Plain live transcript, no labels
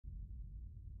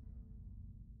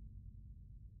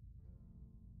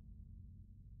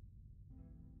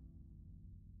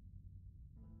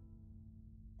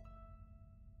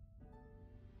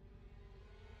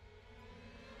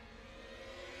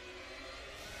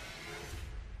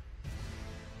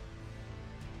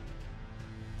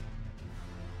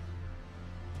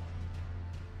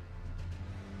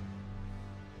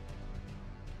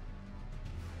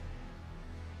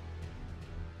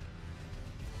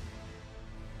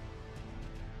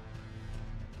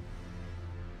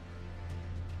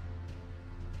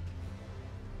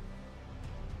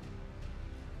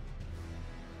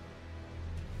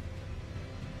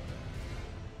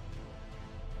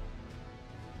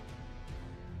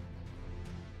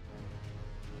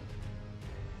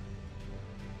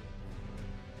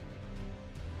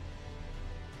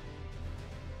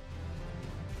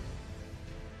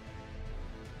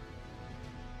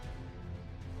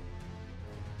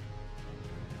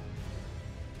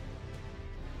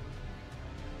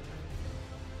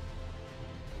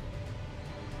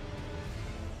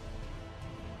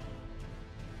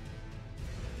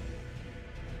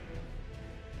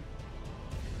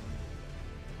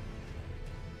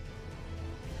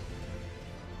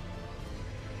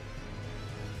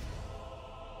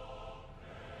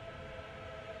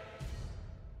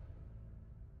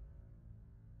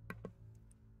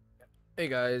Hey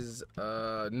guys,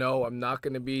 no, I'm not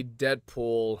gonna be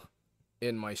Deadpool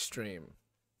in my stream.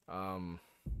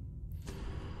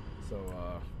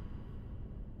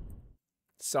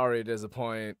 Sorry to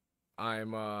disappoint.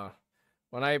 I'm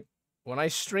when I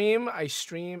stream, I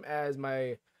stream as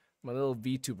my little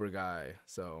VTuber guy.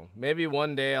 So maybe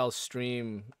one day I'll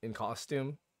stream in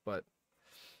costume, but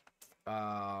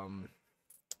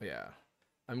yeah.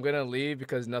 I'm gonna leave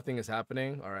because nothing is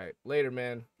happening. All right, later,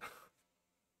 man.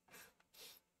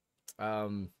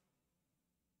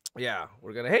 Yeah,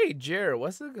 we're gonna. Hey, Jer,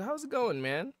 how's it going,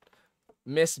 man?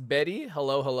 Miss Betty,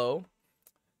 hello.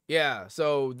 Yeah,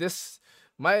 so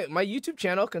my YouTube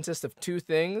channel consists of two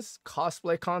things: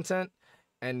 cosplay content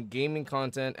and gaming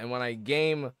content. And when I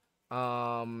game,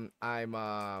 I'm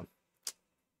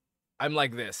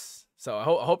like this. So I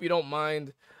hope you don't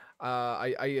mind.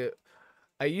 I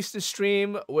used to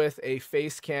stream with a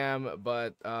face cam,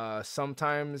 but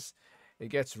sometimes it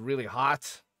gets really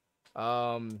hot.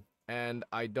 And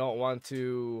I don't want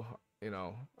to,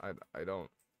 I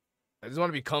just want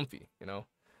to be comfy,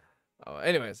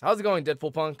 Anyways, how's it going,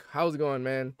 Deadpool Punk? How's it going,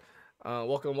 man?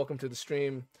 Welcome to the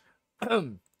stream.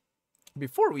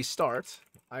 Before we start,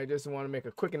 I just want to make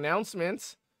a quick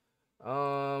announcement.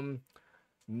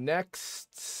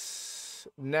 Next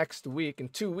week, in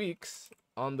 2 weeks,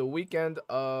 on the weekend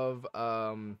of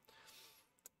the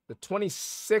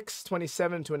 26th,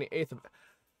 27th, 28th of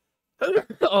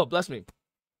oh, bless me.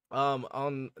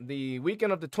 On the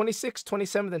weekend of the 26th,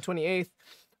 27th, and 28th,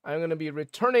 I'm going to be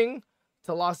returning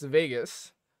to Las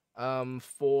Vegas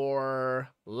for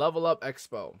Level Up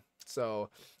Expo.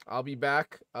 So I'll be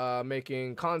back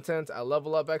making content at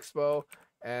Level Up Expo.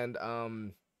 And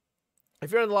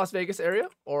if you're in the Las Vegas area,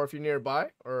 or if you're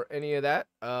nearby, or any of that,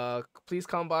 please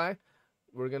come by.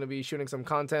 We're going to be shooting some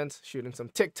content, shooting some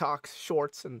TikToks,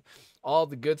 shorts, and all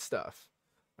the good stuff.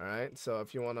 All right, so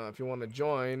if you wanna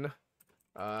join,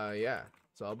 yeah.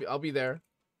 So I'll be there,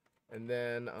 and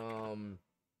then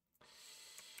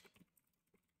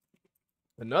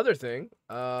another thing,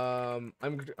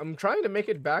 I'm trying to make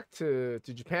it back to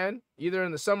Japan either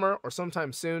in the summer or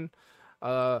sometime soon.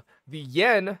 The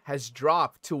yen has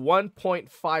dropped to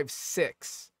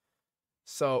 1.56,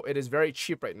 so it is very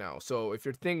cheap right now. So if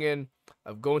you're thinking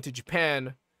of going to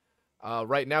Japan,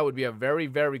 right now would be a very,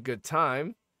 very good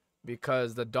time,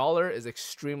 because the dollar is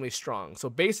extremely strong. So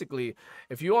basically,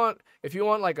 if you want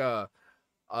like a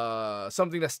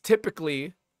something that's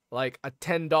typically like a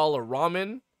 $10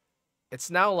 ramen, it's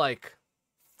now like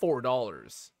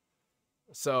 $4.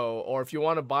 So, or if you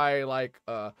want to buy like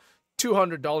a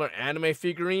 $200 anime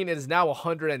figurine, it is now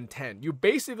 $110. You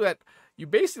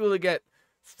basically get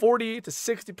 40 to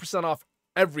 60% off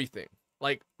everything.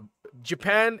 Like,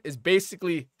 Japan is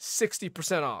basically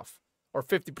 60% off or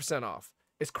 50% off.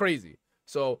 It's crazy.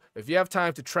 So if you have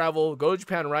time to travel, go to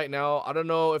Japan right now. I don't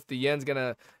know if the yen's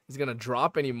gonna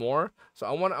drop anymore. So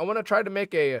I want to try to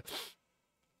make a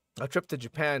trip to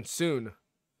Japan soon.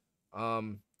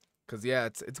 Cause yeah,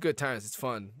 it's good times. It's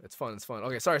fun.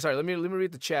 Okay, sorry. Let me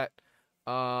read the chat.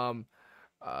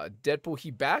 Deadpool, he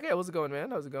back. Hey, how's it going,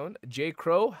 man? How's it going? J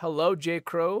Crow, hello, J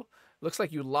Crow. Looks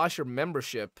like you lost your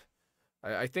membership.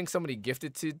 I think somebody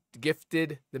gifted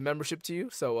the membership to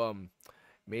you. So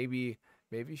maybe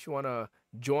if you want to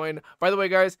join. By the way,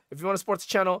 guys, if you want to support the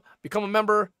channel, become a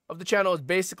member of the channel. It's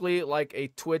basically like a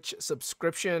Twitch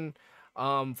subscription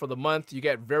for the month. You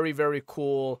get very, very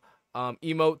cool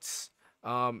emotes.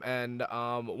 And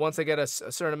once I get a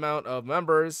certain amount of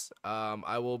members,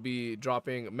 I will be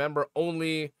dropping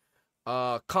member-only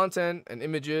content and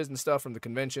images and stuff from the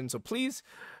convention. So please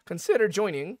consider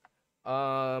joining,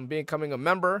 becoming a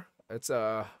member. It's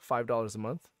 $5 a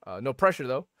month. No pressure,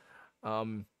 though.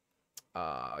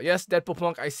 Yes, Deadpool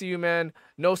Punk, I see you, man.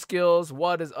 No skills,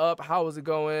 what is up? How is it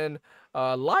going?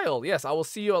 Lyle, yes, I will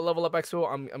see you at Level Up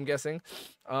Expo, I'm guessing.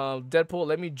 Deadpool,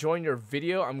 let me join your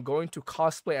video. I'm going to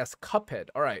cosplay as Cuphead.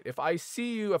 All right, if I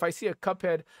see a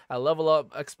Cuphead at Level Up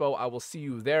Expo, I will see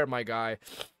you there, my guy.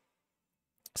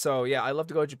 So yeah, I love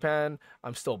to go to Japan.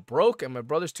 I'm still broke, and my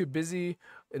brother's too busy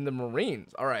in the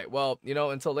Marines. All right, well,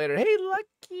 until later. Hey,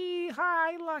 Lucky.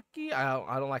 Hi, Lucky.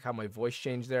 I don't like how my voice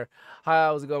changed there. Hi,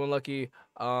 how's it going, Lucky?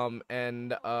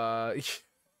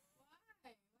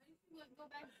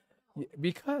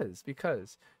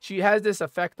 Because she has this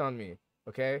effect on me.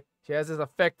 Okay, she has this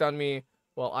effect on me.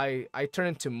 Well, I turn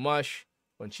into mush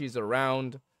when she's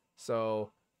around.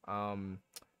 So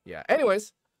yeah.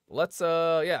 Anyways. Let's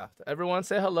yeah, everyone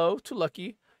say hello to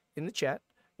Lucky in the chat.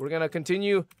 We're gonna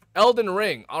continue Elden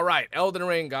Ring. All right, Elden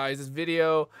Ring, guys.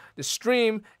 The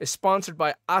stream is sponsored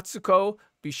by Atsuko.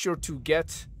 Be sure to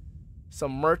get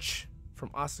some merch from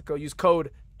Atsuko. Use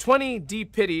code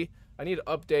 20d-piddy I need to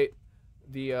update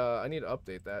the I need to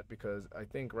update that because I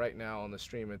think right now on the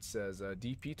stream it says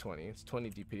DP20. It's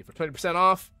 20 DP for 20%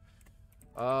 off.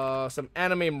 Some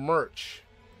anime merch.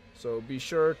 So be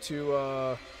sure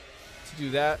to do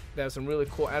that. They have some really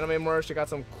cool anime merch. They got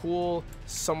some cool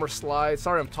summer slides.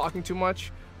 Sorry, I'm talking too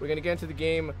much. We're gonna get into the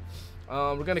game.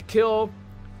 We're gonna kill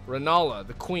Rennala,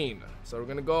 the queen. So we're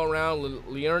gonna go around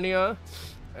Liurnia,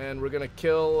 and we're gonna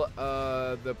kill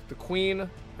the queen.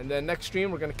 And then next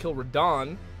stream we're gonna kill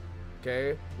Radon.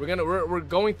 Okay, we're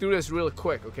going through this really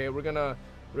quick. Okay, we're gonna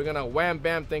wham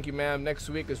bam, thank you ma'am. Next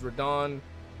week is Radon,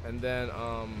 and then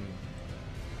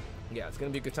yeah, it's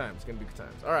gonna be good times. It's gonna be good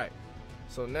times. All right.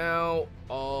 So now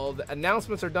all the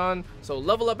announcements are done. So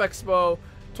Level Up Expo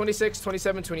 26,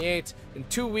 27, 28 in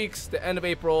 2 weeks, the end of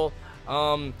April.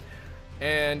 And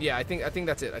yeah, I think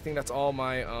that's it. I think that's all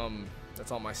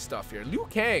my stuff here. Liu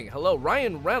Kang, hello.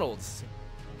 Ryan Reynolds,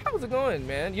 how's it going,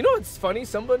 man? You know what's funny?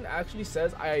 Someone actually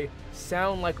says I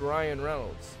sound like Ryan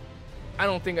Reynolds. I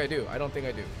don't think I do.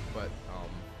 But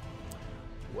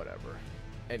whatever.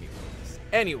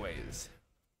 Anyways.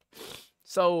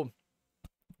 So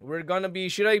we're gonna be.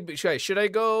 Should I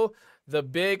go the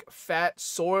big fat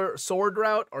sword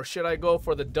route, or should I go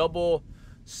for the double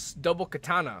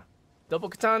katana? Double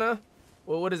katana?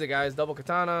 Well, what is it, guys? Double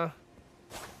katana.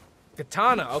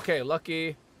 Katana. Okay,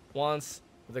 Lucky wants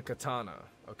the katana.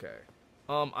 Okay.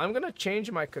 I'm gonna change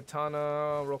my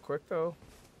katana real quick though.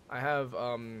 I have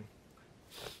let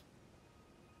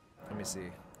me see.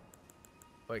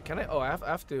 Wait, can I? Oh, I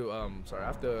have to. Sorry, I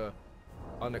have to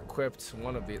unequipped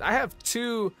one of these. I have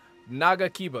 2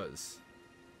 Nagakibas.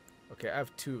 Okay, I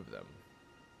have 2 of them.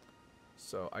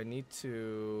 So I need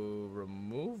to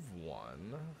remove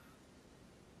one.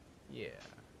 Yeah,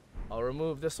 I'll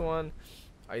remove this one.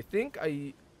 I think let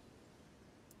me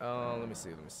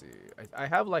see. I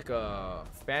have like a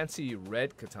fancy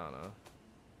red katana.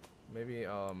 Maybe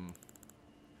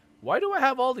why do I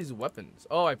have all these weapons?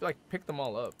 Oh, I like picked them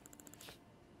all up.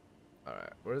 All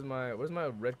right, where's my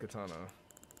red katana?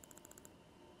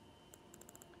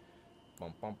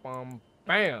 Bum, bum, bum.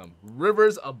 Bam!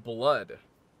 Rivers of Blood.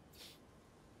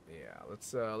 Yeah,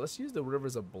 let's use the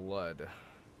Rivers of Blood.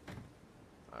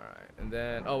 All right, and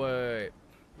then wait.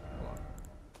 Hold on.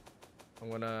 I'm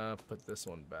gonna put this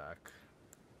one back.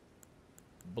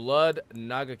 Blood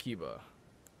Nagakiba.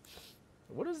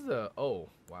 What is the? Oh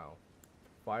wow,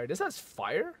 fire. This has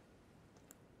fire.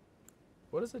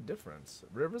 What is the difference?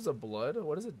 Rivers of Blood.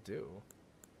 What does it do?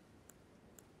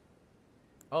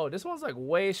 Oh, this one's like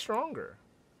way stronger.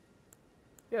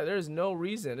 Yeah, there's no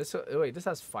reason. Wait, this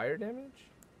has fire damage?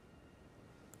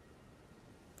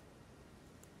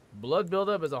 Blood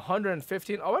buildup is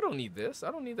 115. Oh, I don't need this.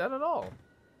 I don't need that at all.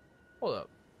 Hold up.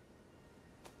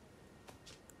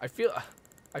 I feel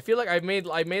like I made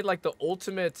like the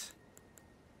ultimate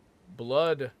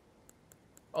blood.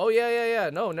 Oh yeah.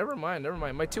 No, never mind.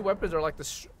 My 2 weapons are like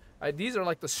these are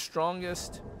like the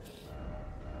strongest.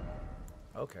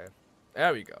 Okay.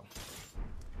 There we go.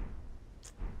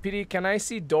 PD, can I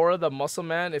see Dora the Muscle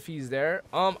Man if he's there?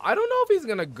 I don't know if he's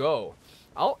gonna go.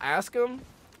 I'll ask him.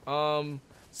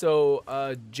 So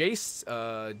Jason,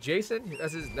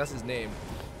 that's his name.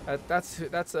 That's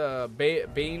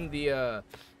Bane the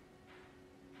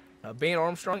Bane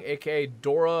Armstrong, aka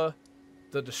Dora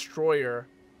the Destroyer.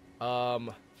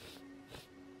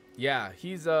 Yeah,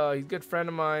 he's a good friend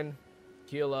of mine.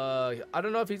 He'll I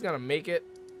don't know if he's gonna make it.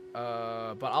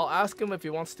 But I'll ask him if he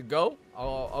wants to go.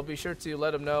 I'll be sure to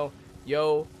let him know.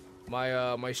 Yo,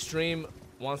 my stream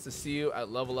wants to see you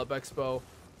at Level Up Expo.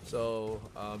 So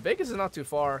Vegas is not too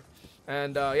far,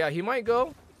 and yeah, he might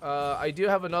go. I do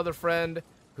have another friend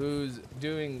who's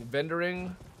doing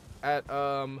vendoring at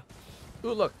ooh,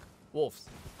 look, wolves.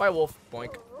 Bye, wolf.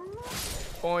 Boink,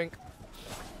 boink.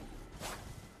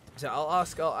 So I'll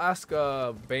ask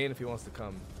Bane if he wants to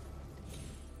come.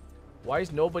 Why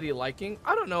is nobody liking?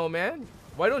 I don't know, man.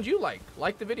 Why don't you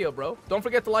like the video, bro? Don't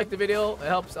forget to like the video. It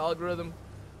helps the algorithm,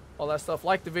 all that stuff.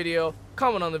 Like the video,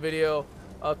 comment on the video,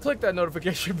 click that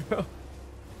notification bell.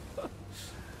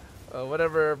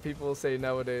 Whatever people say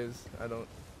nowadays, I don't.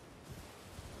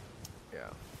 Yeah.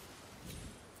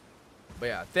 But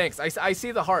yeah, thanks. I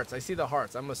see the hearts. I see the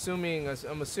hearts. I'm assuming that's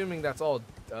all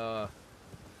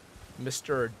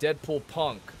Mr. Deadpool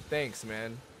Punk. Thanks,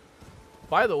 man.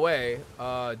 By the way,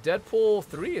 Deadpool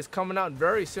 3 is coming out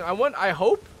very soon. I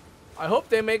hope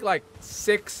they make like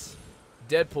 6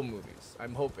 Deadpool movies.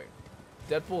 I'm hoping.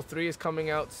 Deadpool 3 is coming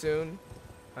out soon.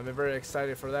 I'm very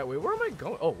excited for that. Wait, where am I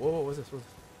going? Oh, whoa, what's this?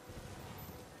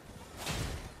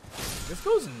 This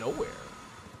goes nowhere.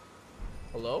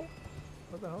 Hello?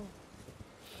 What the hell?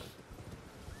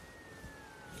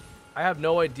 I have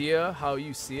no idea how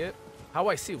you see it. How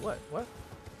I see what? What?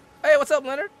 Hey, what's up,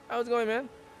 Leonard? How's it going, man?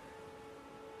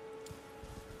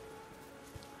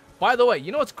 By the way,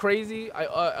 you know what's crazy? I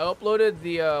uploaded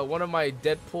the one of my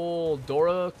Deadpool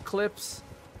Dora clips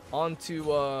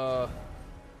onto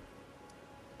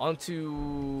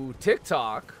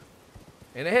TikTok,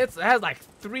 and it has like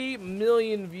 3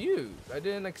 million views. I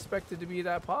didn't expect it to be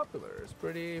that popular. It's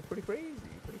pretty crazy.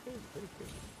 Pretty crazy.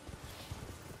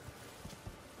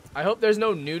 I hope there's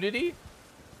no nudity.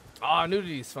 Ah,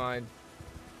 nudity's fine.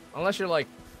 Unless you're like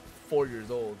 4 years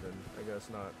old, then I guess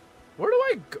not. Where do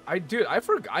I go? Dude, I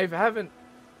forgot. I haven't.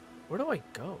 Where do I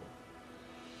go?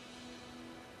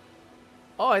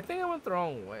 Oh, I think I went the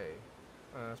wrong way.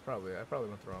 I probably went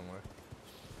the wrong way.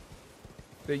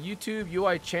 The YouTube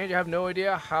UI change. I have no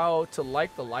idea how to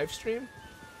like the live stream.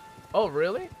 Oh,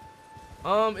 really?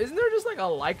 Isn't there just like a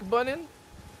like button?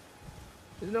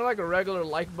 Isn't there like a regular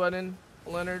like button,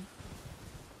 Leonard?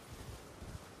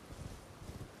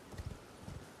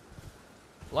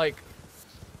 Like,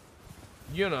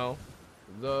 you know,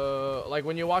 like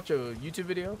when you watch a YouTube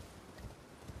video.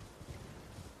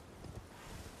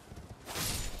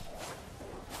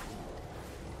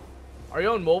 Are you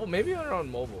on mobile? Maybe you're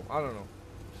on mobile. I don't know.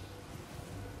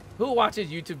 Who watches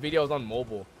YouTube videos on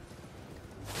mobile?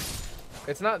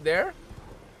 It's not there?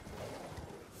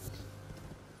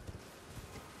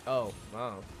 Oh,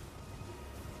 wow.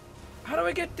 How do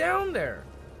I get down there?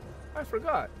 I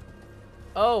forgot.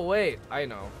 Oh, wait. I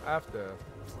know. I have to...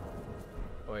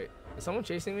 Wait. Is someone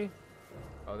chasing me?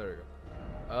 Oh, there we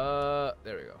go.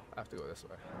 There we go. I have to go this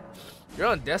way. You're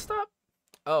on desktop?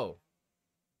 Oh.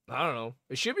 I don't know.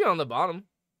 It should be on the bottom.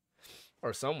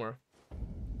 Or somewhere.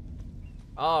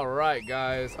 Alright,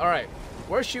 guys. Alright.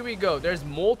 Where should we go? There's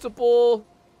multiple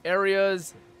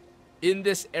areas in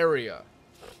this area.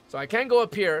 So I can't go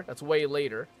up here. That's way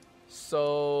later.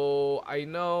 So I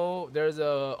know there's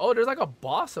a... Oh, there's like a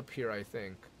boss up here, I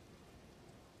think.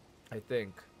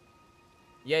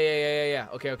 Yeah.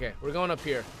 Okay. We're going up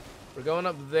here. We're going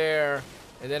up there.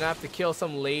 And then I have to kill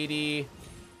some lady.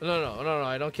 No.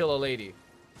 I don't kill a lady.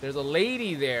 There's a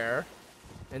lady there.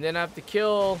 And then I have to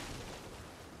kill...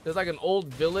 There's like an old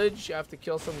village. I have to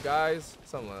kill some guys.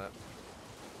 Something like that.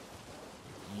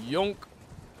 Yonk.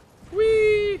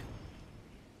 Whee!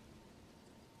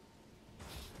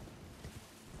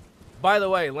 By the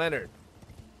way, Leonard,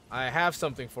 I have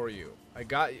something for you. I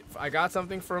got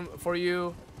something for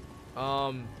you,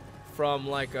 from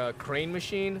like a crane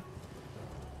machine.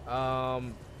 No,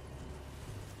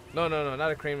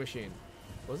 not a crane machine.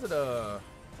 Was it a?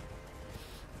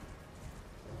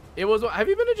 It was. Have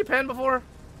you been to Japan before?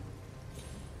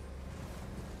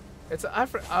 It's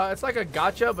like a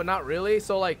gacha, but not really.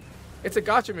 So like, it's a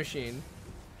gacha machine,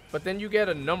 but then you get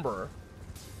a number,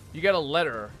 you get a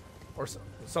letter, or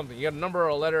something. You get a number or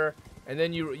a letter, and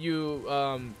then you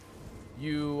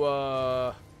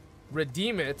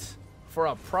redeem it for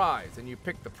a prize, and you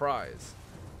pick the prize.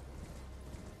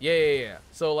 Yeah.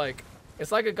 So like,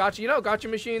 it's like a gacha. You know, gacha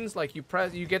machines. Like you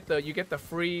get the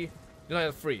free.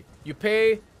 Not free. You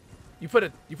pay. You put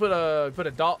a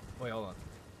doll. Wait, hold on.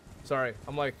 Sorry,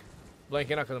 I'm like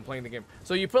blanking out because I'm playing the game.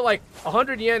 So you put like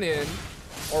 100 yen in,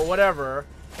 or whatever,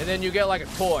 and then you get like a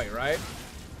toy, right?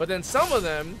 But then some of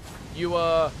them, you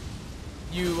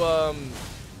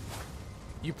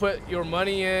put your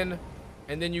money in,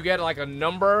 and then you get like a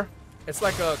number. It's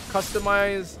like a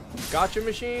customized gacha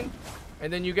machine,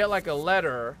 and then you get like a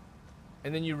letter,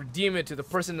 and then you redeem it to the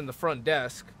person in the front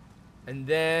desk, and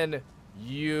then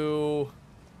you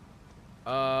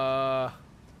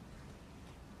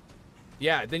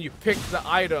yeah, then you pick the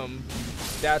item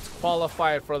that's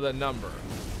qualified for the number.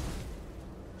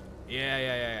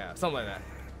 Yeah. Something like that.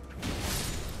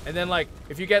 And then like,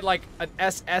 if you get like an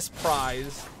SS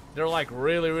prize, they're like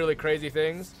really crazy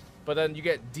things. But then you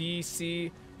get D,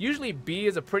 C. Usually B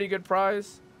is a pretty good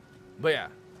prize. But yeah.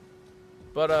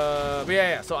 But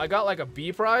yeah. So I got like a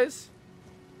B prize.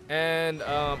 And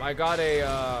I got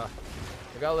a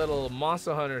little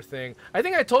Monster Hunter thing. I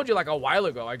think I told you like a while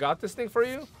ago I got this thing for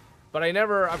you. But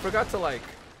I forgot to like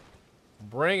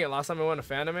bring it last time I went to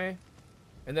Fanime.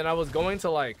 And then I was going to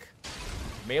like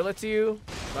mail it to you,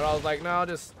 but I was like, no, I'll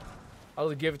just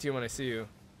give it to you when I see you.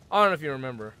 I don't know if you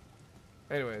remember.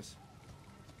 Anyways.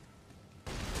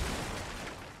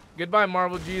 Goodbye,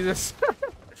 Marvel Jesus.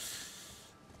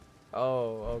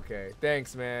 Oh, okay.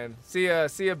 Thanks, man. See ya,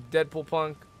 Deadpool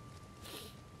Punk.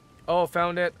 Oh,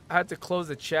 found it. I had to close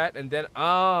the chat and then...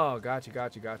 Oh, gotcha.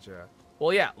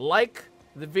 Well, yeah, like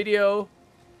the video,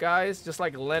 guys, just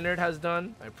like Leonard has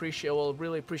done.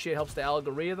 Really appreciate, helps the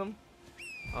algorithm.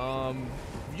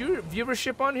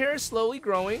 Viewership on here is slowly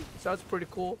growing, so that's pretty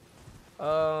cool.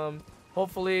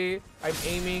 Hopefully, I'm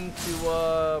aiming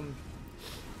to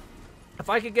if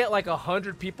I could get like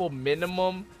 100 people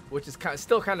minimum, which is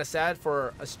still kind of sad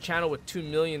for a channel with 2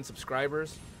 million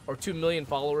subscribers or 2 million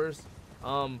followers.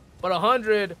 But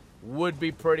 100 would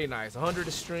be pretty nice. 100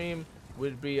 to stream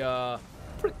would be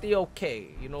pretty okay.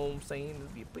 You know what I'm saying? It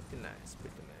would be pretty nice,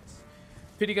 pretty nice.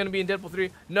 Pity gonna be in Deadpool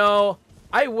 3? No,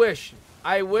 I wish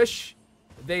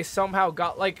they somehow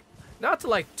got, like, not to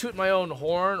like toot my own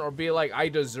horn or be like I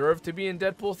deserve to be in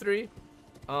Deadpool 3.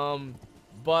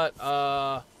 But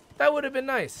that would have been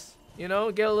nice, you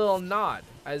know, get a little nod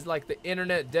as like the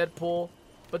internet Deadpool.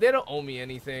 But they don't owe me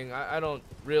anything. I don't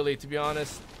really, to be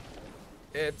honest.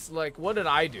 It's like, what did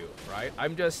I do, right?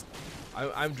 I'm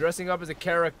dressing up as a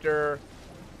character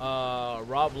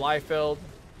Rob Liefeld,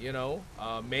 you know,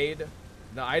 made.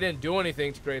 No, I didn't do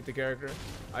anything to create the character.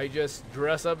 I just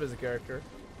dress up as a character.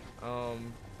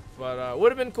 But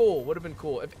would have been cool. Would have been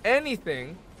cool. If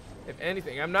anything,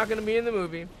 I'm not gonna be in the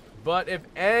movie. But if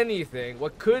anything,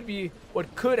 what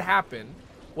could happen,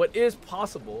 what is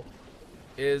possible,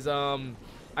 is I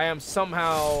am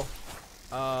somehow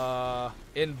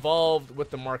involved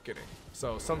with the marketing.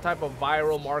 So some type of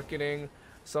viral marketing,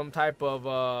 some type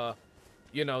of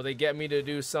you know, they get me to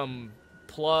do some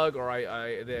plug, or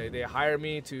they hire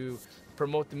me to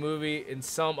promote the movie in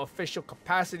some official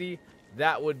capacity.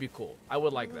 That would be cool. I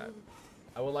would like that.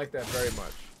 I would like that very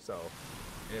much. So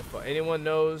if anyone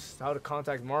knows how to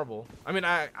contact Marvel, I mean,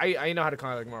 I know how to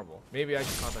contact Marvel. Maybe I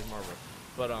should contact Marvel.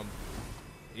 But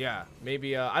yeah,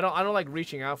 maybe I don't like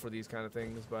reaching out for these kind of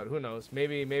things, but who knows?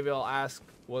 Maybe I'll ask.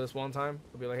 Well, this one time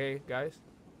I'll be like, hey guys,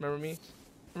 remember me?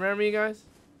 Remember me, guys?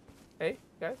 Hey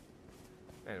guys.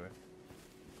 Anyway,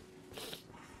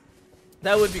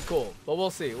 that would be cool. But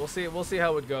we'll see. We'll see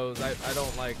how it goes. I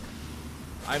don't like.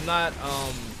 I'm not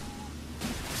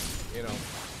you know,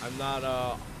 I'm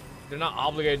not they're not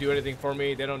obligated to do anything for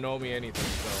me. They don't know me anything.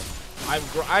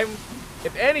 So I'm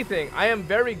if anything, I am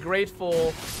very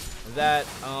grateful that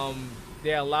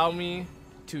they allow me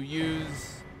to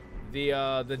use the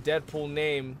Deadpool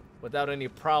name without any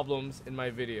problems in my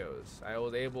videos. I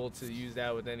was able to use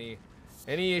that with any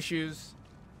issues.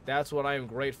 That's what I am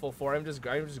grateful for. I'm just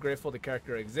grateful the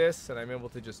character exists and I'm able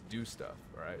to just do stuff.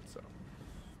 All right, so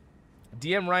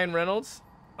DM Ryan Reynolds.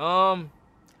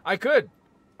 I could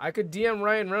DM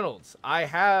Ryan Reynolds.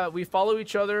 We follow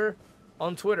each other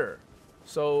on Twitter,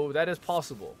 so that is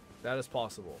possible. That is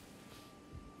possible.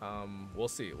 We'll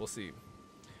see. We'll see.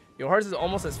 Your heart is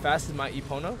almost as fast as my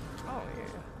Epona. Oh yeah.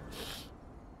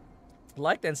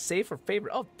 Liked and saved for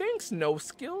favorite. Oh, thanks, No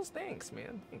Skills. Thanks,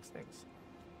 man. Thanks.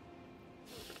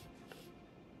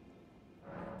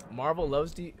 Marvel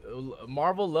loves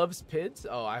PIDs.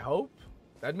 Oh, I hope.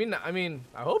 I mean,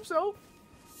 I hope so.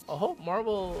 I hope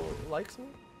Marvel likes me.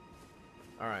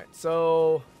 All right,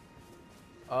 so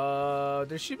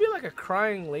there should be like a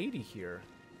crying lady here,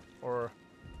 or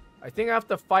I think I have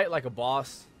to fight like a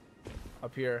boss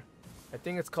up here. I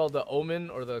think it's called the Omen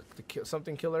or the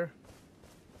something killer.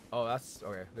 Oh, that's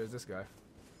okay. There's this guy.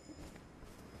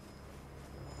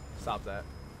 Stop that.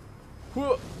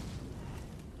 Whoa.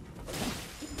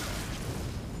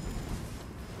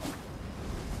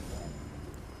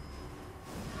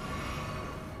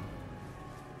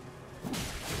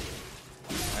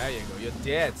 There you go. You're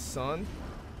dead, son.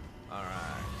 All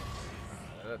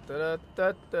right.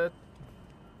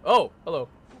 Oh, hello.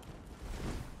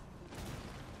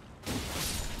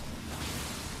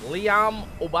 Liam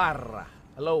Obarra.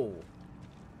 Hello.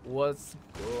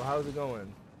 How's it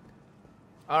going?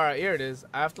 All right, here it is.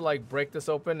 I have to like break this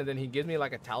open, and then he gives me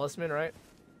like a talisman, right?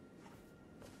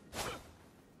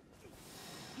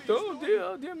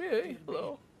 Oh, dear me.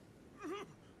 Hello.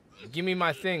 Give me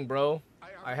my thing, bro.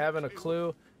 I haven't a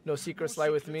clue. No secrets lie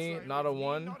with me. Not a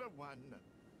one.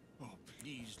 Oh,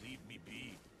 please leave me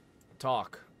be.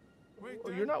 Talk.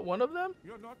 Oh, you're not one of them?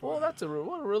 Oh, that's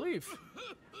what a relief.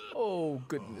 Oh,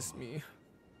 goodness me.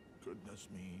 Goodness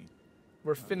me.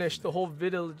 We're finished. The whole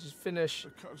village is finished.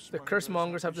 The curse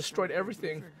mongers have destroyed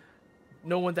everything.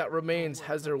 No one that remains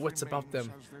has their wits about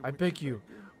them. I beg you.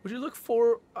 Would you look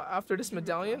for after this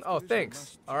medallion? Oh,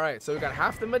 thanks. All right, so we got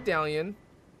half the medallion.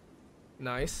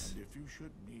 Nice.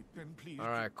 All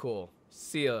right, cool.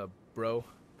 See ya, bro.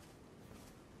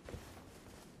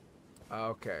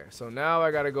 Okay, so now I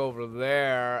gotta go over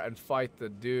there and fight the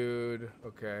dude.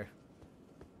 Okay.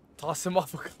 Toss him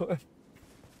off a cliff.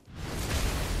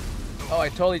 Oh, I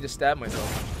totally just stabbed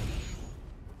myself.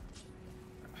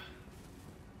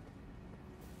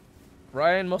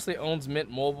 Ryan mostly owns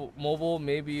Mint Mobile.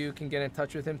 Maybe you can get in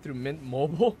touch with him through Mint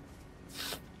Mobile.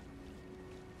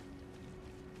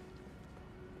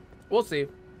 We'll see.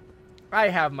 I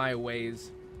have my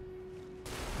ways.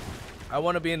 I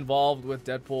want to be involved with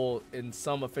Deadpool in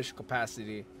some official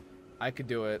capacity. I could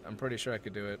do it. I'm pretty sure I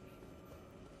could do it.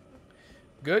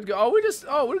 Good.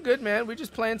 Oh, we're good, man. We're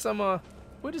just playing some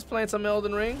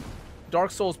Elden Ring,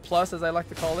 Dark Souls Plus, as I like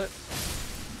to call it.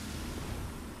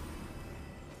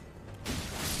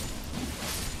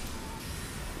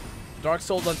 Dark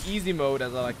Souls on easy mode,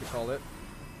 as I like to call it.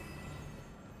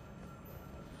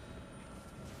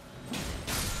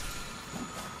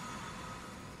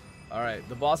 Alright,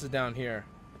 the boss is down here.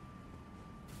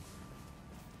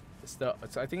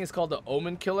 I think it's called the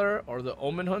Omen Killer or the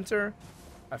Omen Hunter.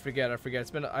 I forget.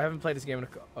 I haven't played this game in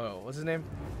oh, what's his name?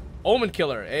 Omen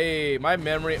Killer. Hey, my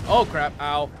memory. Oh crap.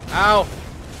 Ow. Ow.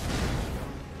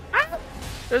 Ah!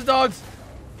 There's dogs.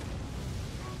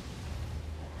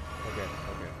 Okay.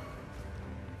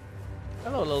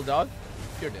 Hello, little dog.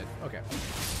 You're dead. Okay.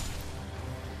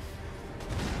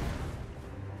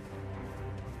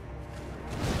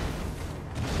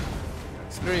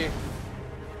 That's 3.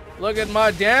 Look at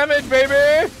my damage,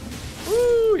 baby!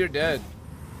 Woo, you're dead.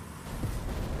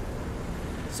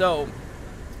 So,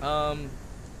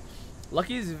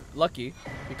 Lucky's lucky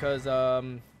because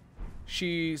I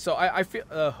feel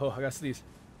oh, I got sneeze.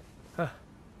 Huh.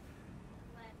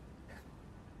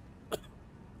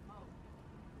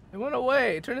 It went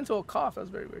away. It turned into a cough. That was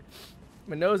very weird.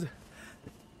 My nose.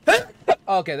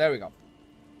 Okay, there we go.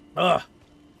 Ugh.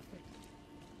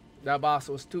 That boss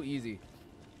was too easy.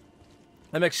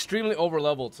 I'm extremely over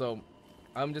leveled, so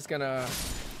I'm just gonna.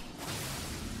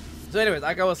 So, anyways,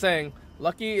 like I was saying,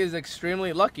 Lucky is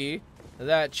extremely lucky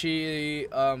that she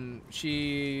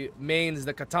mains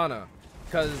the katana,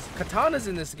 because katanas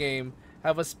in this game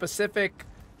have a specific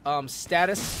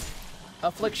status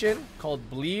affliction called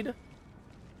bleed,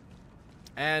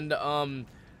 and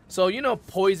so you know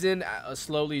poison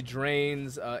slowly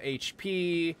drains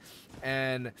HP,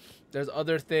 and there's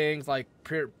other things like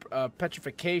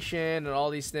petrification and all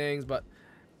these things, but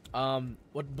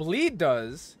what bleed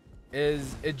does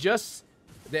is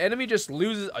the enemy just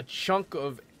loses a chunk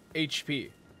of HP.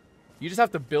 You just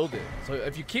have to build it. So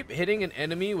if you keep hitting an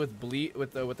enemy with bleed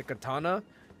with the katana,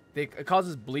 it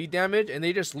causes bleed damage, and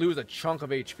they just lose a chunk of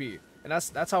HP. And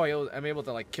that's how I'm able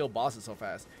to like kill bosses so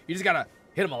fast. You just gotta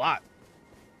hit them a lot.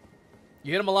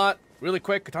 You hit them a lot, really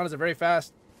quick. Katanas are very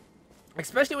fast,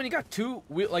 especially when you got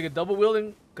like a double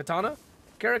wielding katana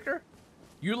character.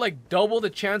 You like double the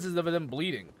chances of them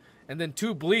bleeding, and then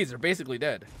 2 bleeds are basically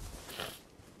dead.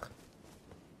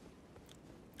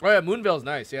 Oh yeah, Moonveil's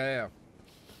nice. Yeah.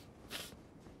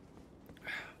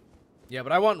 Yeah,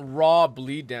 but I want raw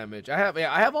bleed damage. I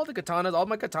have all the katanas. All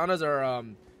my katanas are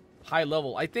high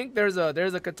level. I think there's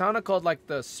a katana called like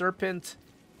the serpent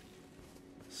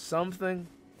something.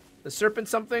 The serpent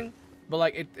something, but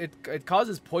like it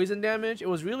causes poison damage. It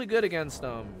was really good against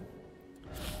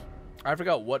I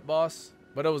forgot what boss,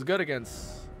 but it was good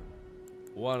against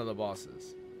one of the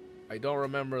bosses. I don't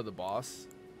remember the boss.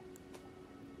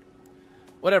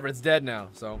 Whatever, it's dead now,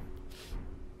 so.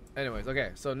 Anyways, okay,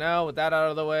 so now with that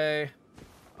out of the way,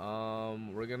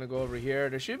 we're gonna go over here.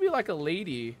 There should be like a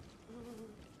lady.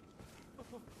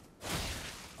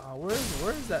 Where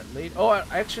is that lady? Oh,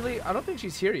 actually, I don't think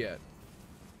she's here yet.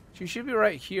 She should be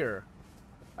right here.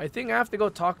 I think I have to go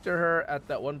talk to her at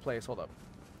that one place. Hold up.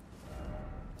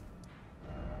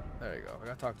 There you go. I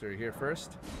gotta talk to her here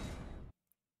first.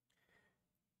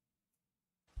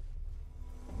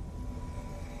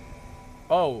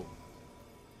 Oh.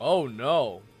 Oh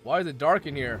no. Why is it dark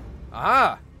in here?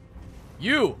 Aha!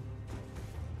 You!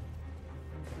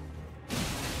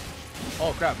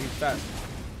 Oh crap, he's fast.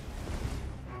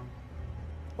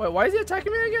 Wait, why is he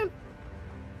attacking me again?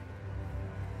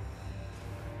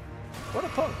 What a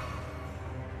punk.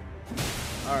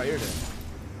 Alright, you're dead.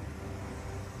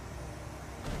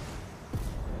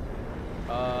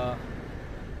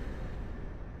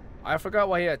 I forgot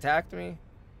why he attacked me.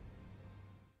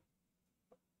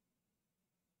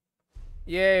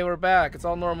 Yay, we're back. It's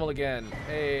all normal again.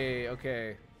 Hey,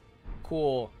 okay.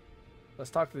 Cool. Let's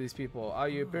talk to these people. Oh,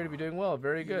 you appear to be doing well.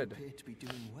 Very good.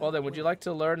 Well then, would you like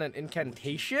to learn an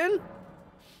incantation?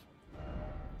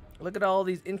 Look at all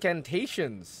these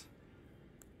incantations.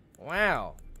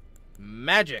 Wow.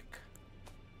 Magic.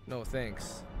 No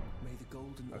thanks.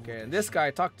 Okay, and this guy,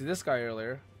 I talked to this guy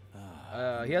earlier.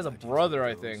 He has a brother,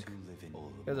 I think.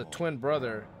 He has a twin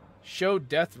brother. Show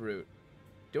Deathroot.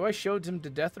 Do I show him to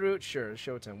Deathroot? Sure,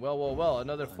 show it to him. Well,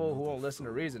 another fool who won't listen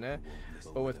to reason, eh?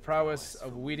 But with prowess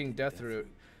of weeding Deathroot.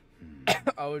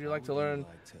 How would you like to learn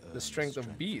the strength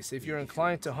of beasts? If you're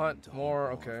inclined to hunt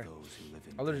more, okay.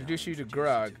 I'll introduce you to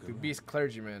Grog, the beast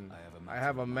clergyman. I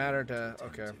have a matter to,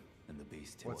 okay.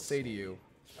 What say to you?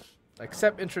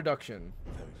 Accept introduction.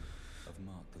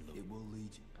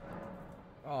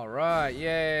 All right,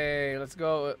 yay! Let's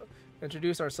go.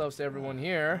 Introduce ourselves to everyone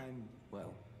here.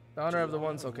 The honor of the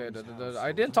ones. Okay,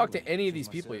 I didn't talk to any of these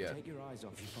people yet.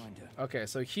 Okay,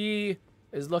 so he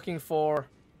is looking for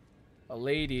a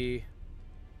lady.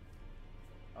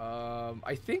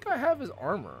 I think I have his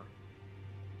armor.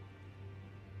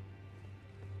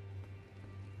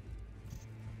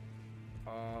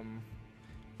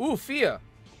 Ooh, Fia.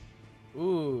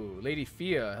 Ooh, Lady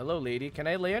Fia. Hello, lady. Can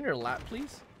I lay on your lap,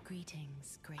 please?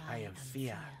 Greetings, great. I am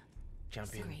Fia,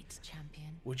 champion. Great champion.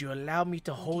 Would you allow me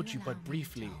to hold you but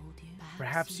briefly?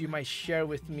 Perhaps you might share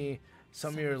with me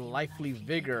some of your lively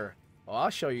vigor. Oh, I'll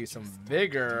show you some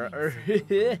vigor.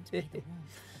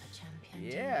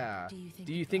 Yeah.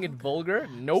 Do you think it vulgar?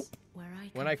 Nope.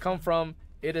 When I come from,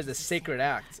 it is a sacred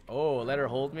act. Oh, let her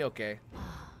hold me? Okay.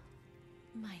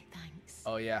 My thanks.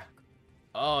 Oh, yeah.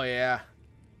 Oh, yeah.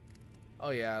 Oh,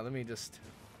 yeah. Let me just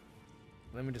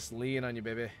lean on you,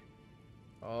 baby.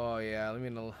 Oh, yeah. Let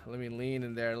me lean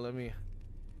in there. Let me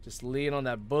just lean on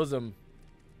that bosom.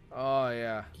 Oh,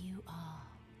 yeah. You are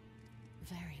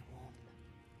very warm.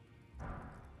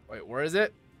 Wait, where is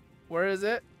it? Where is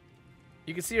it?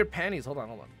 You can see your panties. Hold on,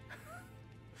 hold on.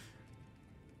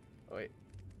 Wait.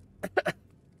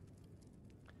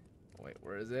 Wait,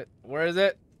 where is it? Where is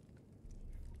it?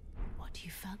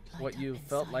 What you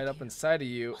felt light up inside of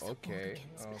you. Okay.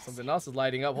 Oh, something else is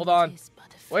lighting up. Hold on.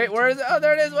 Wait, where is it? Oh,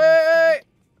 there it is. Wait.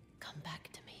 Come back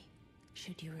to me.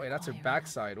 Should you Wait, that's her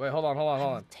backside. Wait, hold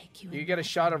on. You get a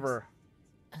shot of her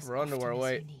underwear.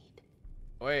 Wait.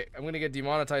 Wait, I'm gonna get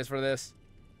demonetized for this.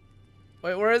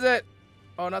 Wait, where is it?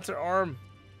 Oh, that's her arm.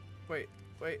 Wait.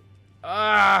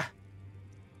 Ah!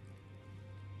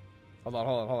 Hold on.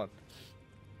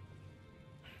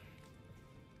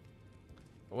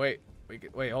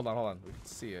 Wait, hold on. We can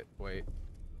see it. Wait.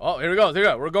 Oh, here we go.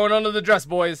 We're going under the dress,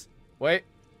 boys. Wait.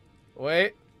 Come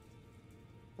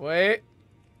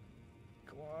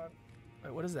on.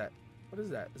 Wait, what is that? Is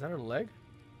that her leg?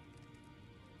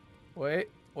 Wait.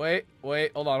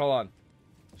 Hold on.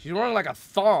 She's wearing like a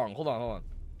thong. Hold on.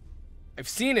 I've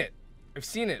seen it.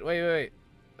 Wait.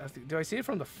 Do I see it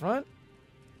from the front?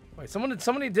 Wait,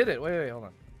 somebody did it. Wait, hold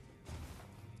on.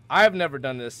 I have never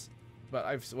done this, but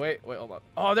wait, hold on.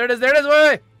 Oh, there it is.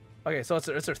 Wait. Okay, so it's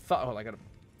her thong. Oh, I gotta.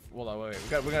 Hold on. Wait.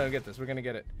 We're gonna get this. We're gonna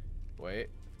get it. Wait.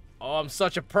 Oh, I'm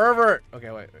such a pervert.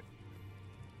 Okay, wait.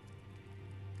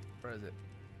 Where is it?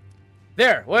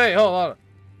 There. Wait. Hold on.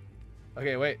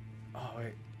 Okay, wait. Oh,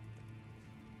 wait.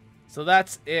 So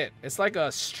that's it. It's like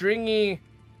a stringy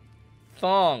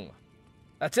thong.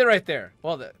 That's it right there.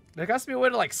 Well, there has to be a way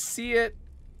to like see it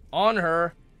on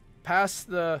her, past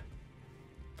the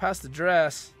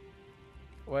dress.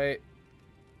 Wait.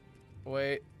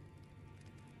 Oh,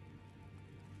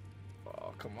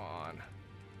 come on.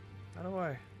 How do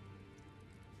I?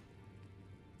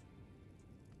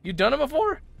 You done it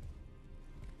before?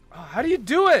 Oh, how do you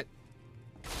do it?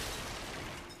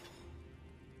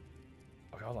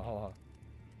 Okay, hold on.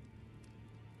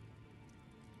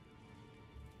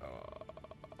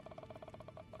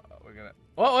 We're gonna.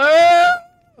 Oh,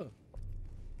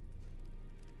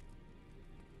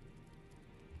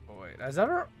 wait, is that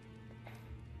her?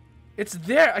 It's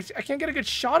there. I can't get a good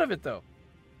shot of it though.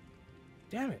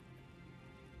 Damn it.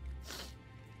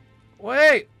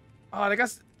 Wait. Oh, I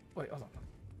guess. Wait, hold on.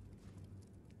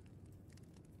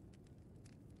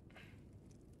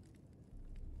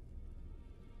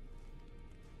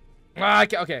 Ah,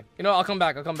 okay. You know, I'll come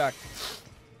back.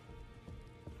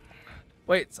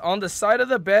 Wait, it's on the side of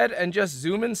the bed and just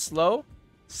zoom in slow.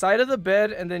 Side of the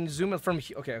bed and then zoom in from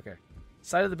here. Okay.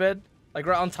 Side of the bed, like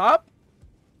right on top.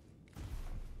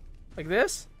 Like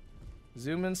this.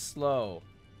 Zoom in slow.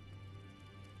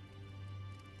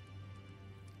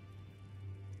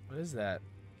 What is that?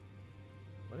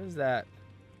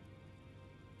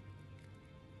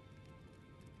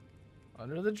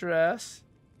 Under the dress.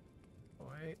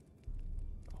 Wait.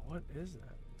 What is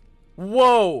that?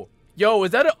 Whoa! Yo,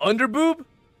 is that an underboob?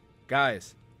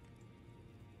 Guys.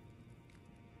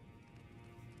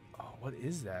 Oh, what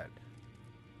is that?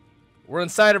 We're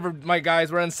inside of her, my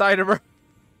guys. We're inside of her.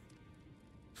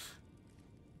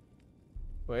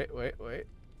 Wait.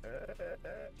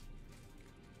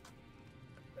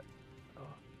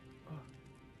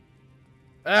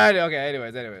 Okay,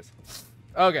 anyways.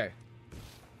 Okay.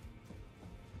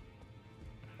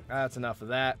 That's enough of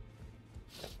that.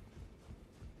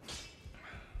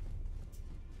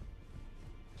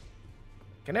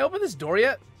 Can I open this door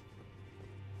yet?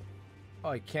 Oh,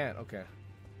 I can't. Okay.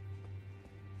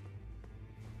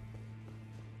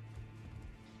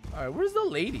 Alright, where's the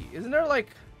lady? Isn't there like...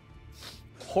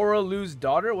 Horalu's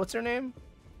daughter. What's her name?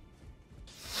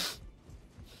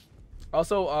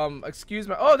 Also, excuse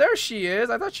me. Oh, there she is.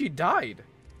 I thought she died.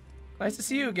 Nice to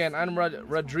see you again. I'm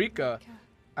Rodrika.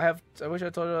 I wish I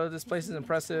told you this place is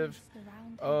impressive.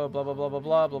 Oh, blah blah blah blah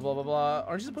blah blah blah blah blah.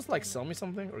 Aren't you supposed to like sell me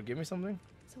something or give me something?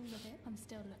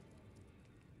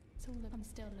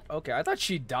 Okay, I thought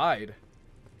she died.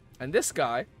 And this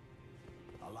guy.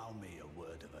 Allow me a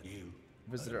word of you.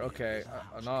 Visitor. Okay,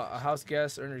 a house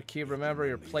guest. Earn your key. Remember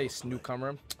your place,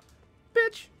 newcomer.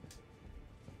 Bitch.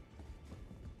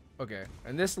 Okay,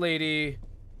 and this lady,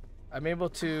 I'm able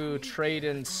to trade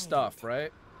in stuff,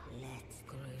 right?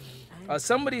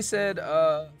 Somebody said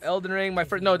Elden Ring, my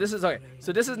first. No, this is okay.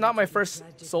 So this is not my first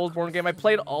Soulsborne game. I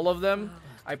played all of them.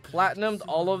 I platinumed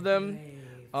all of them.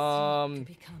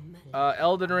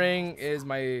 Elden Ring is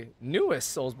my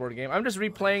newest Soulsborne game. I'm just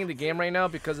replaying the game right now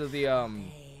because of the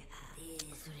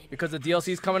DLC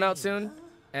is coming out soon,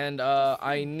 and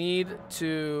I need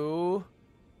to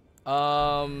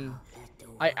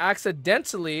I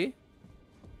accidentally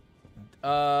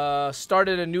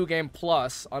started a new game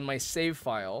plus on my save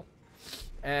file,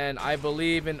 and I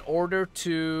believe in order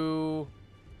to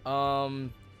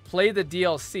play the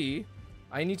DLC,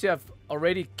 I need to have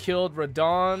already killed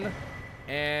Radon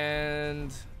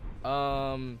and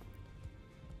Moog.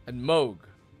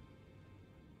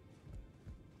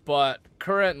 But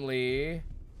currently,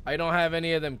 I don't have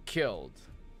any of them killed,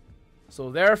 so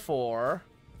therefore,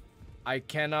 I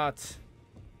cannot.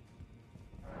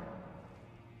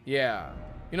 Yeah,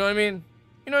 you know what I mean?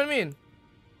 You know what I mean?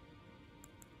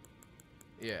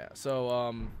 Yeah,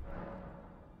 so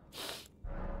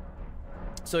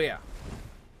yeah.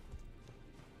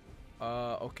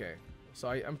 Okay. So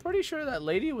I'm pretty sure that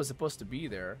lady was supposed to be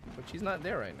there, but she's not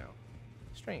there right now.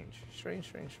 Strange. Okay.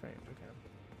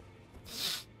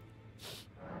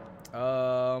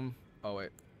 Oh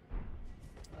wait.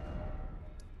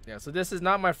 Yeah, so this is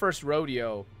not my first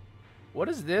rodeo. What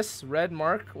is this red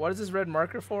mark? What is this red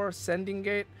marker for? Sending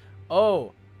gate?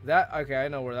 Oh, that. Okay, I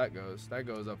know where that goes. That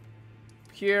goes up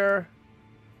here.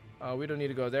 We don't need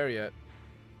to go there yet.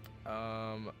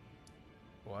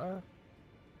 What?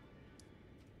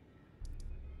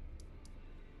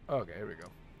 Okay, here we go.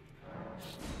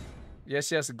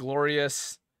 Yes,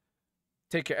 glorious.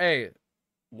 Take care. Hey,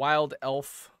 wild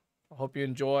elf. I hope you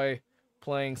enjoy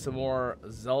playing some more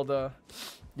Zelda.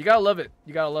 You gotta love it.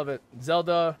 You gotta love it.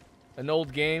 Zelda. An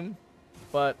old game,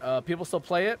 but people still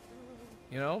play it.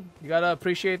 You know, you gotta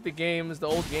appreciate the games, the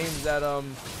old games that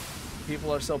people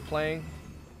are still playing,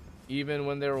 even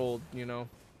when they're old. You know.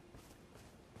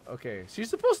 Okay, she's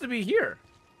supposed to be here.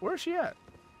 Where is she at?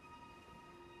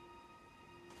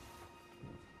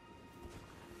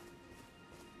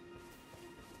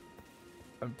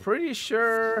 I'm pretty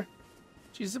sure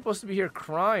she's supposed to be here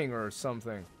crying or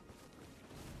something.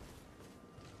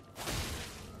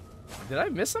 Did I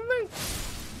miss something?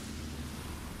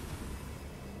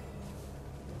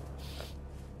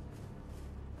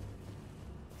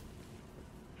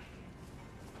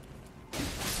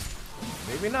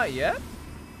 Maybe not yet?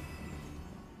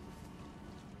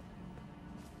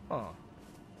 Huh.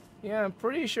 Yeah, I'm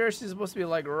pretty sure she's supposed to be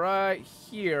like right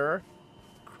here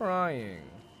crying.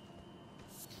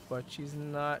 But she's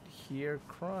not here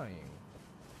crying.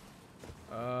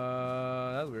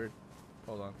 That's weird.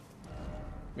 Hold on.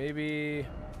 Maybe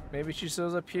she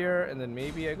shows up here and then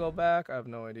maybe I go back. I have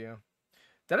no idea.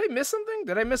 Did I miss something?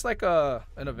 Did I miss like an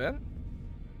event?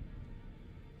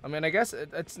 I mean, I guess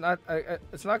it's not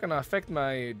gonna affect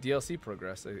my DLC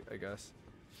progress. I guess.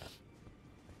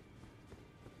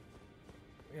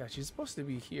 Yeah, she's supposed to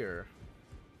be here.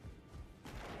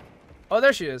 Oh,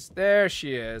 there she is. There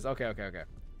she is. Okay.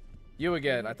 You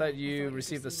again. I thought you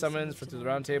received the summons to the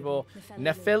round table.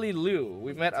 Nefeli Lu.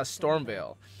 We've met at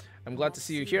Stormvale. I'm glad to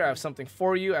see you here. I have something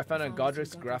for you. I found it in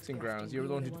Godric's grafting grounds. You were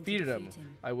the one who defeated him.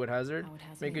 I would hazard.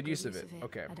 Make good use of it.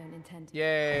 Okay.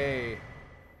 Yay.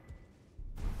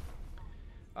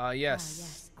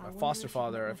 Yes. My foster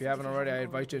father. If you haven't already, I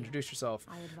invite you to introduce yourself.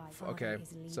 Okay.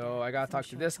 So I gotta talk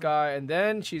to this guy, and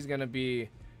then she's gonna be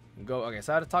Okay.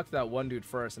 So I had to talk to that one dude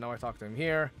first, and now I talk to him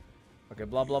here. Okay.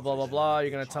 Blah blah blah blah blah.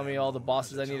 You're gonna tell me all the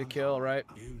bosses I need to kill, right?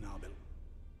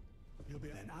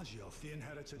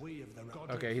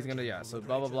 Okay, he's gonna, yeah, so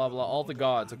blah blah blah blah, all the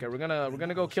gods. Okay, we're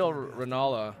gonna go kill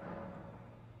Rennala.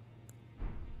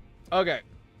 Okay.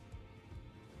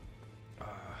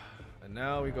 And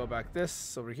now we go back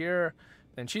this over here,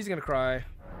 and she's gonna cry.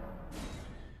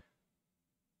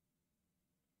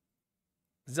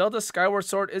 Zelda Skyward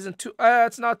Sword isn't too,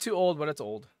 it's not too old, but it's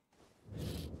old.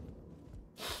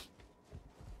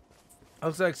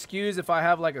 Also, excuse if I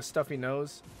have like a stuffy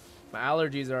nose. My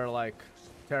allergies are like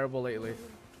terrible lately.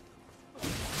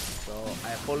 So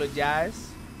I apologize.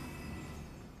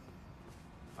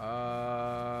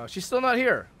 She's still not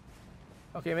here.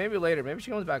 Okay, maybe later. Maybe she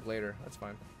comes back later. That's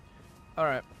fine. All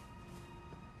right.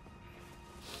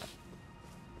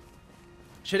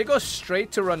 Should it go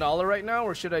straight to Rennala right now,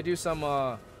 or should I do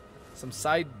some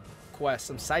side quests,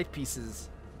 some side pieces?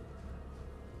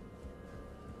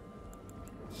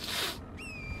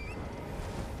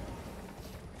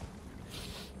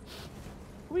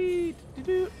 Wee doo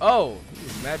doo. Oh,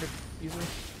 he's magic user.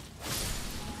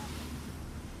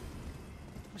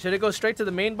 Should it go straight to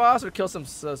the main boss or kill some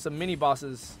mini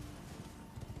bosses?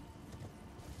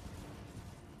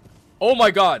 Oh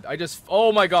my god!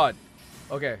 Oh my god!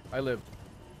 Okay, I lived.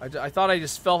 I thought I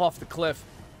just fell off the cliff.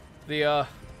 The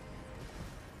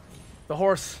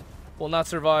horse will not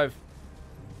survive.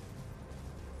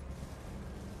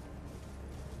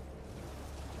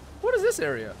 What is this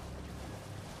area?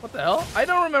 What the hell? I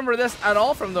don't remember this at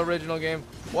all from the original game.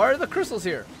 Why are the crystals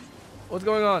here? What's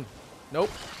going on? Nope.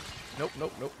 Nope,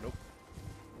 nope, nope, nope.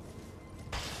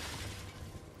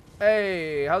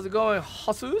 Hey, how's it going,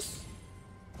 Jesus?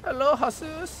 Hello,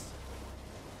 Jesus.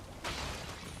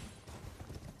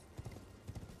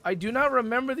 I do not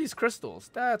remember these crystals.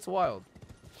 That's wild.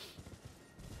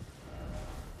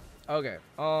 Okay,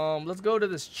 let's go to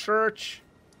this church,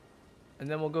 and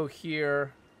then we'll go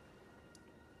here.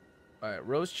 All right,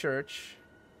 Rose Church,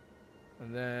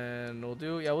 and then we'll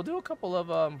do a couple of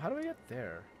how do I get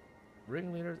there?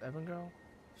 Ringleaders, Evangel.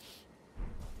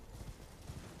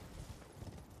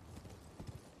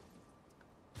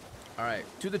 All right,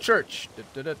 to the church.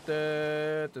 That's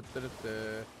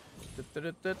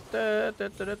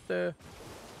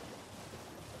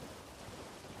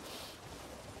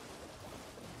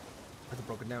a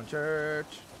broken down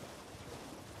church.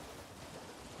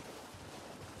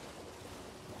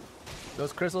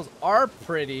 Those crystals are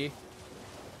pretty.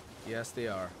 Yes, they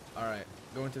are. All right,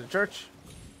 going to the church.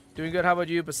 Doing good. How about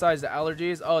you? Besides the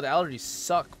allergies. Oh, the allergies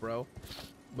suck, bro.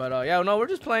 But yeah, no, we're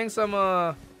just playing some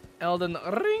Elden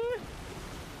Ring.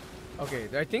 Okay,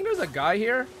 I think there's a guy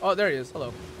here. Oh, there he is.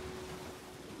 Hello.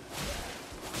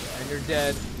 And you're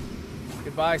dead.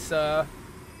 Goodbye, sir.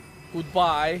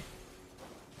 Goodbye.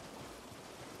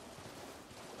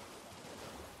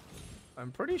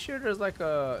 I'm pretty sure there's like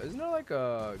a... Isn't there like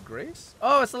a Grace?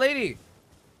 Oh, it's the lady.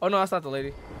 Oh, no, that's not the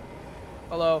lady.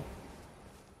 Hello.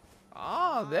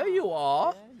 Ah, there you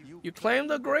are. You claimed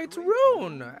the great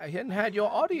rune and had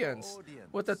your audience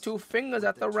with the 2 fingers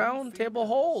at the round table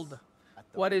hold.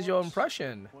 What is your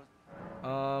impression?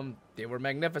 They were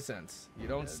magnificent. You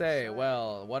don't say.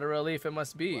 Well, what a relief it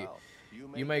must be.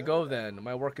 You may go then.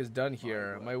 My work is done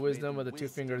here. My wisdom of the 2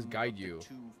 fingers guide you.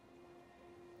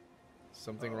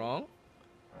 Something wrong?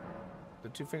 The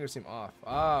 2 fingers seem off.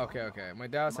 Ah, okay, okay. My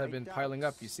doubts have been piling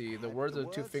up, you see. The words of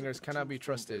the 2 fingers cannot be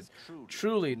trusted.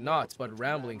 Truly not, but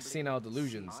rambling, senile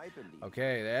delusions.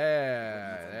 Okay,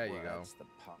 there you go.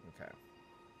 Okay.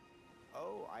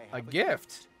 A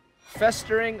gift.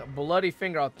 Festering bloody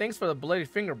finger. Oh, thanks for the bloody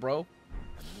finger, bro.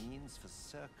 Means for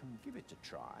circum. Give it a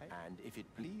try, and if it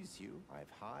please you, I've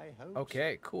high hopes.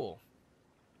 Okay, cool.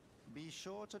 Be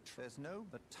sure to there's no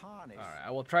but tarnish. All right,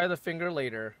 I will try the finger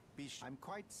later. I'm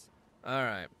quite. All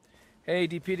right. Hey,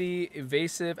 d-piddy,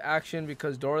 evasive action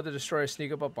because Dora the Destroyer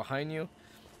sneak up behind you.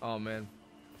 Oh man,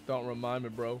 don't remind me,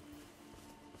 bro.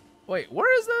 Wait,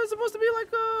 where is that supposed to be?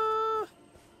 Like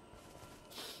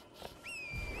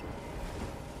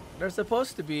there's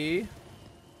supposed to be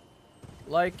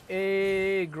like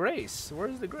a Grace.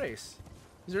 Where's the Grace?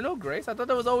 Is there no Grace? I thought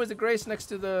there was always a Grace next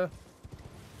to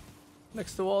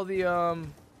all the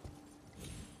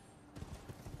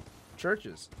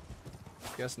churches.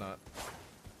 Guess not.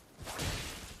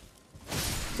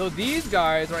 So these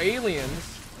guys are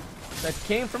aliens that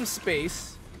came from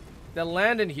space that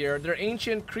landed here. They're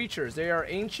ancient creatures. They are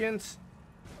ancient.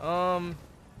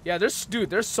 Yeah,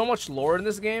 there's so much lore in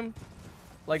this game.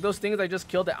 Like those things I just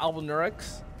killed, the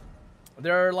Albonurics.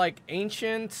 They're like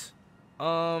ancient.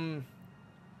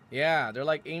 Yeah, they're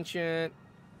like ancient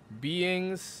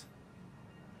beings.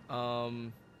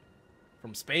 From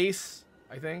space,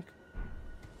 I think.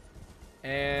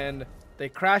 And they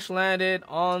crash landed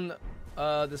on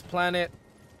this planet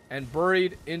and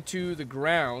buried into the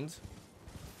ground.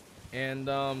 And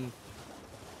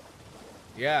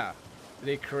yeah,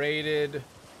 they created.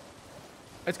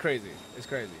 It's crazy. It's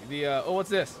crazy. The oh,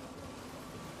 what's this?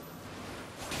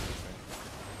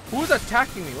 Who's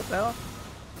attacking me? What the hell?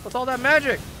 What's all that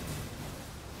magic?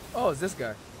 Oh, it's this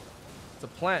guy. It's a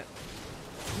plant.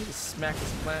 I need to smack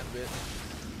this plant, bitch.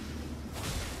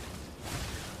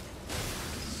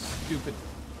 Stupid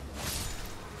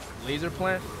laser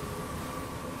plant.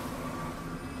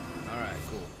 Alright,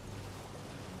 cool.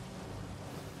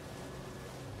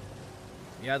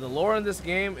 Yeah, the lore in this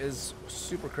game is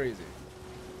super crazy.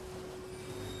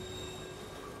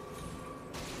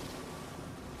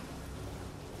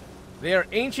 They are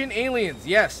ancient aliens.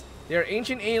 Yes, they are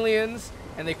ancient aliens,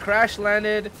 and they crash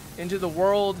landed into the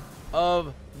world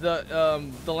of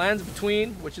the lands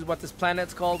between, which is what this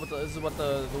planet's called. This is what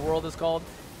the world is called,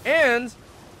 and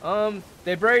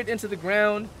they buried into the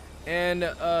ground, and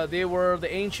they were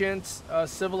the ancient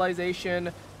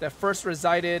civilization that first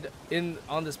resided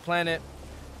on this planet,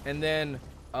 and then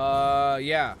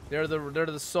yeah, they're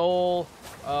the sole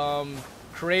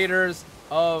creators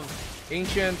of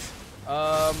ancient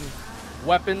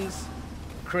weapons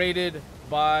created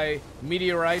by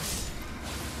meteorites.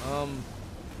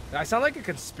 I sound like a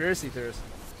conspiracy theorist.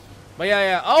 But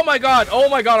yeah. Oh my god.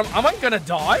 Am I gonna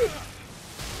die?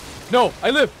 No, I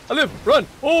live. Run.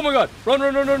 Oh my god.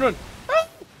 Run. Ah!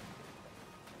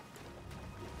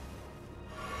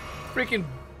 Freaking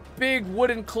big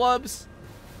wooden clubs.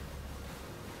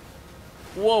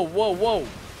 Whoa.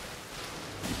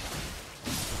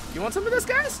 You want some of this,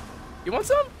 guys? You want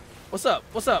some? What's up?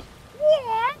 What?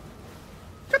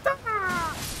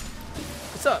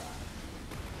 What's up?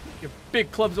 Your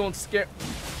big clubs won't scare.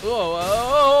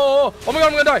 Oh my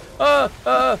god, I'm gonna die.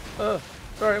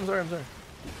 Sorry, I'm sorry.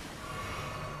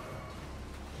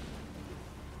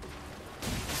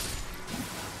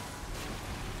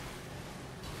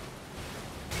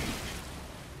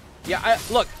 Yeah,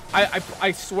 look,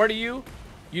 I swear to you,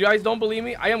 you guys don't believe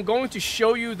me. I am going to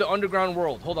show you the underground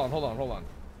world. Hold on.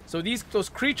 So those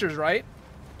creatures, right?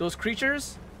 Those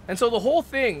creatures, and so the whole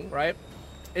thing, right,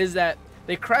 is that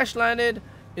they crash landed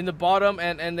in the bottom,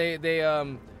 and they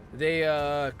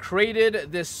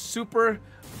created this super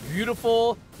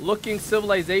beautiful looking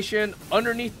civilization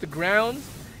underneath the ground.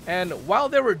 And while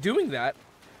they were doing that,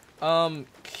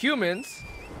 humans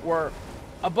were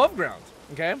above ground.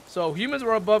 Okay, so humans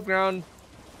were above ground,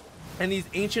 and these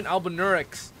ancient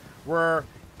albinurics were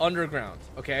underground.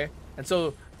 Okay, and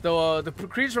so the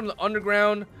creatures from the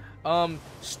underground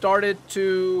started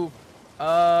to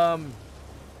what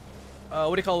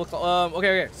do you call it?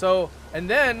 Okay. So, and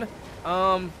then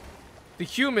the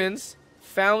humans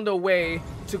found a way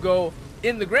to go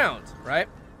in the ground, right?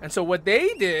 And so what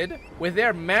they did with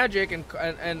their magic and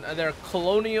their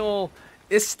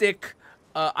colonialistic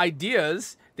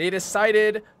ideas, they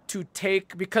decided to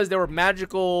take, because they were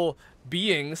magical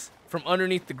beings from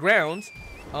underneath the ground,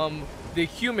 the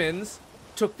humans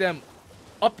took them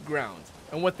up ground.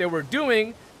 And what they were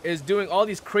doing is doing all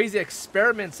these crazy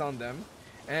experiments on them.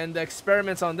 And the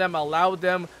experiments on them allowed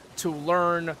them to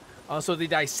learn. So they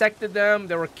dissected them.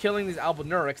 They were killing these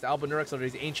albinurics. The albinurics are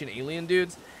these ancient alien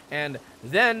dudes. And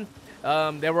then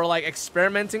they were like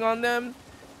experimenting on them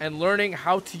and learning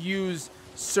how to use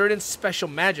certain special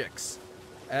magics.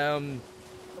 And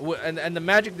the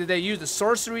magic that they use, the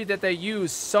sorcery that they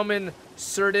use, summon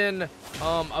certain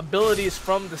abilities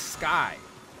from the sky.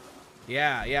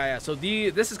 Yeah. So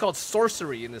this is called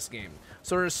sorcery in this game.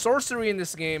 So there's sorcery in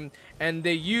this game, and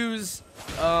they use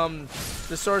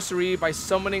the sorcery by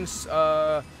summoning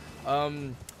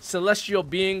celestial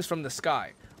beings from the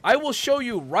sky. I will show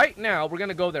you right now. We're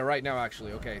gonna go there right now,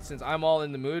 actually. Okay, since I'm all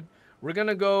in the mood, we're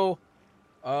gonna go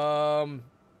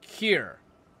here.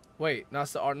 Wait,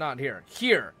 not here.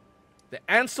 Here, the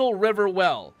Ansel River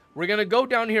Well. We're gonna go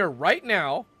down here right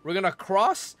now. We're gonna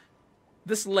cross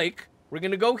this lake. We're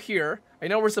gonna go here. I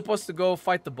know we're supposed to go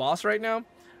fight the boss right now,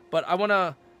 but I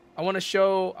wanna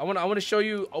show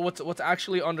you what's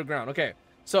actually underground. Okay,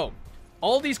 so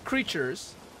all these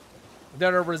creatures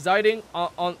that are residing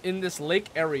in this lake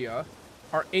area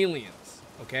are aliens.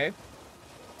 Okay,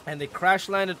 and they crash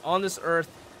landed on this earth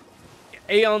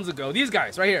aeons ago. These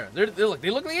guys right here, they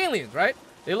look like aliens, right?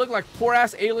 They look like poor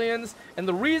ass aliens, and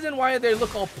the reason why they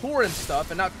look all poor and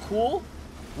stuff and not cool,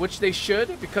 which they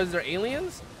should because they're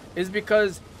aliens, is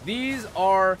because these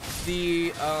are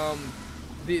the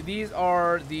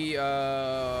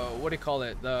what do you call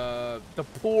it, the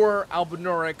poor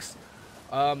albinurics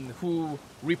who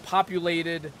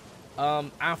repopulated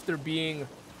after being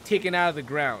taken out of the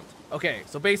ground. Okay,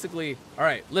 so basically, all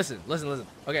right, listen.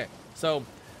 Okay, so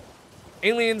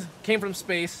aliens came from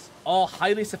space, all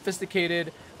highly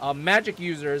sophisticated magic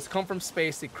users come from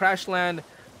space. They crash land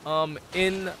on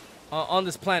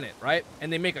this planet, right? And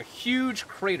they make a huge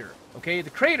crater. Okay, the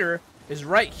crater is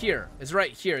right here. It's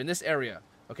right here in this area.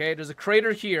 Okay, there's a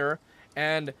crater here,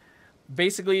 and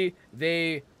basically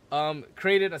they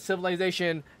created a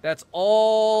civilization that's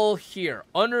all here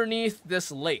underneath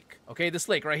this lake. Okay, this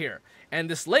lake right here, and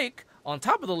this lake on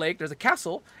top of the lake, there's a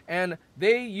castle, and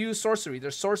they use sorcery.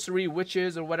 There's sorcery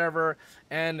witches or whatever,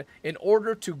 and in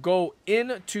order to go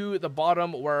into the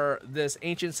bottom where this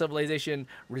ancient civilization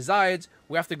resides,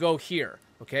 we have to go here,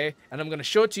 okay? And I'm going to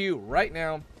show it to you right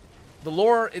now. The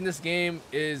lore in this game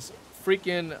is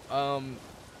freaking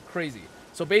crazy.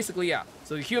 So basically, yeah.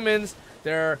 So the humans,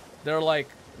 they're like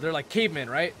cavemen,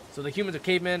 right? So the humans are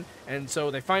cavemen, and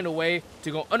so they find a way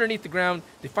to go underneath the ground.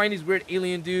 They find these weird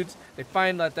alien dudes. They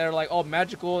find that they're like all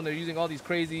magical, and they're using all these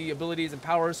crazy abilities and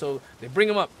powers. So they bring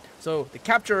them up. So they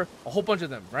capture a whole bunch of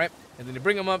them, right? And then they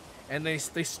bring them up, and they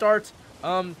start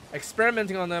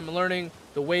experimenting on them and learning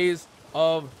the ways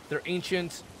of their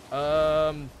ancient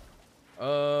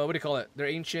what do you call it? Their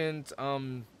ancient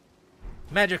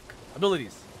magic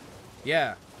abilities.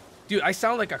 Yeah. Dude, I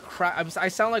sound like I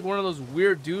sound like one of those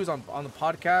weird dudes on the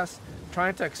podcast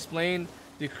trying to explain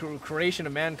the creation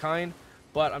of mankind,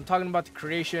 but I'm talking about the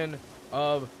creation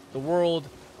of the world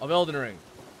of Elden Ring.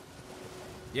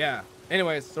 Yeah.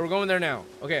 Anyways, so we're going there now.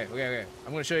 Okay.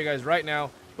 I'm going to show you guys right now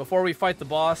before we fight the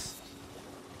boss.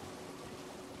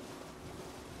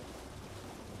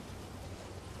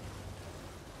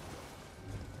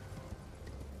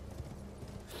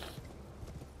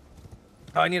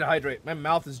 Oh, I need to hydrate. My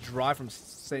mouth is dry from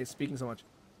speaking so much.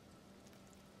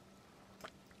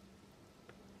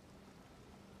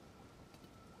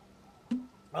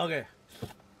 Okay.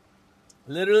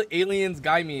 Literally aliens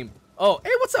guy meme. Oh,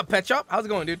 hey, what's up, Pet Shop? How's it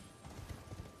going, dude?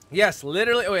 Yes,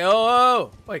 literally. Wait,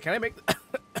 wait, can I make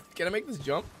can I make this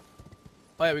jump?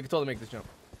 Oh yeah, we can totally make this jump.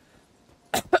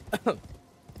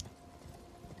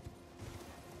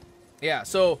 Yeah,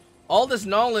 so all this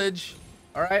knowledge,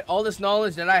 all right, all this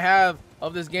knowledge that I have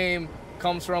of this game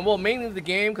comes from, well, mainly the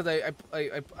game, because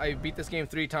I beat this game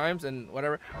 3 times and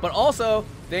whatever, but also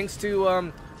thanks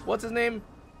to what's his name,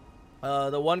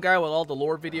 the one guy with all the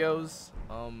lore videos,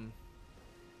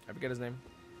 I forget his name,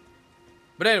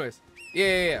 but anyways,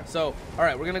 yeah. So all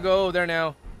right, we're gonna go there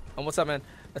now. What's up, man?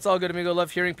 That's all good, amigo.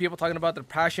 Love hearing people talking about their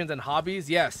passions and hobbies.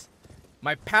 Yes,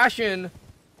 my passion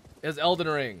is Elden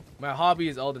Ring. My hobby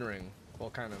is Elden Ring. Well,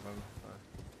 kind of.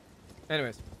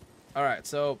 Anyways, all right,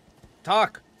 so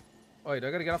talk. Oh, wait, do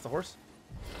I gotta get off the horse?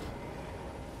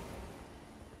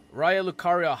 Raya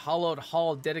Lucaria, hallowed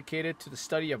hall dedicated to the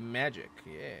study of magic.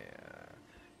 Yeah.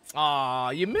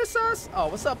 Aw, you miss us? Oh,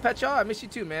 what's up, Petcha? I miss you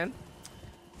too, man.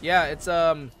 Yeah, it's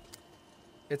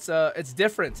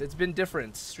different. It's been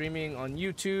different streaming on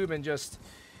YouTube and just,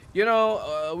 you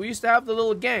know, we used to have the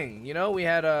little gang. You know, we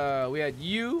had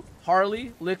you,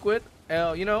 Harley, Liquid.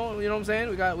 You know what I'm saying?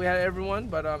 We had everyone,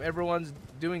 but everyone's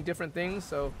doing different things,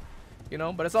 so you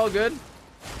know, but it's all good.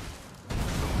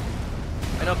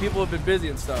 I know people have been busy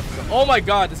and stuff. So, oh my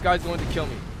god, this guy's going to kill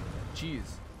me. Jeez.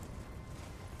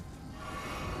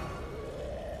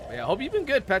 But yeah, I hope you've been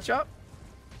good, Pet Shop.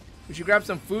 We should grab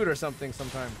some food or something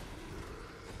sometime.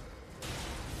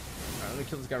 Alright, let me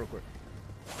kill this guy real quick.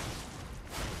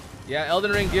 Yeah,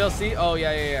 Elden Ring DLC. Oh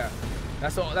yeah.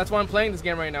 That's why I'm playing this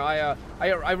game right now.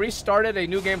 I restarted a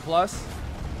new game plus,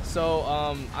 so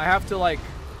I have to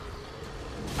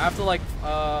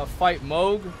fight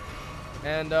Moog,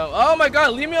 and oh my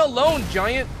god, leave me alone,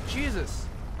 giant! Jesus!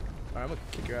 All right, I'm gonna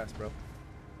kick your ass, bro.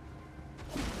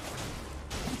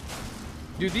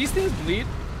 Dude, these things bleed.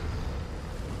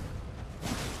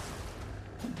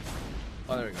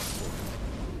 Oh, there we go.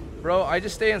 Bro, I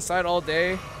just stay inside all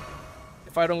day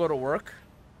if I don't go to work.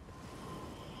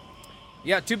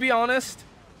 Yeah, to be honest,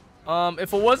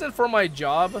 if it wasn't for my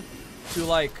job to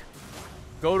like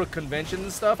go to conventions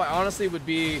and stuff, I honestly would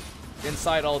be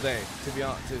inside all day. To be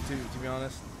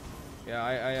honest,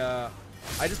 yeah,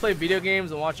 I just play video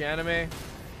games and watch anime.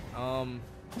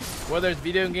 Whether it's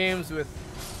video games with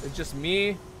it's just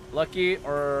me, Lucky,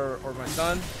 or my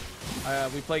son,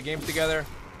 we play games together,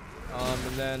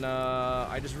 and then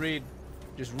I just read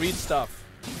stuff.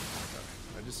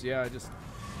 Yeah.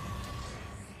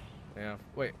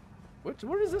 Wait.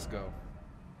 Where does this go?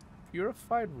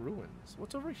 Purified ruins.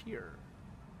 What's over here?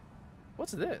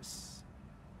 What's this?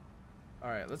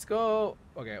 Alright, let's go.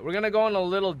 Okay, we're gonna go on a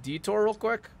little detour real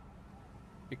quick.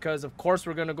 Because of course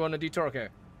we're gonna go on a detour. Okay.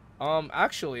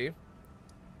 Actually.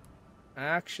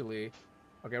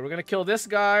 Okay, we're gonna kill this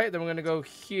guy, then we're gonna go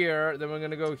here, then we're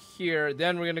gonna go here,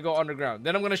 then we're gonna go underground.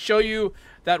 Then I'm gonna show you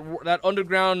that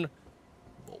underground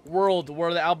world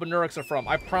where the Albinurics are from.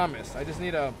 I promise. I just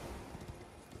need to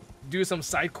do some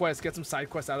side quests, get some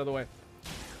side quests out of the way.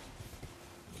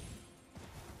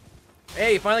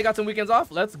 Hey, finally got some weekends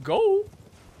off. Let's go.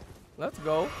 Let's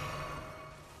go.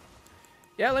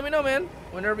 Yeah, let me know, man.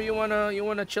 Whenever you wanna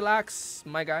chillax,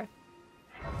 my guy.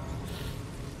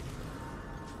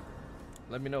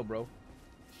 Let me know, bro.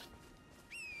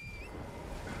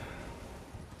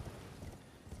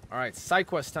 All right, side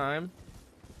quest time.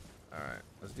 All right,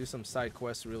 let's do some side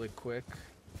quests really quick.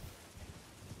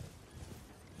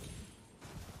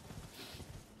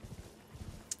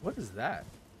 What is that?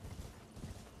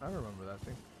 I don't remember that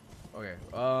thing. Okay.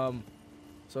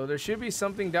 So there should be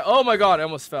something that. Oh my God! I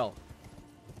almost fell.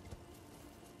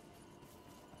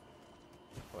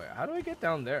 Wait, how do I get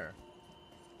down there?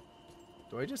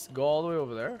 Do I just go all the way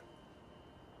over there?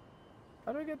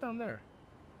 How do I get down there?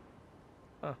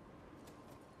 Huh.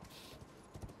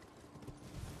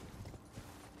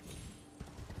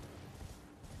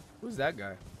 Who's that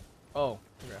guy? Oh,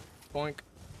 okay. Boink.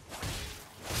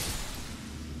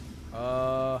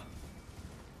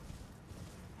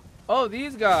 Oh,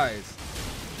 these guys.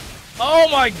 Oh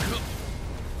my God.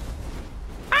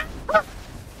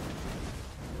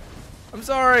 I'm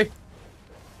sorry.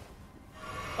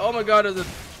 Oh my God, there's a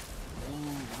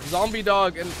zombie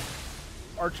dog and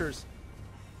archers.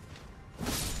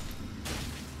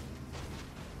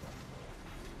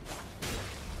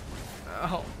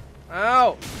 Ow.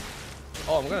 Ow.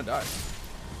 Oh, I'm gonna die.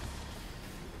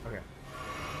 Okay.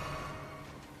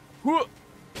 Whoa.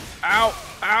 Ow.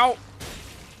 Ow.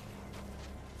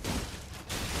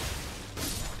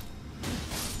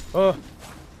 Oh.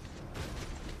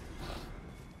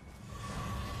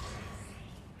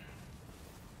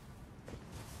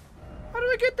 How do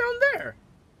I get down there?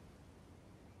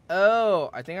 Oh,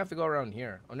 I think I have to go around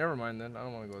here. Oh, never mind then. I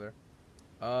don't want to go there.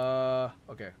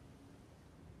 Okay.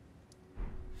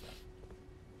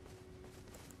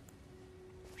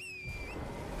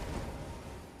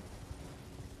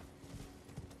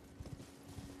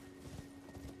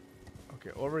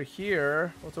 Okay, over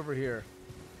here. What's over here?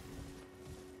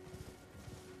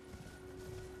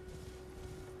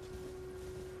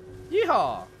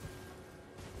 Yeehaw!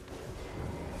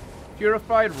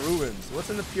 Purified ruins. What's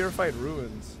in the purified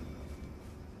ruins?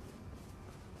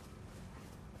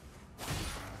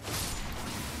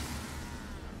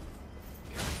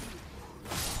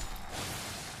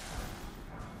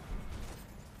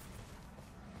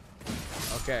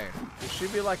 Okay, there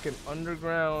should be like an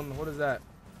underground. What is that?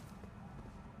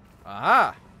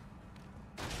 Aha!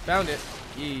 Found it.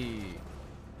 Yee.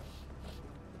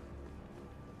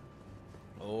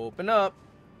 Open up.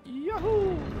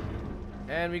 Yahoo!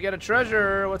 And we get a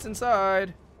treasure. What's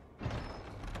inside?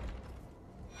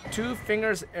 2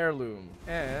 fingers heirloom.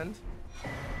 And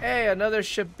hey, another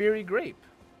Shibiri grape.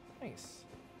 Nice.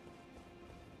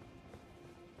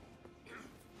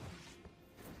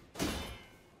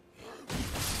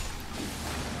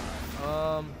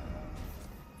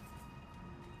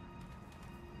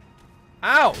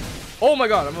 Ow! Oh my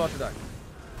God, I'm about to die.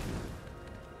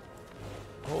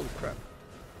 Holy crap.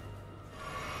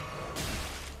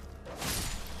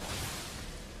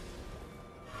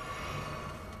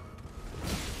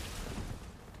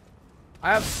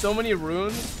 I have so many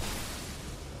runes.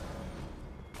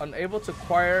 Unable to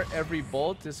acquire every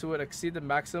bolt. This would exceed the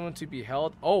maximum to be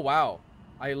held. Oh wow.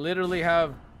 I literally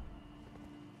have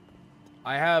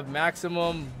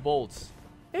maximum bolts.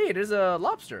 Hey, there's a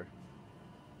lobster.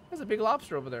 There's a big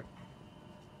lobster over there.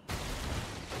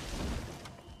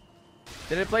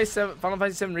 Did I play Final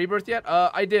Fantasy VII Rebirth yet?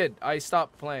 I did. I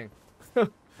stopped playing.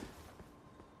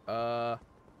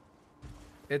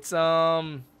 It's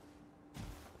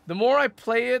the more I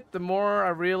play it, the more I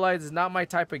realize it's not my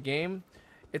type of game.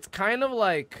 It's kind of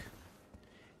like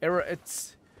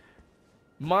it's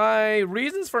my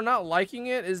reasons for not liking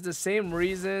it is the same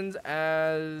reasons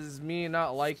as me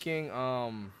not liking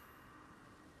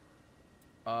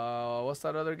what's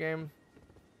that other game?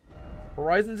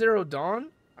 Horizon Zero Dawn?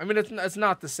 I mean it's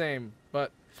not the same,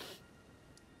 but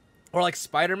or like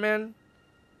Spider-Man.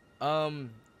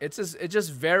 It's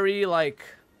just very like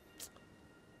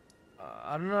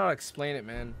I don't know how to explain it,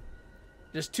 man.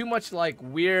 There's too much like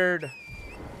weird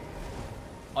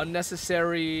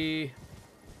unnecessary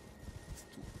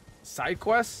side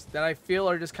quests that I feel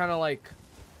are just kind of like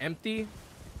empty,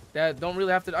 that don't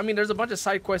really have to. I mean, there's a bunch of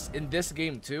side quests in this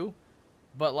game too,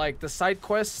 but like the side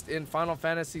quests in Final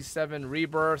Fantasy VII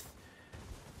Rebirth,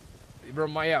 it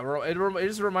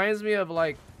just reminds me of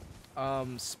like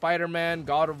Spider-Man,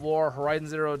 God of War, Horizon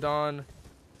Zero Dawn,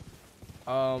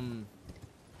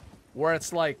 where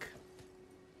it's like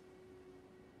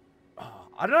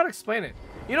I don't know how to explain it.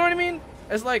 You know what I mean?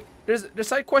 It's like there's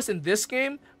side quests in this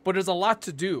game, but there's a lot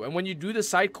to do, and when you do the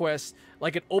side quests,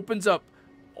 like it opens up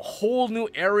whole new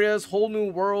areas, whole new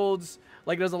worlds.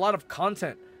 Like there's a lot of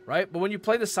content, right? But when you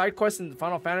play the side quests in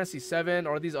Final Fantasy VII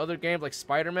or these other games like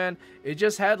Spider-Man, it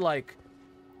just had like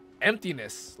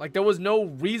emptiness. Like there was no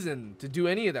reason to do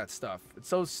any of that stuff. It's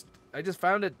so I just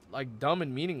found it like dumb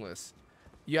and meaningless.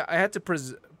 Yeah, I had to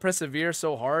persevere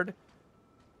so hard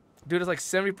Dude, it's like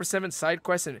 70% side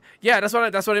quests and yeah, that's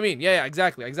what I mean. Yeah,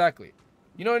 exactly.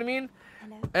 You know what I mean?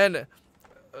 Hello? And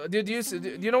do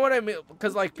you know what I mean?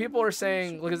 Because like people are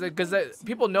saying because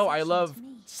people know I love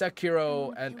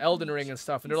Sekiro and Elden Ring and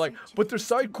stuff, and they're like, but there's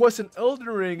side quests in Elden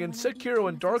Ring and Sekiro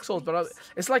and Dark Souls, but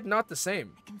it's like not the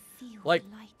same. I can feel Like,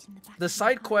 the light in the back The of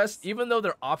side your quests, eyes. even though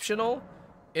they're optional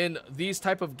in these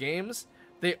type of games,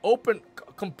 they open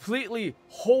completely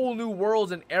whole new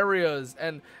worlds and areas,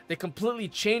 and they completely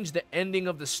change the ending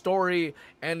of the story,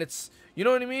 and it's, you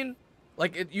know what I mean?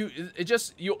 Like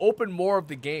you open more of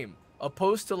the game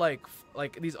opposed to like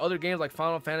these other games like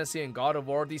Final Fantasy and God of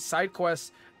War. These side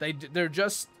quests, they're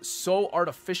just so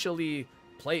artificially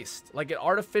placed. Like it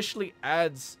artificially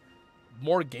adds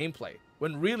more gameplay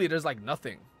when really there's like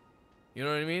nothing. You know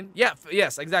what I mean? Yeah,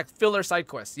 yes, exact filler side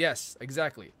quests. Yes,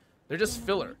 exactly. They're just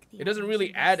filler. It doesn't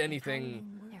really add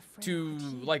anything to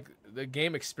like the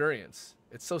game experience.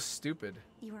 It's so stupid.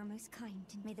 You are most kind.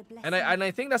 May the blessing And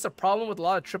I think that's a problem with a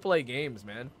lot of AAA games,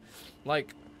 man.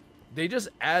 Like they just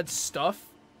add stuff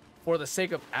for the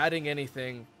sake of adding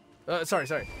anything.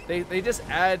 Sorry. They just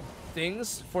add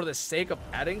things for the sake of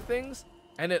adding things,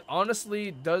 and it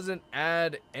honestly doesn't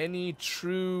add any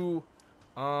true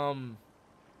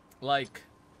like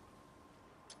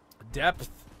depth,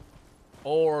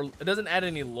 or it doesn't add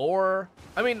any lore.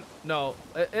 I mean, no,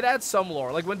 it adds some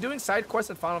lore. Like when doing side quests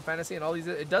in Final Fantasy and all these,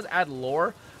 it does add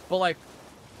lore, but like,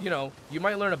 you know, you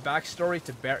might learn a backstory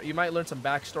to you might learn some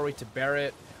backstory to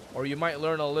Barret, or you might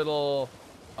learn a little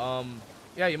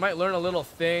yeah, you might learn a little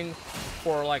thing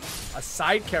for like a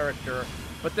side character,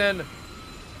 but then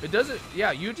it doesn't,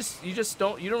 yeah, you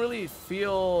don't really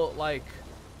feel like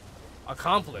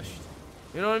accomplished.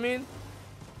 You know what I mean?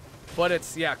 But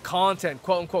it's, yeah, content,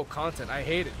 quote unquote content. I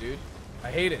hate it, dude.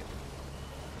 I hate it.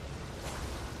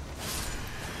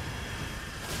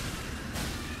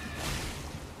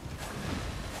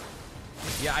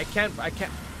 Yeah, I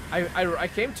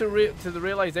came to the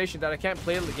realization that I can't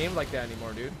play the game like that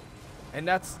anymore, dude. And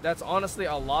that's honestly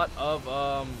a lot of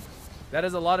that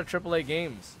is a lot of AAA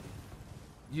games.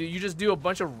 You just do a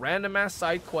bunch of random ass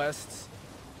side quests.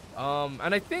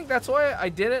 And I think that's why I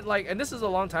didn't like, and this is a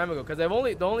long time ago, because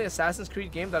the only Assassin's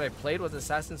Creed game that I played was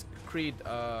Assassin's Creed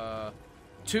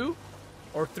 2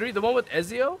 or 3, the one with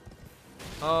Ezio.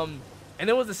 And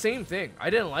it was the same thing. I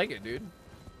didn't like it, dude.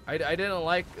 I didn't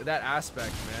like that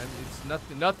aspect, man.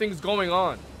 It's nothing's going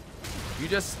on. You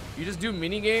just do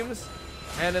mini games,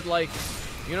 and it like,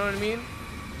 you know what I mean?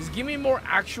 Just give me more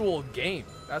actual game.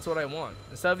 That's what I want,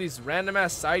 instead of these random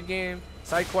ass side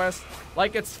quests.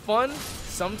 Like, it's fun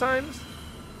sometimes,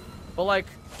 but like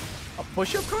a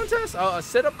push-up contest, a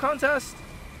sit-up contest,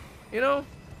 you know,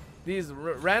 these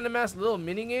random ass little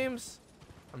mini games.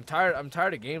 I'm tired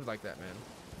of games like that, man.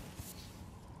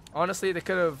 Honestly, they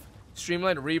could have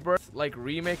streamlined Rebirth like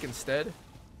Remake instead.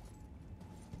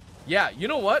 Yeah, you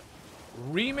know what?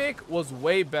 Remake was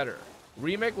way better.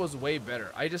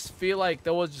 I just feel like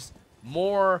there was just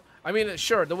more. I mean,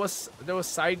 sure, there was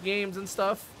side games and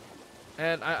stuff,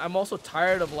 and I'm also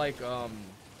tired of like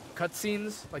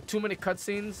cutscenes, like too many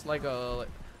cutscenes,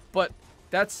 but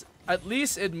that's, at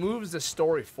least it moves the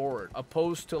story forward,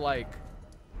 opposed to like,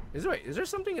 is there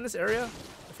something in this area?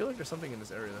 I feel like there's something in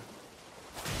this area.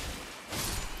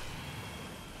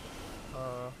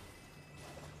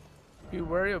 Be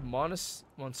wary of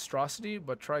monstrosity,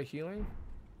 but try healing.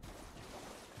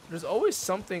 There's always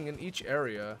something in each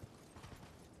area.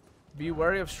 Be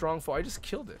wary of strong foe. I just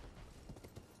killed it.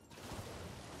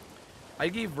 I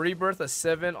gave Rebirth a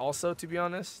 7 also, to be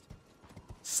honest.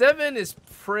 7 is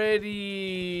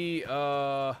pretty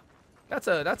that's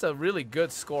a really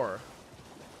good score.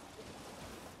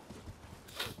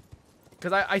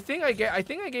 Cause I think I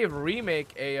gave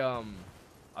Remake a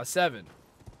 7.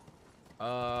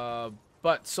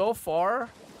 But so far,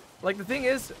 like, the thing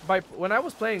is, when I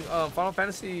was playing Final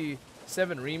Fantasy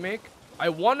 7 Remake, I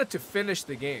wanted to finish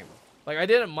the game. Like, I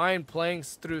didn't mind playing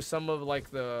through some of like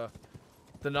the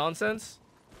nonsense,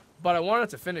 but I wanted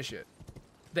to finish it.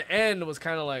 The end was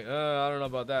kind of like, I don't know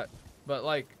about that, but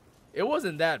like, it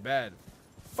wasn't that bad.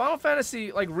 Final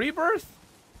Fantasy like Rebirth,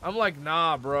 I'm like,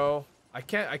 nah, bro, I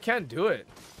can't do it.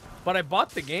 But I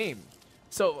bought the game,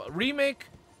 so Remake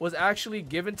was actually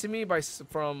given to me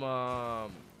from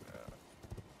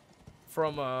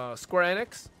Square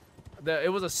Enix.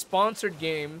 It was a sponsored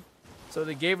game, so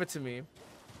they gave it to me.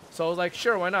 So I was like,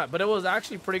 sure, why not? But it was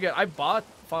actually pretty good. I bought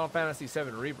Final Fantasy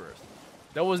 7 Rebirth.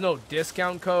 There was no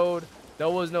discount code. There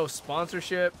was no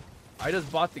sponsorship. I just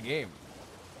bought the game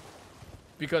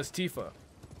because Tifa.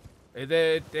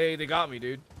 They got me,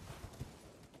 dude.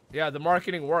 Yeah, the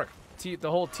marketing worked.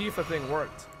 The whole Tifa thing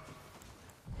worked.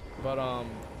 But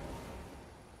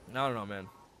I don't know, man.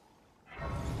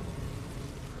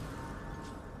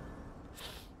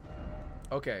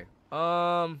 Okay.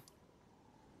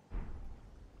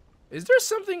 Is there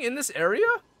something in this area?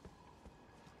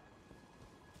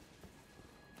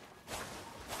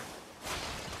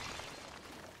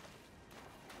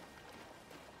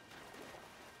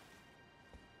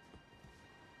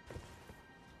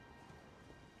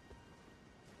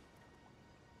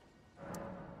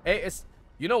 Hey, it's,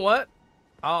 you know what?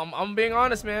 I'm being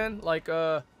honest, man. Like,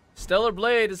 Stellar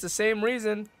Blade is the same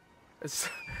reason. It's,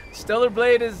 Stellar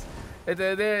Blade is,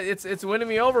 it's winning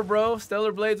me over, bro.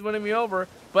 Stellar Blade's winning me over.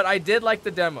 But I did like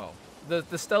the demo.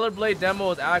 The Stellar Blade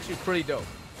demo is actually pretty dope.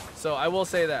 So I will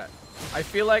say that. I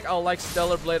feel like I'll like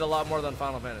Stellar Blade a lot more than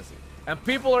Final Fantasy. And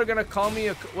people are gonna call me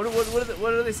a, what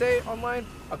do they say online?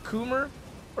 A coomer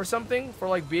or something for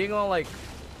like being all like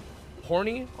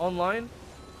horny online.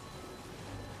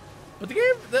 But the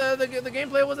game, the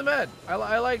gameplay wasn't bad.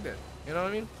 I liked it. You know what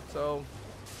I mean? So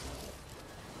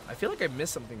I feel like I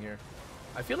missed something here.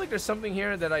 I feel like there's something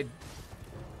here that I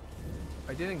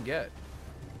didn't get.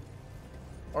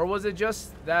 Or was it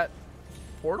just that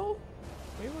portal?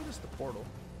 Maybe it was just the portal.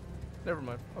 Never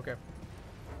mind. Okay.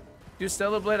 Dude,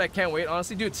 Stellar Blade, I can't wait.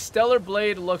 Honestly, dude, Stellar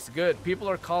Blade looks good. People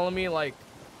are calling me like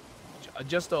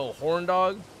just a horn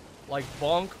dog, like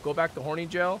bonk. Go back to horny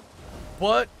jail.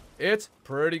 But it's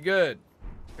pretty good.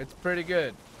 It's pretty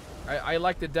good. I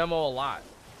like the demo a lot.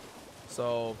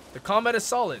 So the combat is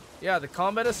solid. Yeah, the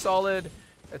combat is solid.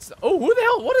 It's, oh, who the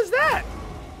hell? What is that?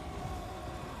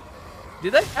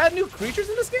 Did they add new creatures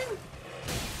in this game?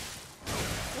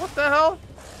 What the hell?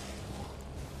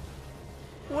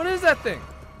 What is that thing?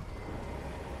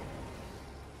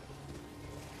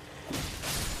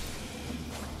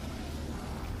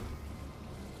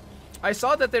 I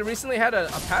saw that they recently had a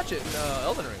patch it in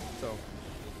Elden Ring, so.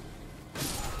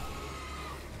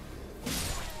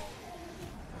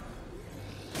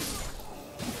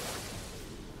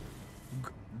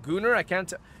 Gooner? I can't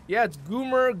tell. Yeah, it's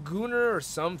Gooner, or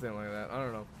something like that. I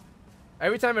don't know.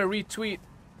 Every time I retweet,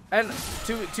 and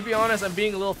to be honest, I'm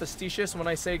being a little facetious when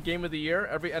I say Game of the Year.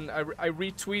 I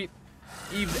retweet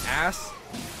Eve's ass.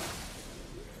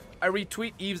 I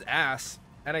retweet Eve's ass,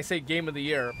 and I say Game of the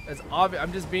Year. It's obvious.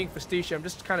 I'm just being facetious. I'm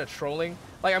just kind of trolling.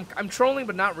 Like I'm trolling,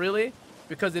 but not really,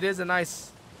 because it is a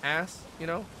nice ass, you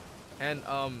know. And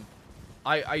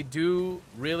I do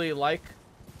really like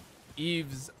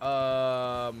Eve's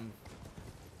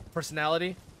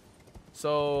personality.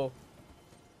 So,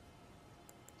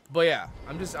 but yeah,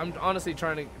 I'm honestly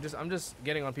trying to I'm just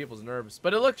getting on people's nerves.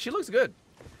 But she looks good.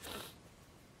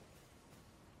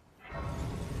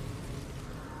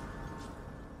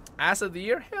 Ass of the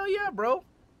year? Hell yeah, bro.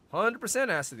 100%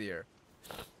 ass of the year.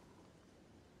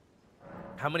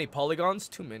 How many polygons?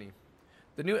 Too many.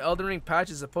 The new Elden Ring patch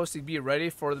is supposed to be ready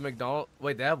for the McDonald's.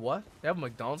 Wait, they have what? They have a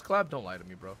McDonald's collab? Don't lie to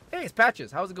me, bro. Hey, it's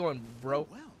Patches. How's it going, bro? Oh,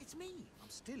 well, it's me. I'm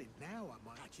still in now. I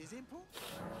might. Patches import.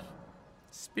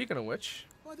 Speaking of which,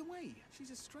 By the way, she's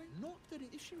a strange. Not that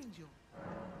it is your.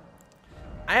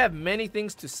 I have many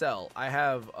things to sell. I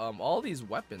have all these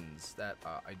weapons that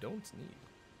I don't need.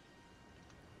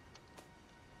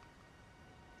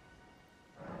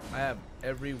 I have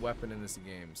every weapon in this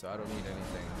game, so I don't need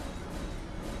anything.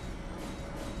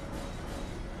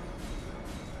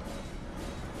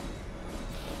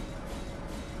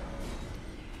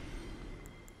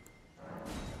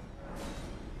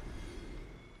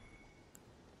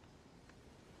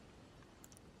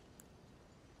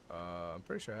 I'm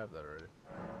pretty sure I have that already.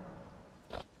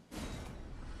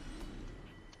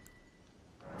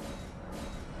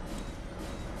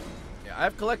 Yeah,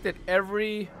 I've collected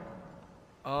every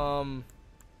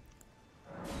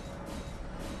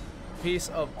piece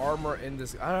of armor in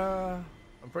this. I'm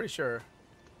pretty sure.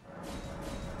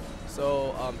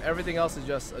 So everything else is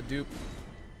just a dupe.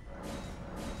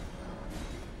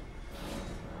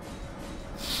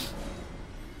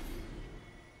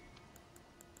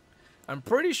 I'm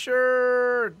pretty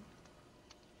sure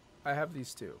I have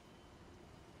these two.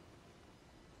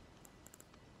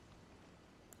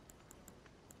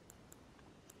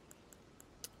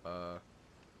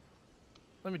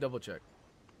 Let me double check.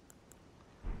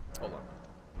 Hold on.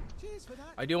 Cheers for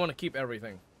that. I do want to keep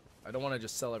everything. I don't want to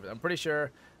just sell everything. I'm pretty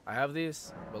sure I have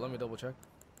these, but let me double check.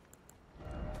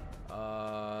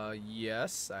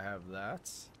 Yes, I have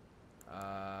that.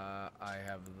 I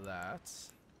have that.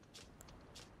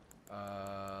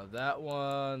 That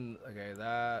one. Okay,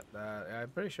 that. I'm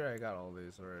pretty sure I got all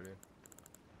these already.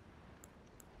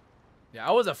 Yeah,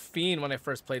 I was a fiend when I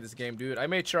first played this game, dude. I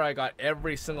made sure I got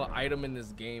every single item in this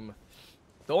game.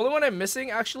 The only one I'm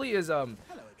missing actually is Hello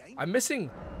again. I'm missing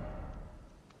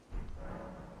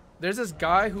there's this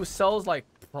guy who sells like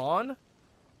prawn,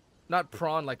 not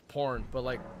prawn like porn, but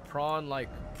like prawn like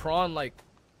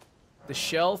the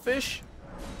shellfish.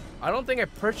 I don't think I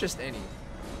purchased any.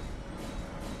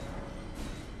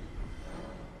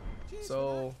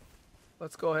 So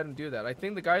let's go ahead and do that. I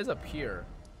think the guy's up here.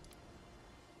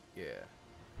 Yeah.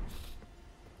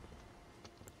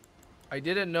 I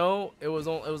didn't know it was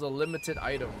a limited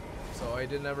item, so I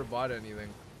didn't ever bought anything.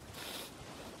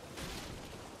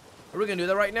 Are we gonna do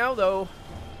that right now though?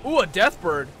 Ooh, a death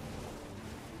bird.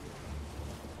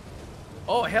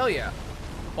 Oh hell yeah.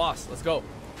 Boss, let's go.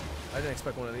 I didn't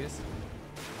expect one of these.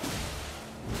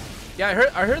 Yeah,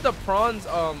 I heard the prawns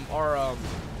are ow.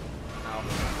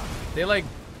 They like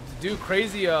do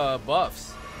crazy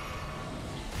buffs.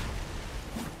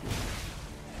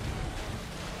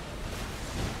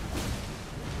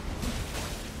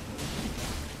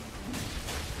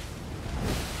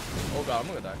 Oh god, I'm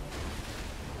gonna die.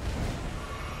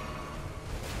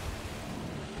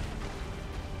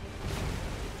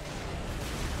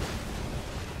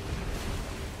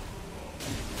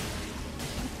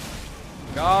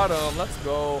 Got him, let's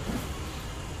go.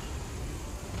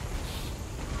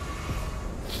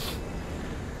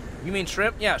 You mean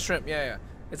shrimp? Yeah, shrimp, yeah.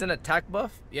 It's an attack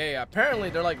buff? Yeah.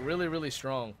 Apparently they're like really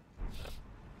strong.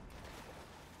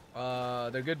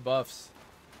 They're good buffs.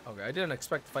 Okay, I didn't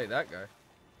expect to fight that guy.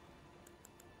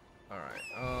 Alright,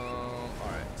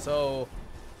 so,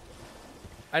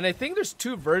 and I think there's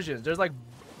two versions. There's like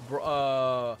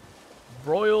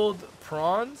broiled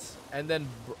prawns and then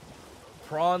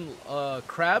prawn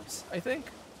crabs, I think.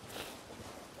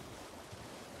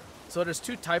 So there's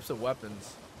two types of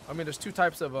weapons. I mean, there's two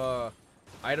types of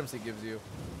items it gives you.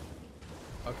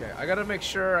 Okay, I gotta make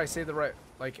sure I say the right,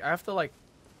 like, I have to like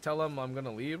tell him I'm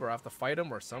gonna leave, or I have to fight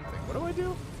him or something. What do I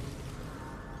do?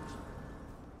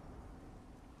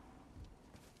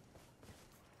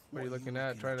 What are you looking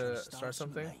at? Trying to start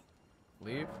something?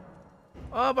 Leave?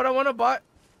 Oh, but I want to buy.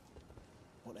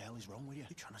 What the hell is wrong with you?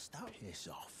 You're trying to start? Piss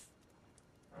off.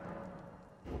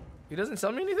 He doesn't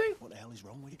sell me anything? What the hell is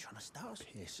wrong with you? Trying to start?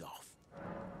 Piss off.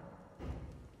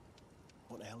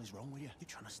 What the hell is wrong with you? You're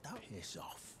trying to start? Piss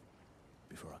off.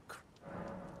 Before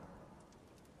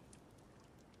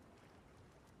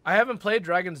I haven't played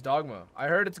Dragon's Dogma. I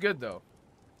heard it's good though.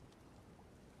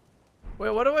 Wait,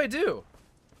 what do I do?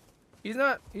 He's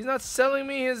not selling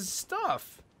me his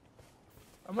stuff.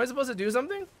 Am I supposed to do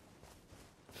something?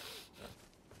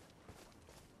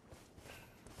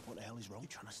 What the hell is wrong? You're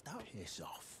trying to start? Piss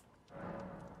off.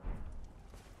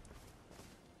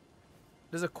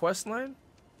 There's a quest line?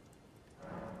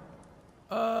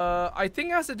 I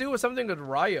think it has to do with something with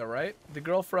Raya, right? The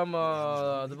girl from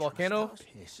the volcano.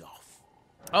 Piss off.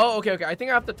 Oh, okay. I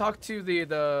think I have to talk to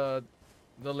the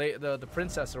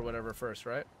princess or whatever first,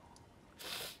 right?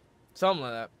 Something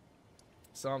like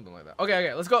that.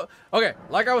 Okay, let's go. Okay,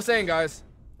 like I was saying, guys,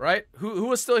 right? Who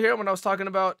was still here when I was talking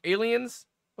about aliens?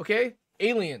 Okay,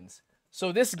 aliens.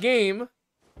 So this game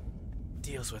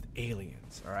deals with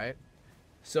aliens, all right?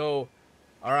 So,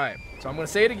 all right. So I'm gonna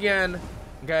say it again.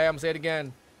 Okay, I'm gonna say it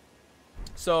again.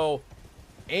 So,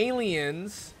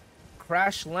 aliens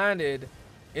crash landed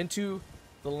into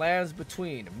the lands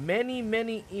between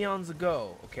many eons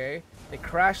ago. Okay, they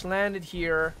crash landed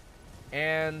here,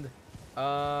 and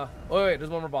oh wait, there's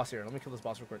one more boss here. Let me kill this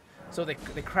boss real quick. So they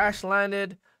crash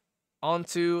landed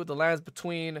onto the lands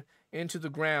between, into the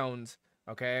ground.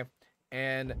 Okay,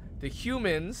 and the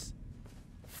humans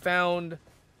found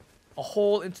a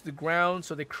hole into the ground,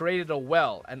 so they created a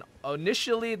well. And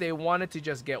initially they wanted to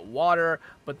just get water,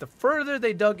 but the further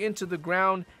they dug into the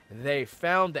ground, they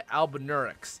found the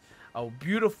albinurics, a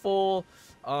beautiful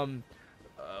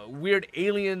weird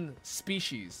alien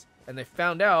species. And they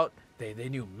found out they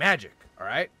knew magic. All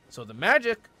right, so the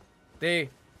magic they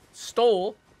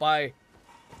stole by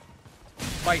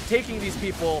taking these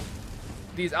people,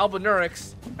 these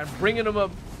albinurics, and bringing them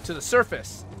up to the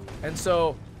surface. And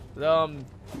so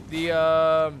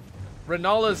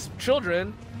Rennala's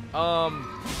children,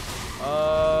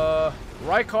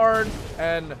 Rykard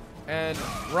and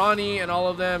Ronnie and all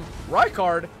of them,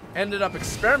 Rykard ended up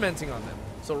experimenting on them.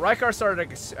 So Rykard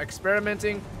started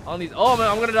experimenting on these. Oh man,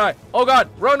 I'm gonna die. Oh god,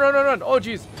 run. Oh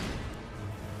jeez.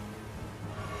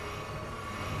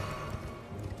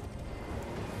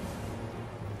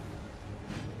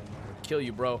 Kill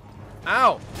you, bro.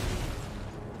 Ow.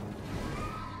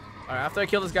 Alright, after I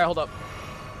kill this guy, hold up.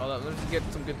 Let me just get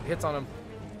some good hits on him.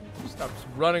 Stop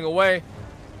running away.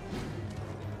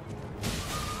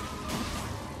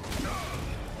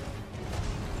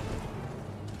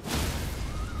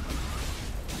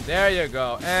 There you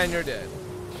go, and you're dead.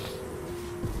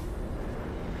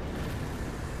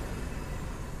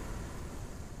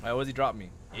 What does he drop me?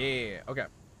 Yeah. Okay.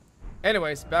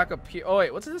 Anyways, back up here. Oh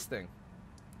wait, what's this thing?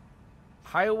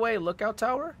 Highway lookout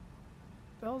tower?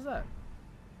 What the hell is that?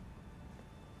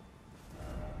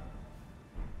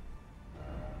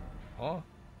 Huh?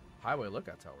 Highway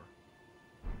lookout tower.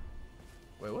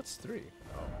 Wait, what's 3?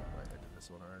 Oh, wait, I did this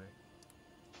one already.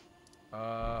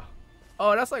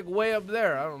 Oh, that's like way up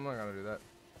there. I'm not gonna do that.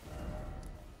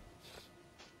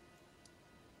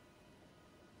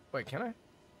 Wait, can I?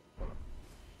 Hold on.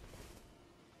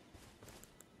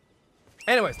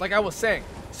 Anyways, like I was saying,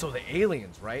 so the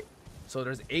aliens, right? So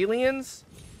there's aliens.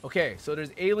 Okay, so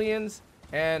there's aliens,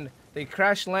 and they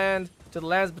crash land to the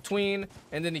lands between,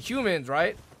 and then the humans,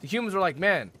 right? The humans are like,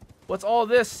 man, what's all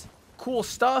this cool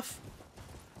stuff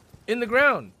in the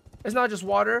ground? It's not just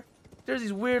water. There's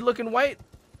these weird looking white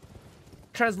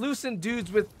translucent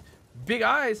dudes with big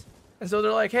eyes. And so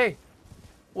they're like, hey,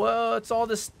 well, it's all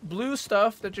this blue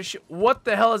stuff that just what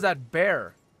the hell is that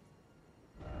bear?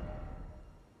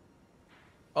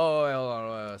 Oh, wait, hold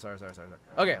on. Sorry.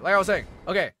 Okay, like I was saying.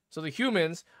 Okay, so the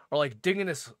humans are like digging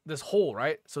this hole,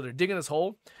 right? So they're digging this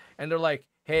hole, and they're like,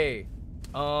 hey,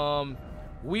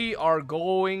 we are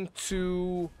going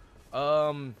to,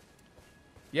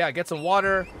 yeah, get some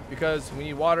water because we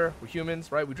need water. We're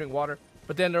humans, right? We drink water.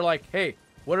 But then they're like, hey,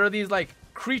 what are these like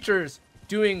creatures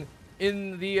doing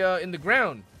in the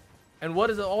ground? And what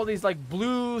is all these like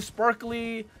blue,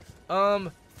 sparkly,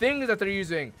 things that they're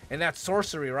using? And that's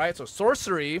sorcery, right? So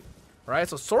sorcery, right?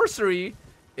 So sorcery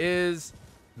is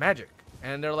magic.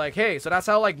 And they're like, hey, so that's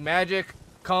how like magic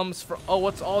comes from. Oh,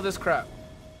 what's all this crap?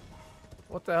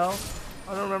 What the hell?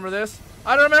 I don't remember this.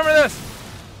 I don't remember this.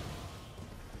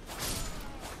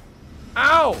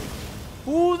 Ow!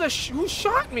 Who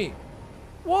shot me?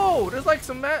 Whoa! There's like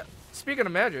some Speaking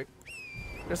of magic,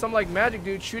 there's some like magic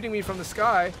dude shooting me from the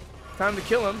sky. Time to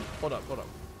kill him. Hold up.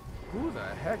 Who the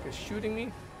heck is shooting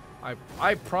me?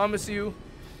 I promise you.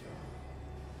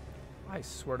 I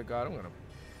swear to God, I'm gonna.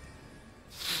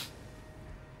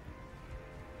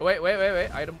 Wait.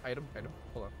 Item.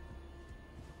 Hold on.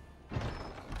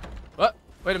 What?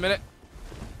 Wait a minute.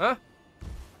 Huh?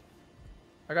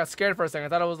 I got scared for a second. I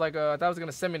thought it was like I thought it was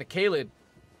gonna send me to Kaled.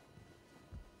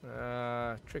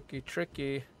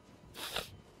 Tricky.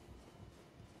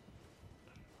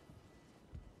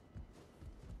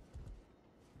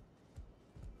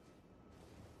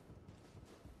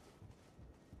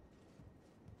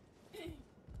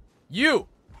 You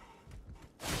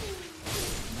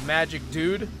magic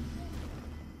dude.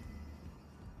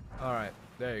 All right,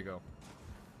 there you go.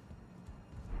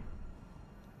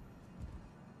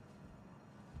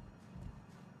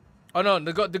 Oh no,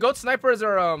 the goat snipers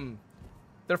are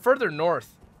they're further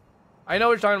north. I know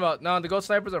what you're talking about. No, the goat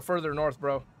snipers are further north,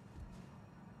 bro.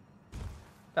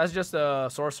 That's just a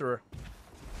sorcerer.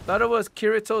 Thought it was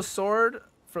Kirito's sword.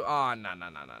 For no.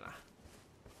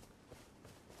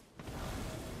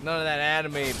 None of that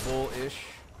anime bull-ish.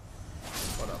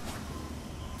 What up?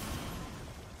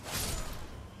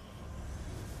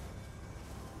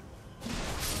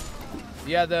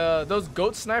 Yeah, those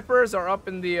goat snipers are up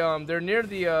in the they're near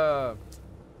the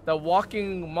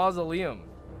walking mausoleum.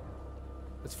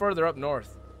 It's further up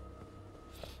north.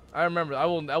 I remember. I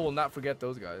will not forget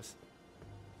those guys.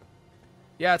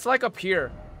 Yeah, it's like up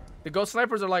here. The goat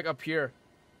snipers are like up here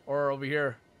or over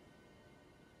here.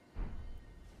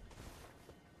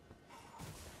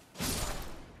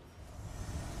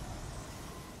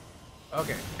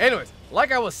 Okay. Anyways,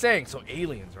 like I was saying, so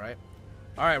aliens, right?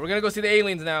 All right, we're gonna go see the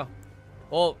aliens now.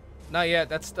 Well, not yet.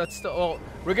 That's the. Oh,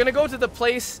 we're gonna go to the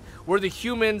place where the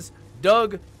humans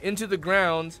dug into the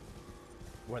ground,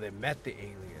 where they met the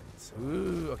aliens.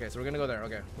 Ooh. Okay, so we're gonna go there.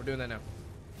 Okay, we're doing that now.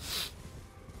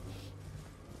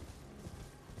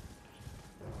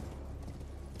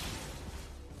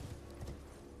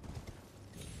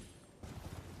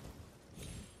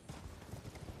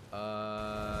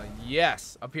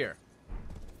 Yes, up here.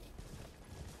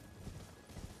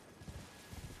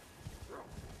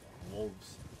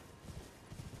 Wolves.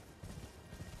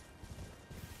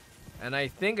 And I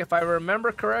think if I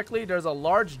remember correctly, there's a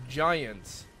large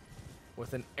giant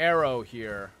with an arrow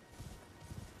here.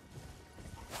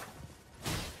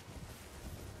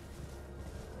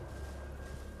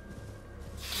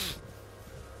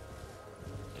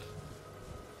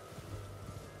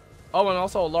 Oh, and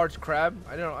also a large crab.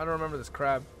 I don't remember this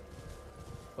crab.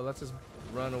 But let's just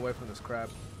run away from this crab.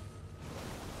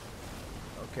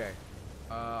 Okay.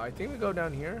 I think we go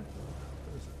down here.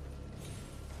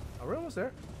 Oh, we're almost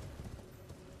there.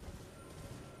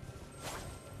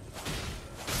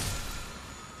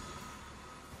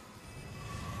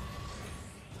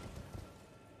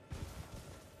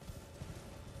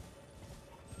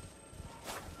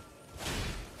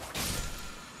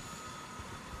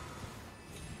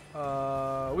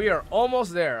 we are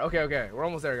almost there. Okay, okay, we're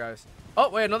almost there, guys. Oh,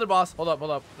 wait, another boss. Hold up, hold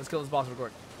up. Let's kill this boss real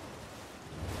quick.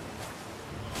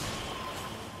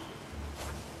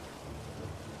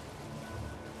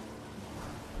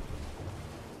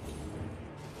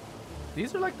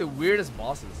 These are like the weirdest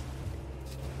bosses.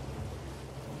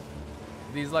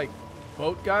 These like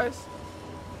boat guys.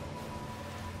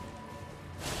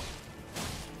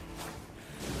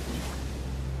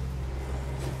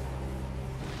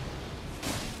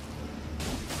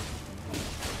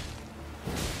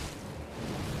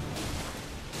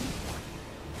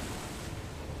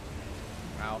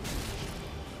 Ow.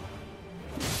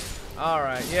 All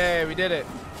right, yay, we did it.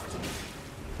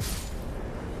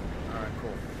 All right,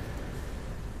 cool.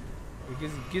 It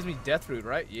gives me death root,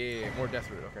 right? Yeah, more death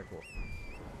root. Okay, cool.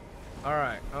 All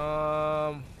right.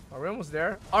 Are we almost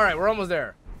there? All right, we're almost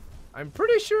there. I'm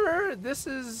pretty sure this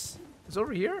is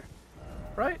over here,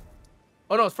 right?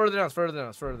 Oh no, it's further down. It's further down.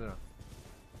 It's further down.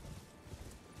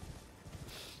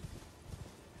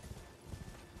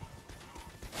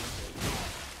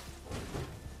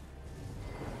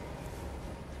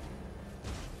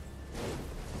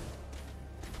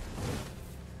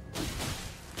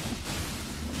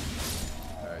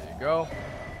 Go.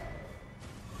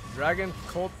 Dragon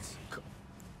Cult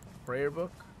Prayer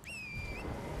Book.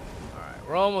 Alright,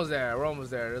 we're almost there. We're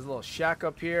almost there. There's a little shack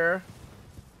up here.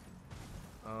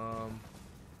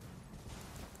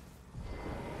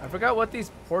 I forgot what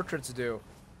these portraits do.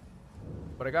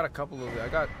 But I got a couple of them. I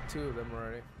got 2 of them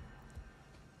already.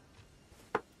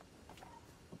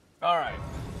 Alright.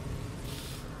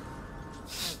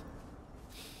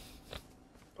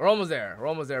 We're almost there. We're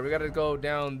almost there. We gotta go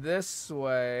down this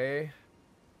way.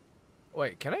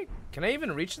 Wait, can I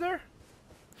even reach there?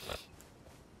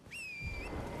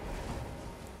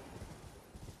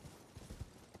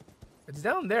 It's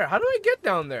down there. How do I get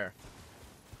down there?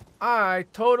 I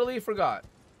totally forgot.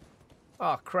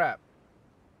 Oh crap.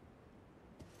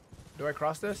 Do I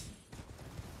cross this?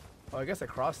 Oh, I guess I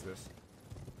crossed this.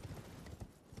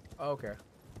 Oh, okay.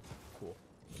 Cool.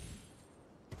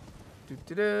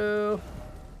 Do.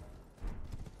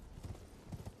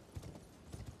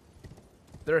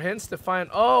 There are hints to find.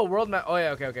 Oh, world map. Oh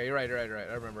yeah, okay, okay. You're right. You're right. You're right.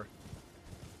 I remember.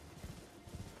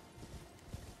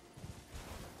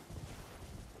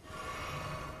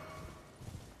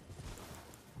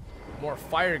 More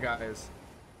fire guys.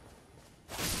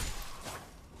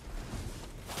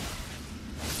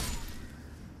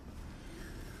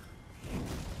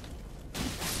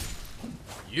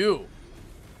 You.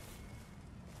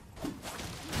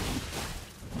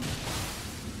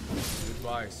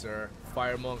 Goodbye, sir.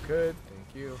 Fire monk hood.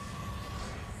 Thank you.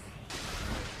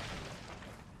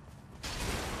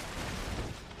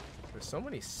 There's so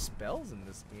many spells in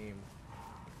this game.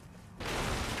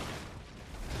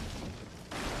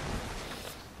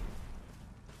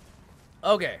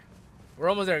 Okay. We're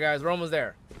almost there, guys. We're almost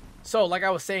there. So, like I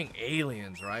was saying,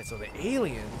 aliens, right? So the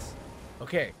aliens.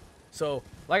 Okay. So,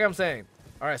 like I'm saying.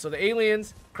 Alright, so the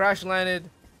aliens crash landed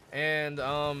and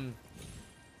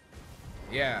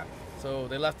yeah. So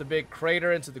they left a big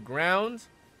crater into the ground.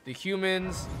 The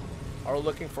humans are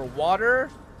looking for water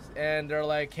and they're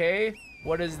like, hey,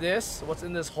 what is this? What's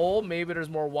in this hole? Maybe there's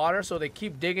more water. So they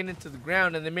keep digging into the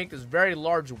ground and they make this very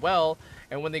large well.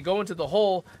 And when they go into the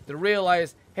hole, they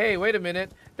realize, hey, wait a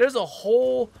minute, there's a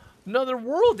whole another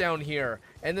world down here.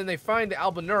 And then they find the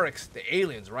Albinurics, the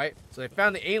aliens, right? So they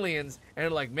found the aliens and they're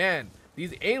like, man,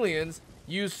 these aliens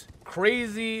use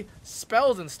crazy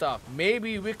spells and stuff.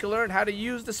 Maybe we can learn how to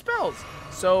use the spells.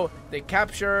 So they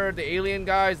capture the alien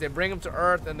guys, they bring them to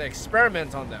Earth, and they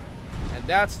experiment on them. And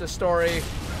that's the story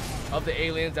of the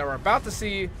aliens that we're about to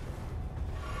see.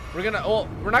 We're not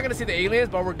gonna see the aliens,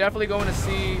 but we're definitely going to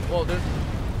see. Well, the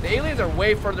aliens are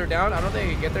way further down. I don't think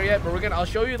I can get there yet, but I'll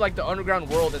show you like the underground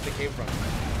world that they came from.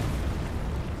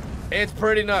 It's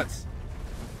pretty nuts.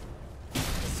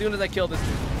 As soon as I kill this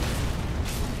dude.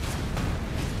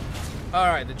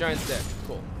 Alright, the giant's dead.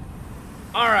 Cool.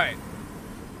 Alright.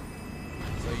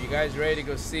 So you guys ready to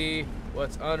go see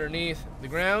what's underneath the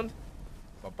ground?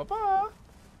 Ba-ba-ba.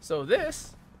 So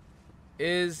this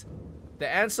is the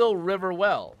Ansel River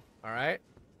well. Alright.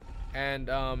 And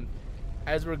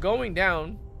as we're going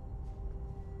down,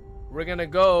 we're gonna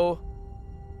go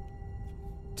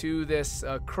to this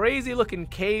crazy looking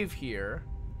cave here.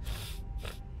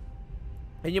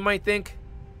 And you might think,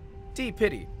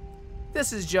 d-piddy,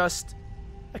 this is just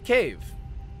a cave.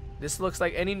 This looks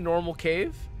like any normal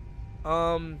cave.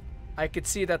 I could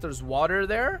see that there's water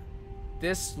there.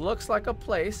 This looks like a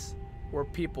place where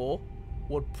people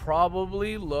would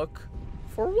probably look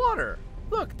for water.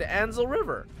 Look, the Ansel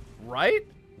River. Right?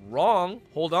 Wrong.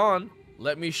 Hold on.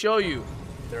 Let me show you.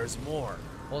 There's more.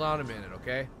 Hold on a minute,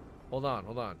 okay? Hold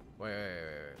on. Wait.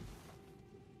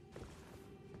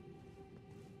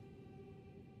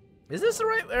 Is this the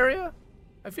right area?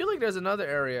 I feel like there's another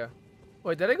area.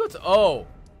 Wait, did I go to... Oh,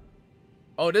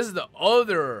 this is the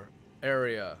other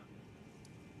area.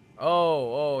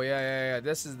 Oh, yeah.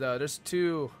 This is the... There's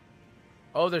two...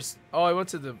 Oh, there's... Oh, I went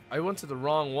to the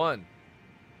wrong one.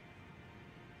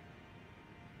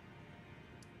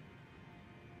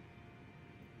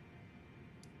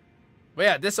 But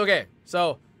yeah, this... Okay,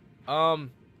 so...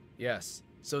 Yes.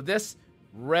 So this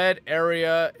red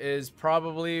area is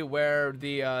probably where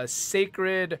the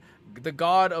sacred... The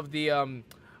god of the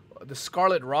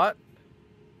Scarlet Rot.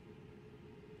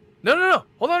 No.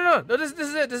 Hold on, no. This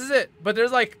is it. But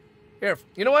there's like, here.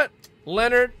 You know what,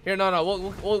 Leonard? Here,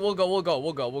 no. We'll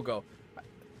go.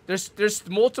 There's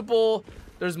multiple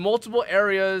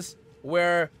areas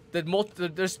where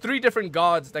there's 3 different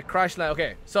gods that crash land.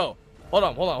 Okay, so hold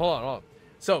on.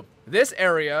 So this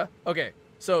area. Okay,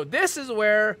 so this is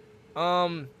where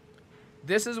Moog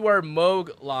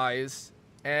lies,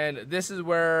 and this is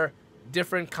where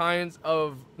different kinds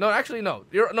of no.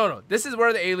 This is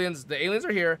where the aliens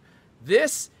are here.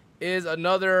 This is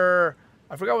another,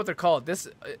 I forgot what they're called. This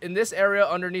in this area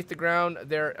underneath the ground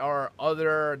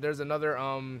there's another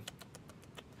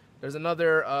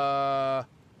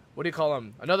what do you call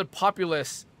them? Another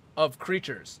populace of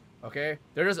creatures. Okay,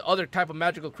 there's other type of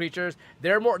magical creatures.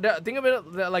 They're more, think of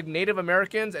it like Native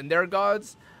Americans and their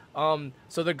gods. So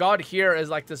the god here is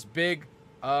like this big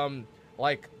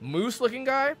like moose looking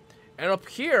guy. And up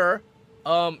here,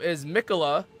 is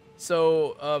Mikola.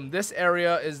 So this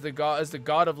area is the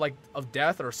god of like of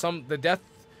death, or the death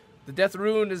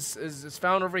rune is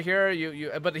found over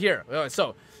here. But here,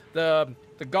 so the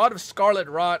god of Scarlet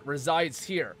Rot resides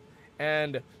here,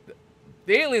 and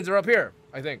the aliens are up here.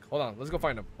 I think. Hold on, let's go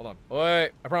find them. Hold on.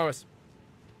 Wait, I promise.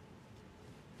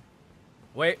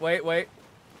 Wait.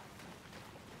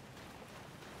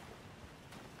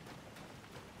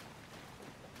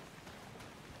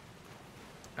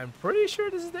 I'm pretty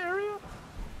sure this is the area.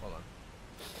 Hold on.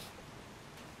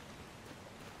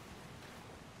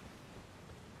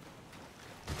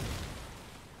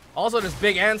 Also, there's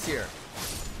big ants here.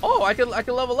 Oh, I can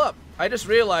level up. I just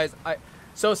realized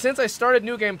so since I started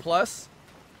New Game Plus,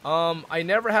 I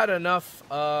never had enough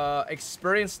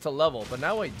experience to level, but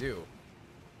now I do.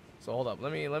 So hold up.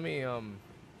 Let me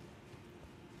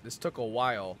this took a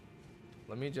while.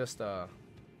 Let me just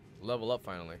level up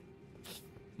finally.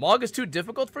 Mog is too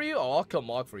difficult for you? Oh, I'll kill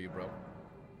Mog for you, bro.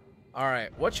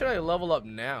 Alright, what should I level up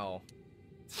now?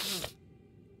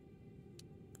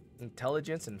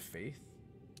 Intelligence and faith?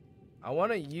 I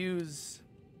want to use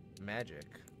magic.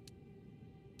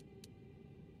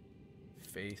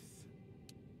 Faith.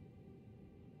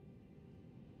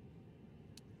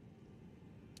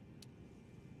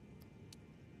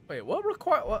 Wait,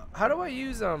 how do I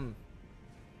use, Hold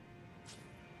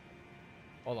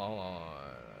on.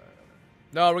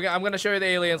 No, I'm gonna show you the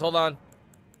aliens. Hold on.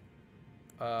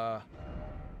 How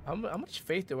much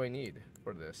faith do I need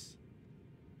for this?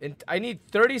 I need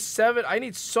 37. I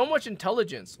need so much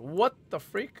intelligence. What the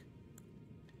freak?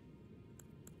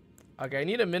 Okay, I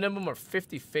need a minimum of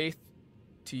 50 faith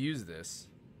to use this.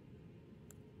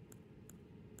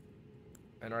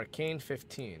 And arcane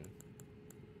 15.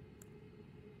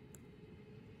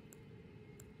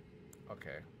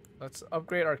 Okay, let's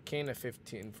upgrade arcane to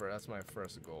 15 that's my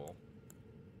first goal.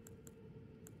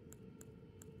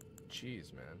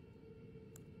 Jeez, man.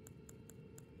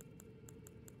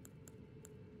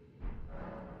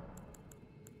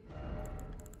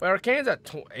 Wait, arcane's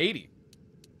at 80.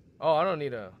 Oh, I don't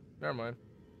need a... Never mind.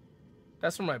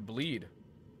 That's for my bleed.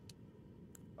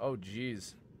 Oh,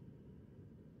 jeez.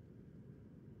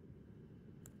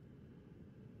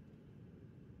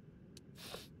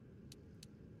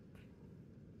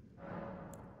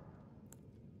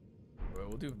 Wait,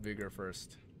 we'll do vigor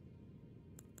first.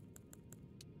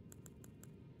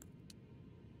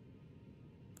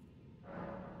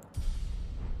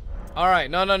 All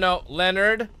right, no,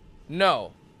 Leonard,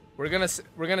 no. We're gonna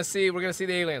see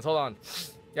the aliens. Hold on.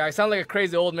 Yeah, I sound like a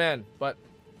crazy old man, but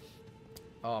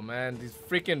oh man, these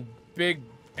freaking big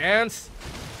ants.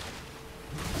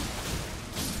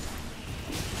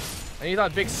 And you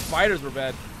thought big spiders were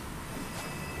bad.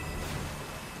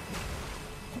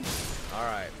 All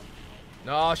right.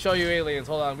 No, I'll show you aliens.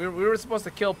 Hold on. We were supposed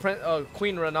to kill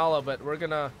Queen Rennala, but we're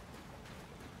gonna.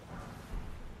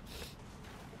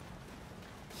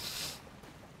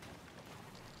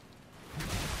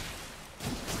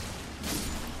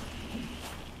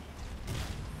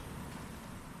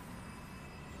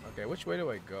 Okay, which way do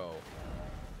I go?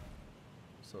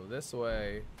 So this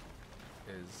way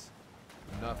is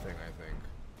nothing, I think.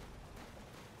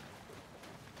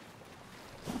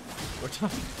 We're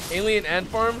talking alien ant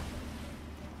farm?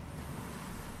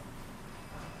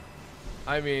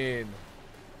 I mean...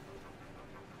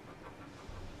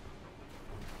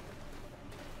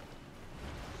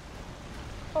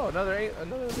 Oh, another thing.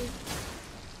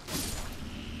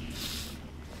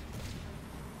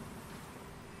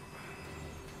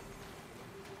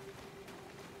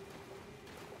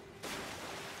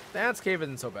 The ants cave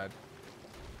isn't so bad.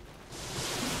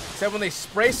 Except when they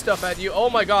spray stuff at you. Oh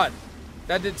my god.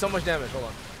 That did so much damage. Hold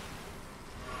on.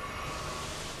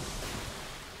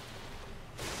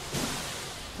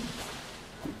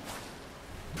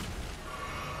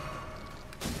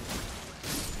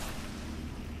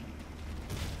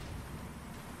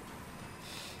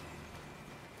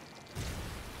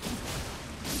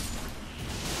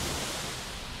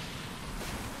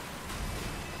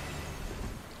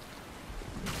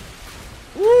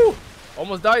 Woo!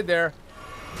 Almost died there.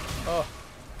 Oh.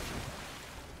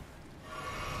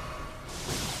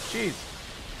 Jeez.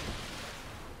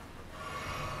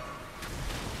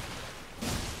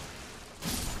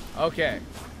 Okay.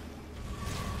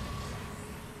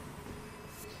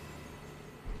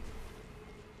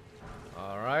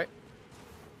 All right.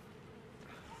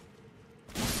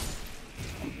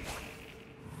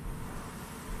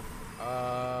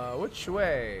 Which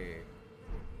way?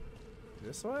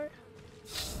 This way?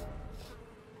 Did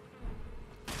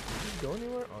you go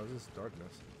anywhere? Oh, this is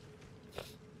darkness.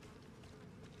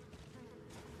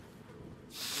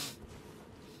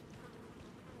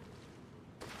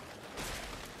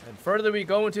 And further we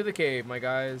go into the cave, my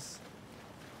guys.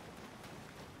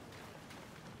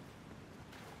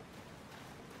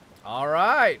 All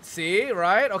right, see,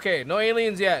 right? Okay, no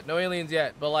aliens yet, no aliens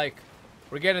yet, but like,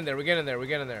 we're getting there, we're getting there, we're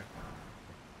getting there.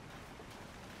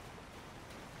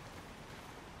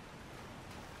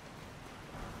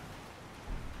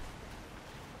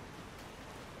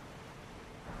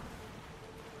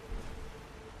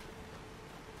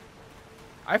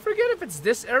 I forget if it's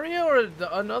this area or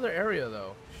another area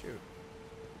though. Shoot.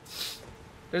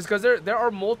 There's because there are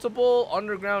multiple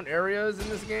underground areas in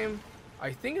this game.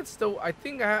 I think it's the I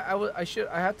think I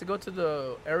had to go to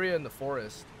the area in the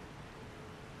forest.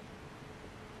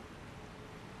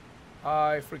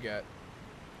 I forget.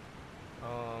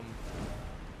 All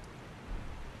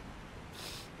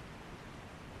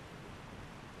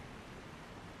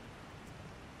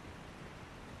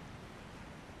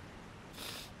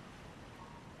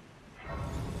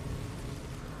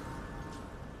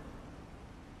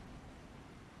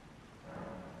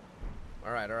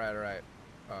right.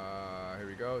 Here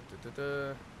we go.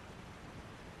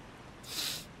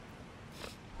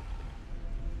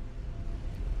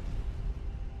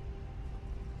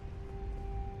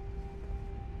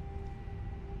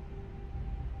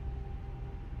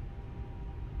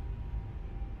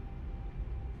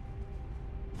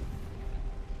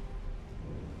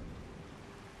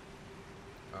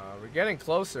 We're getting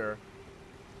closer,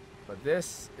 but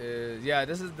this is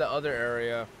this is the other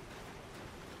area.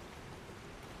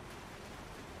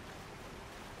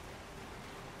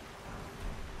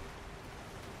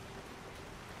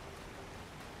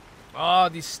 Oh,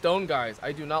 these stone guys.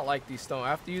 I do not like these stone. I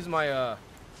have to use my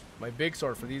my big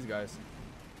sword for these guys.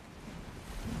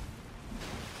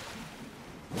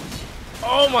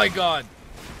 Oh my god.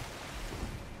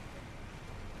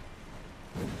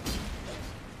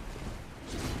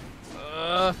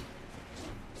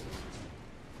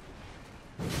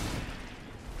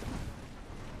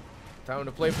 Time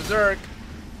to play Berserk.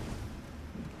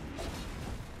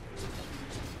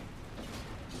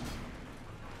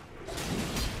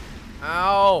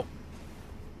 Ow.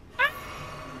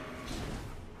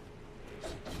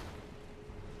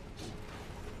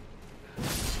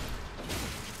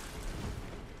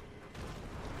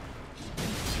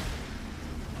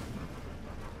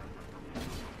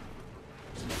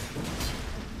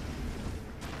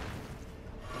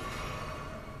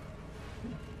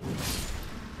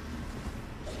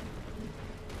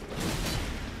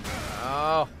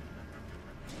 Ow.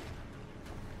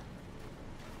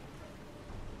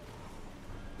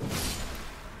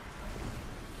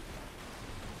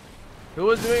 Who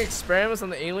was doing experiments on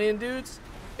the alien dudes?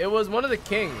 It was one of the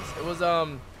kings. It was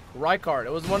Rykard.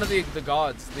 It was one of the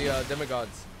gods, the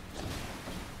demigods.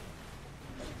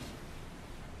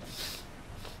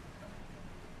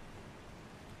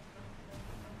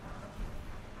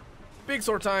 Big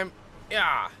sword time.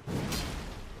 Yeah.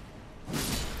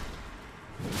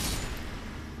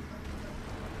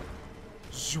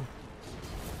 Shoo.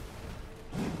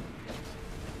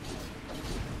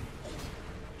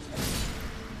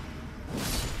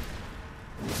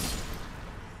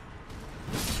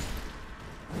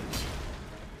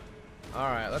 All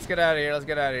right, let's get out of here. Let's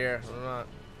get out of here. I'm not.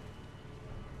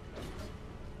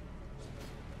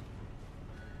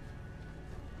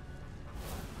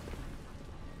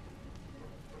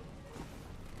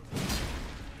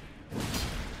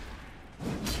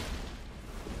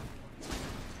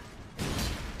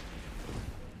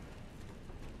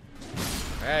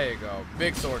 There you go.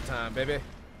 Big sword time, baby.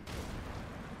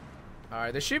 All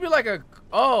right, there should be like a.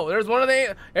 Oh, there's one of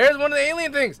the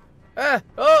alien things.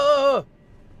 Oh.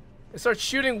 It starts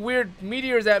shooting weird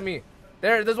meteors at me.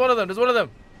 There's one of them. There's one of them.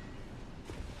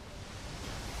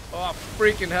 Oh,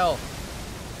 freaking hell.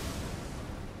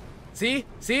 See?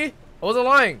 I wasn't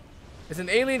lying. It's an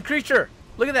alien creature.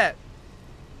 Look at that.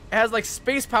 It has like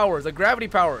space powers, like gravity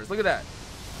powers. Look at that.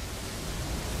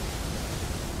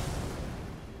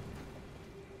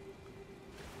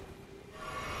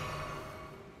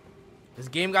 This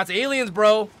game got aliens,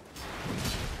 bro.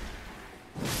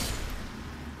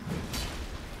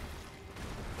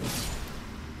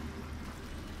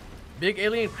 Big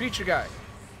alien creature guy.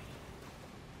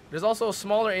 There's also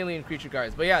smaller alien creature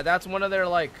guys. But yeah, that's one of their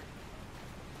like...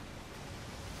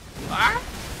 Ah!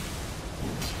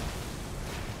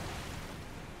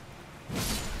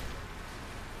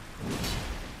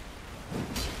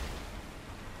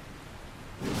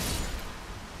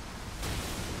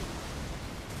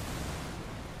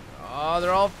 Oh,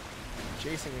 they're all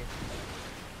chasing me.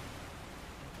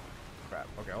 Crap.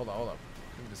 Okay, hold on. Let me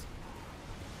just...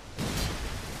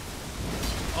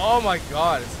 Oh my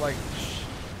god, it's like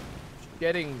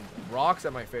getting rocks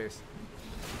at my face.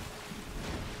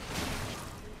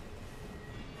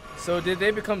 So did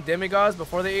they become demigods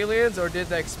before the aliens, or did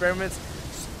the experiments...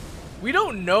 We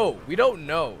don't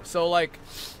know. So like,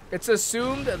 it's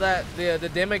assumed that the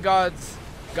demigods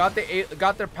got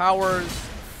their powers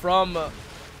from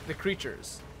the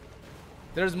creatures.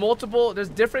 There's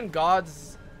different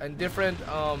gods and different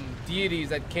deities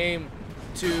that came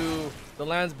to the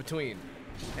lands between,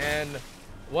 and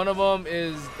one of them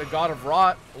is the god of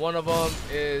rot. One of them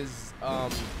is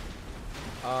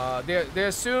they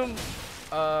assume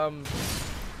yeah,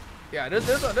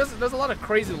 there's a lot of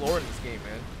crazy lore in this game,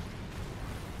 man.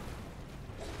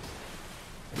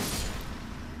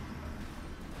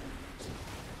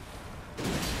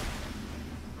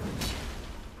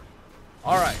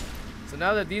 All right, so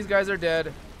now that these guys are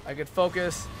dead, I could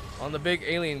focus on the big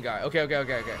alien guy. Okay.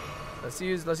 Let's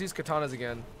use katanas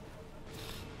again.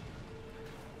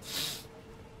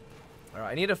 All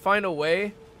right, I need to find a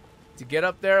way to get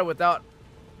up there without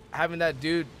having that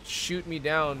dude shoot me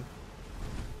down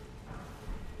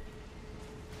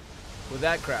with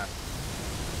that crap.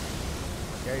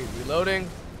 Okay, reloading.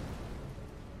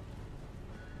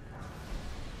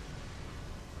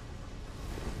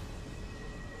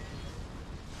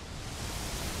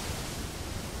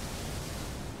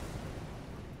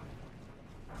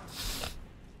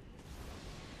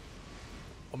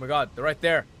 Oh my god, they're right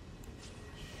there.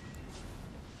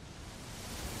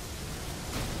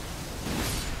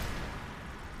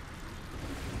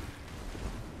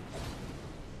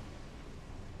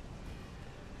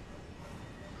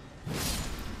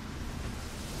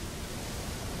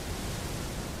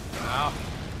 Ow.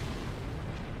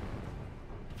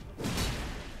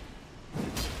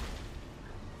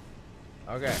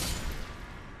 Okay.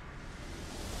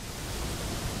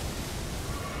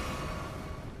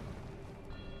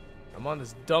 I'm on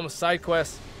this dumb side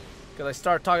quest because I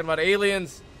start talking about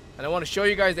aliens, and I want to show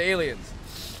you guys the aliens.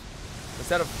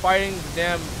 Instead of fighting the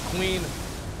damn queen,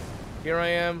 here I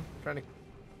am trying to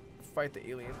fight the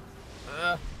alien.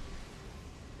 How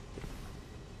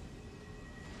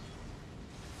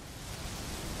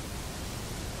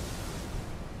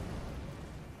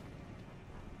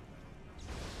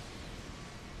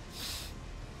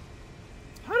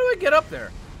do I get up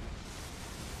there?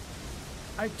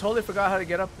 I totally forgot how to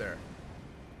get up there.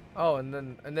 Oh, and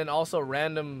then also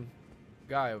random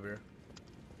guy over here.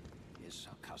 Is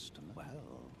a customer.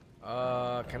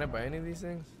 Well. Can I buy any of these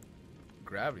things?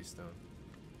 Gravity stone.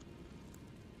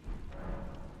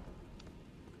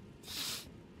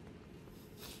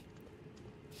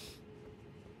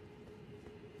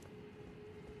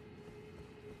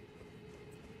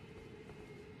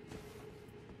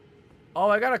 Oh,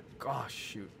 I gotta. Oh,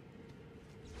 shoot.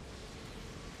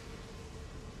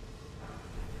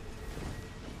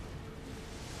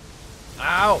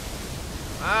 Ow!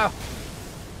 Ow!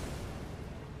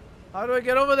 How do I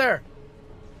get over there?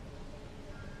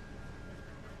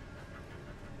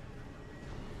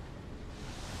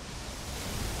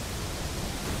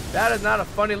 That is not a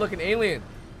funny looking alien.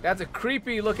 That's a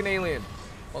creepy looking alien.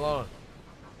 Hold on.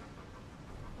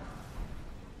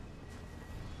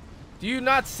 Do you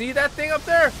not see that thing up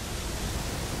there?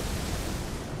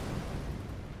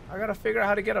 I gotta figure out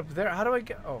how to get up there. How do I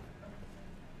get? Oh.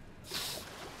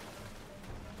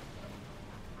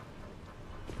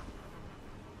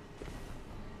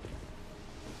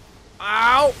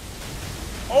 Ow!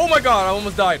 Oh my god, I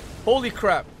almost died. Holy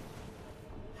crap.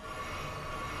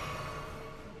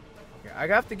 Okay, I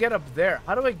have to get up there.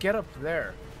 How do I get up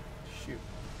there? Shoot.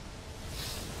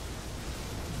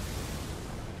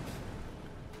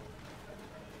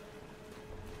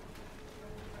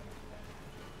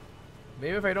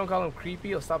 Maybe if I don't call him creepy,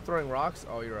 he'll stop throwing rocks.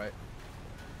 Oh, you're right.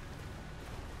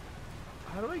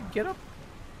 How do I get up?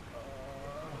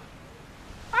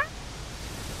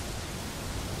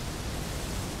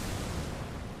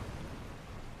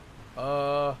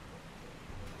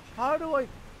 How do I?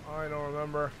 Oh, I don't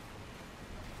remember.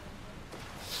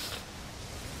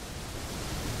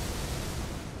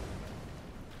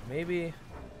 Maybe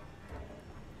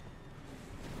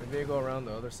I go around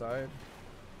the other side.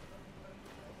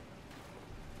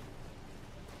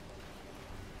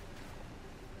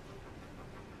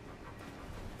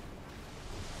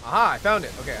 Aha, I found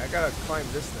it. Okay, I gotta climb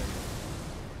this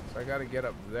thing. So I gotta get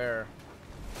up there.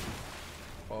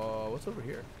 What's over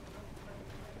here?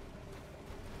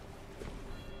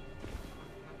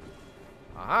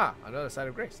 Aha, another side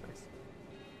of grace. Nice.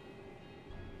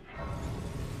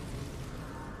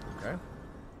 Okay.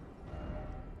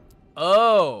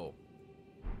 Oh.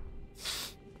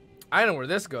 I know where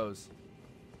this goes.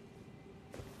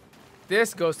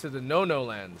 This goes to the no-no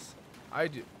lands. I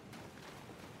do.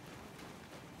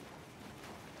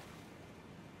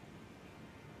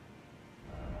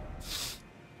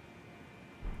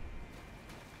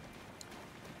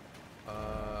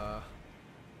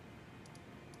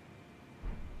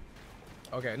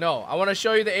 Okay, no, I want to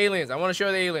show you the aliens. I want to show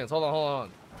you the aliens. Hold on, hold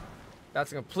on.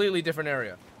 That's a completely different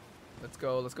area. Let's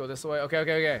go this way. Okay,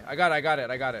 okay, okay. I got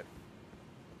it.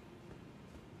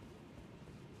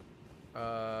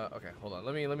 Okay, hold on.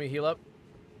 Let me heal up.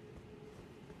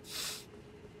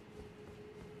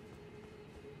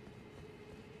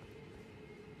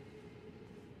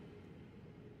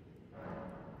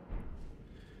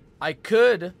 I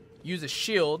could use a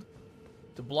shield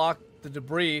to block the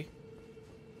debris,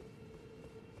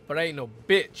 but I ain't no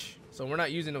bitch, so we're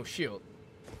not using no shield.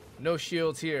 No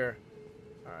shields here.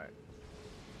 All right.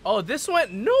 Oh, this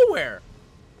went nowhere.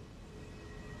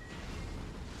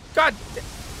 God.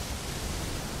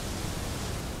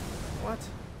 What?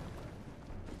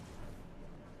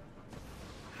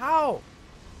 How?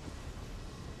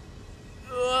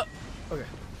 Okay.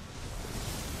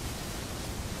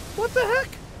 What the heck?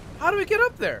 How do we get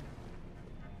up there?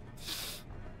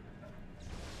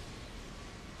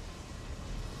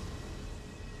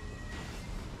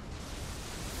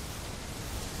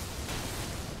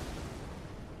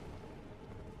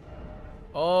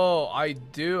 Oh, I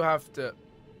do have to.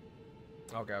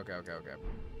 Okay.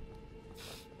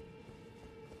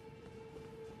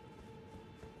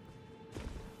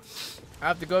 I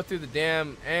have to go through the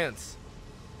damn ants.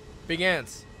 Big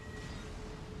ants.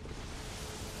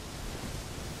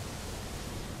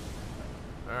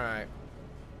 Alright.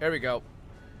 Here we go.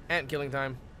 Ant killing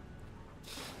time.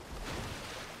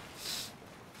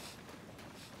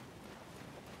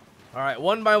 Alright,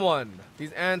 one by one.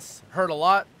 These ants hurt a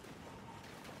lot.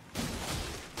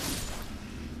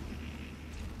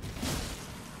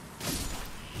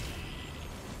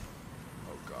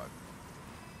 Oh god.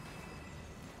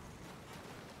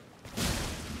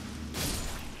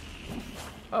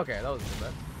 Okay, that wasn't too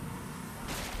bad.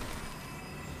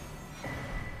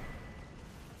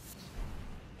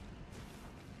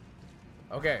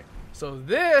 Okay, so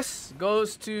this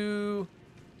goes to...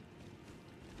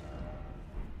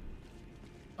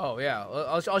 Oh, yeah.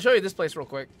 I'll show you this place real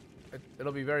quick.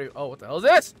 It'll be very... Oh, what the hell is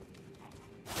this?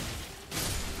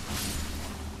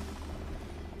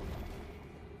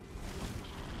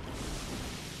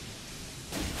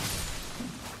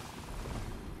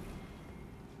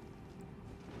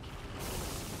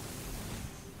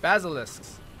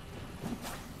 Basilisks.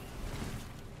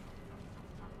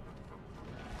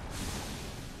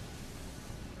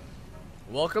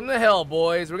 Welcome to hell,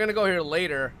 boys. We're gonna go here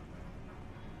later.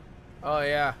 Oh,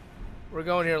 yeah. We're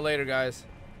going here later, guys.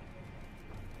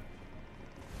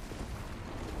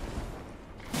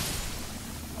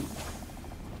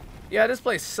 Yeah, this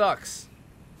place sucks.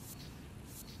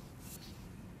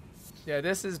 Yeah,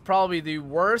 this is probably the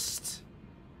worst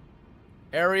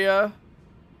area.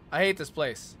 I hate this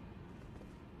place.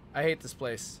 I hate this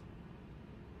place.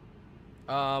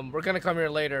 We're gonna come here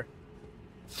later.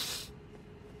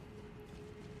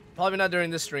 Probably not during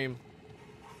this stream.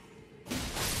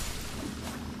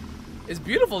 It's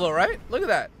beautiful though, right? Look at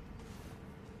that.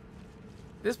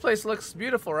 This place looks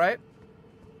beautiful, right?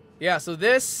 Yeah, so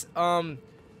this,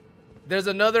 there's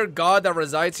another god that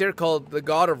resides here called the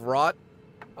God of Rot.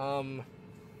 Yeah,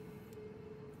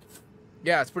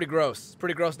 it's pretty gross. It's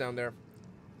pretty gross down there.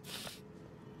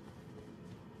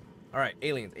 Alright,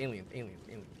 aliens.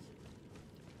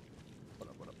 What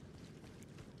up?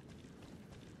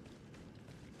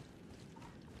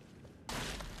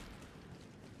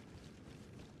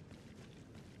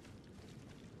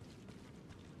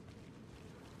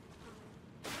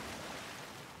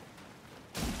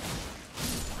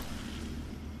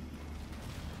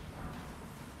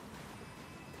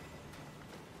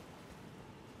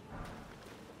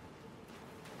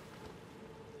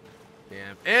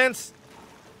 Damn ants!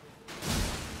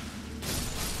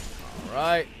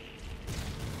 Alright.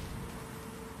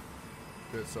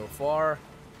 Good so far.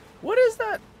 What is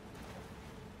that?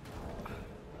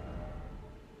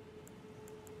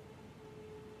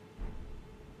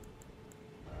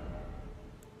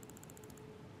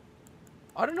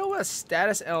 I don't know what a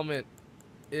status element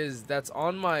is that's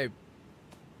on my...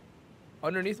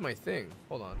 underneath my thing.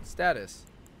 Hold on. Status.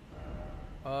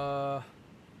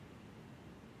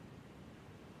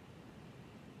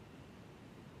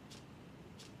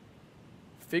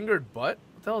 Fingered butt?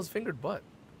 What the hell is fingered butt?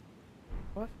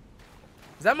 What?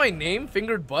 Is that my name?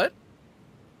 Fingered butt?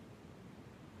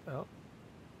 Oh.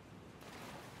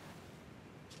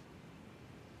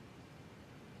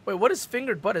 Wait, what is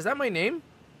fingered butt? Is that my name?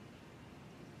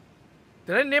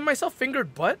 Did I name myself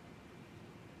Fingered Butt?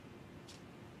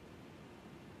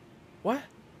 What?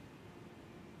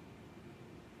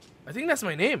 I think that's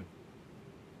my name.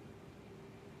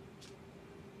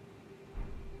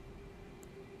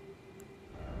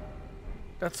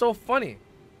 That's so funny.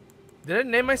 Did I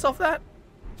name myself that?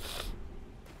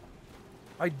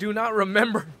 I do not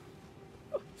remember.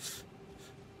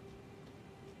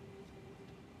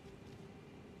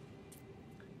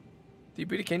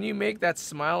 d-piddy, can you make that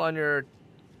smile on your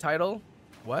title?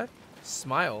 What?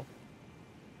 Smile?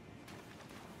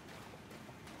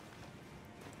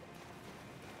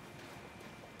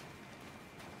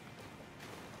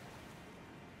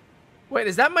 Wait,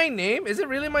 is that my name? Is it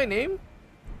really my name?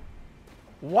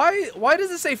 Why does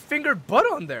it say Fingered Butt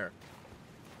on there?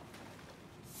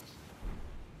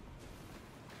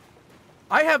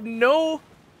 I have no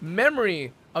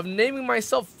memory of naming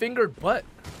myself Fingered Butt.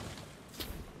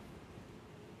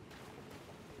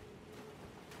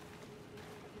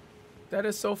 That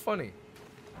is so funny.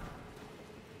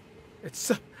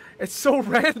 It's so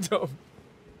random.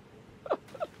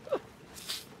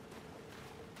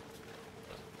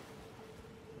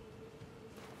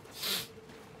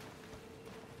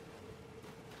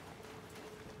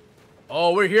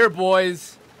 Oh, we're here,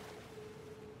 boys.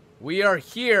 We are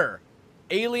here.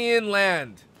 Alien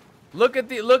land. Look at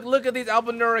these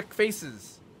albinuric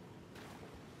faces.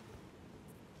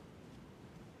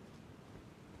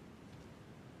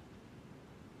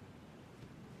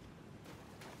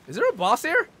 Is there a boss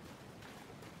here?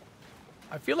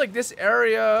 I feel like this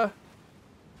area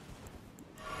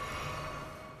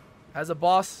has a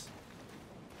boss.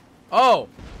 Oh,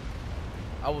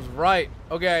 I was right.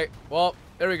 Okay, well,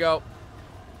 there we go.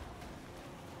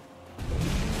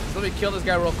 So let me kill this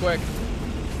guy real quick.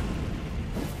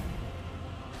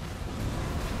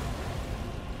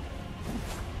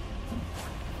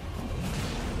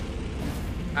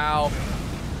 Ow.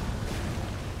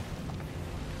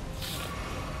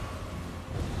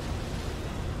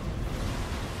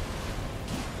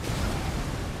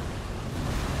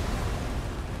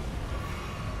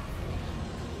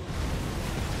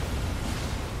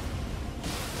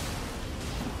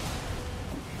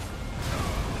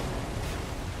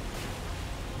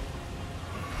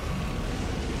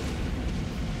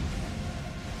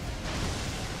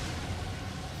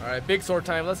 Alright, big sword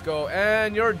time, let's go.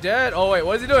 And you're dead. Oh wait,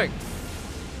 what is he doing?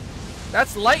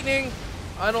 That's lightning.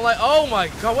 I don't like. Oh my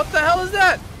god, what the hell is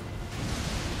that?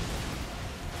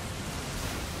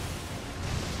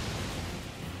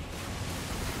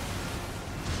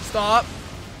 Stop.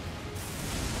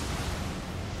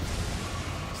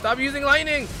 Stop using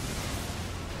lightning.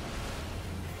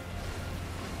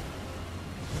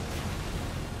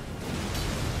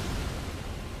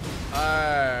 Alright,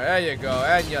 there you go.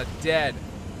 And you're dead.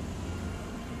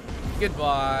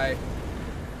 Goodbye.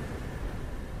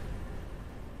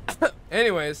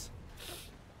 Anyways.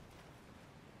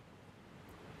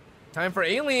 Time for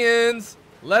aliens.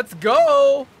 Let's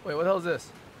go. Wait, what the hell is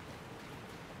this?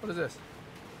 What is this?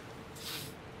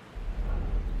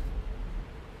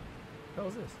 What the hell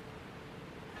is this?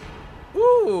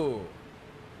 Ooh.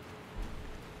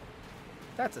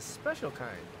 That's a special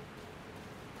kind.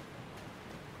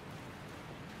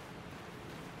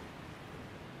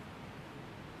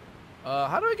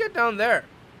 How do I get down there?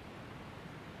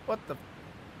 What the?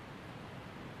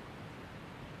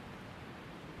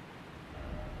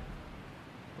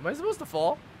 Am I supposed to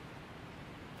fall?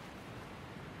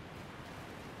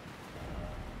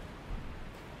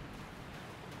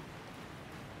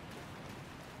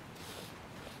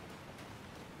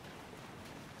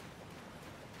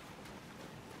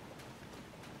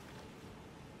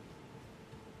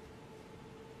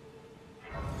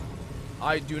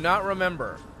 I do not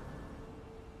remember.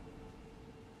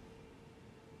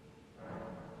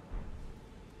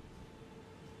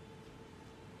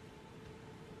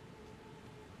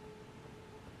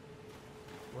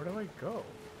 Where do I go?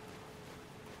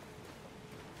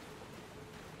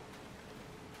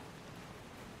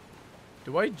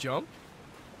 Do I jump?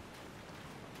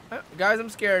 Guys, I'm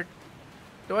scared.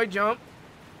 Do I jump?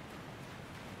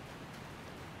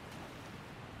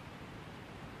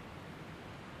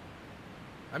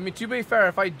 I mean, to be fair,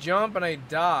 if I jump and I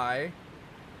die,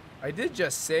 I did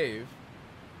just save.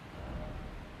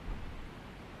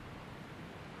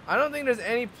 I don't think there's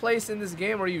any place in this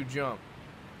game where you jump.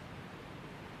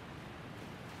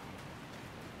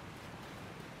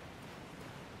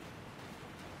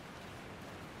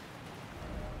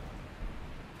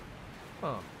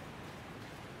 Huh.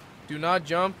 Do not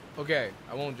jump? Okay,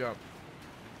 I won't jump.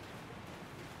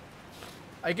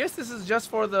 I guess this is just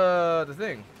for the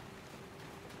thing.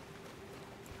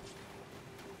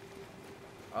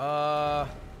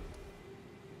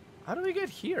 How do we get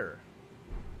here?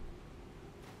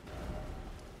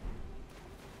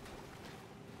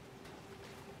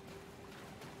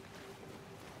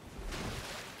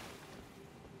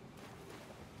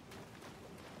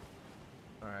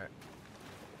 All right.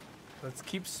 Let's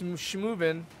keep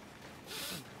schmoving.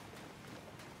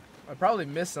 I probably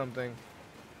missed something.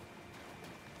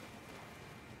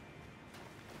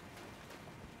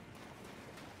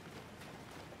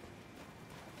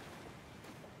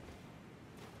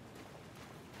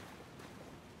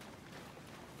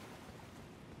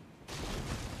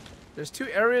 There's two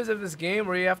areas of this game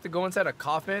where you have to go inside a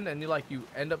coffin and you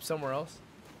end up somewhere else.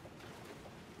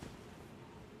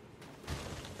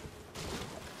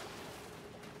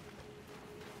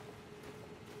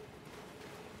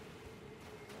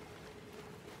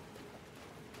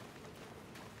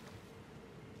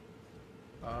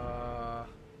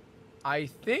 I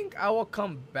think I will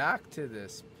come back to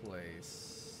this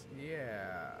place.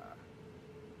 Yeah.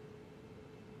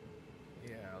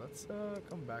 Yeah, let's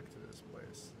come back to this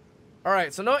place.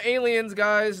 Alright, so no aliens,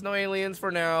 guys. No aliens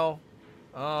for now.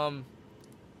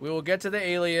 We will get to the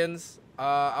aliens.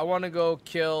 I want to go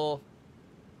kill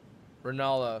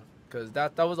Rennala, because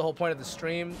that was the whole point of the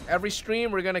stream. Every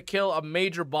stream, we're going to kill a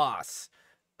major boss.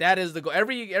 That is the goal.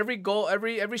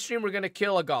 Every stream, we're going to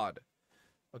kill a god.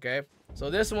 Okay? So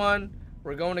this one,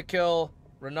 we're going to kill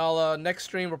Rennala. Next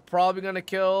stream, we're probably going to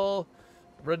kill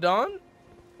Radon.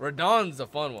 Radon's a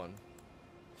fun one.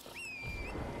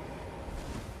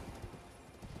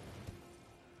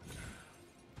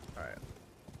 Alright.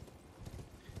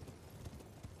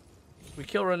 We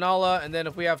kill Rennala, and then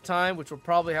if we have time, which we'll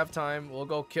probably have time, we'll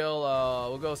go kill,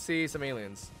 we'll go see some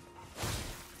aliens.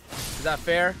 Is that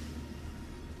fair?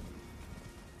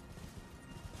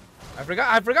 I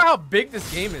forgot how big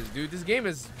this game is, dude. This game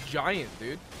is giant,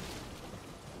 dude.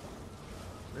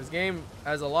 This game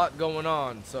has a lot going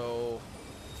on, so...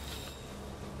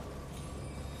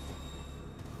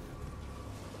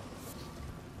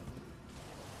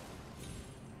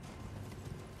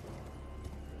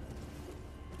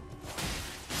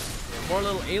 Yeah, more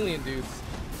little alien dudes.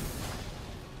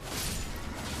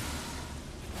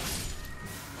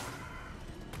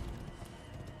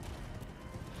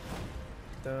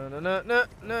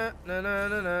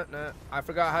 I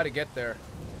forgot how to get there.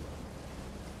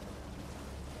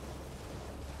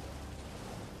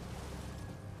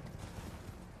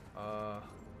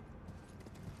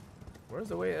 Where's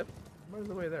the way up? Where's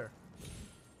the way there?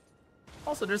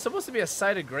 Also, there's supposed to be a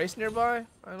site of grace nearby.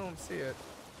 I don't see it.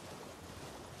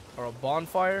 Or a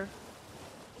bonfire.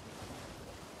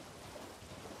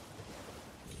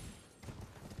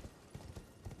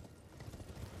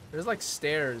 There's like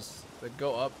stairs that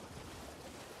go up.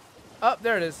 Oh,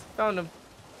 there it is. Found him.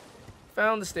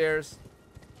 Found the stairs.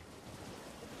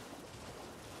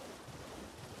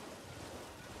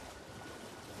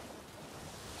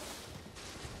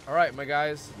 Alright, my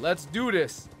guys. Let's do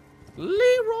this.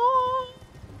 Leroy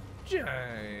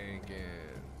Jenkins.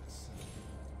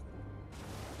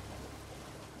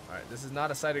 Alright, this is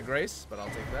not a site of grace, but I'll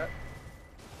take that.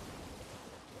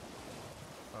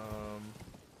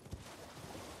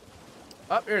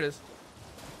 Oh, here it is.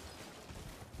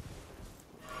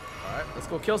 Alright, let's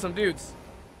go kill some dudes.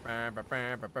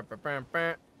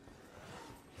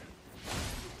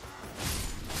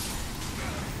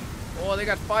 Oh, they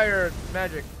got fire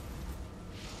magic.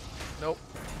 Nope.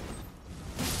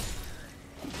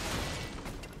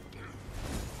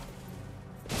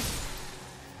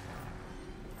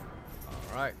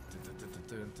 All right.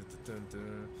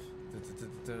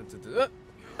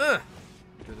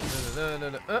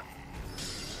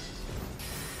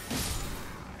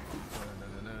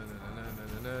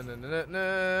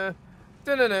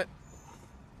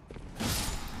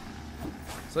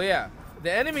 So yeah,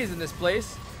 the enemies in this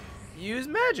place use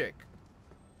magic.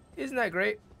 Isn't that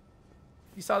great?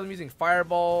 You saw them using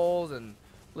fireballs and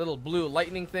little blue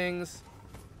lightning things.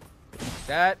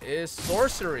 That is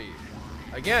sorcery.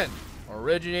 Again,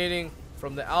 originating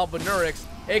from the Albinurics,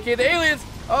 aka the aliens.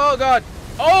 Oh god.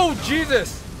 Oh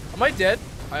Jesus. Am I dead?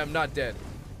 I am not dead.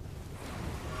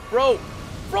 Bro,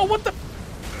 what the?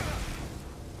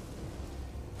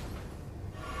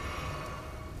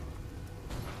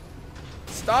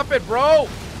 Stop it, bro.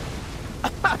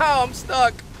 I'm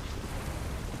stuck.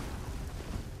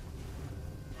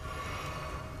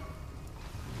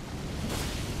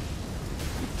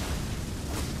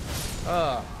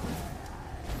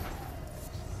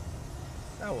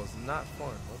 That was not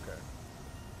fun. Okay.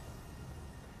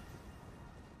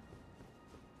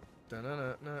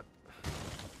 Dun-dun-dun-dun.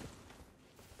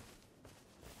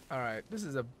 All right, this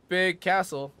is a big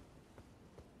castle.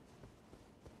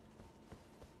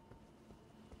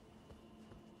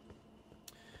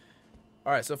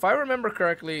 All right, so if I remember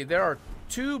correctly, there are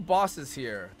two bosses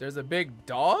here. There's a big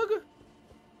dog,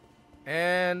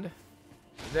 and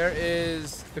there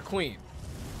is the queen.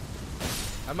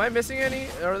 Am I missing any?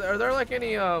 Are there like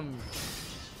any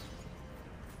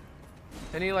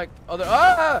like other?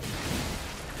 Ah!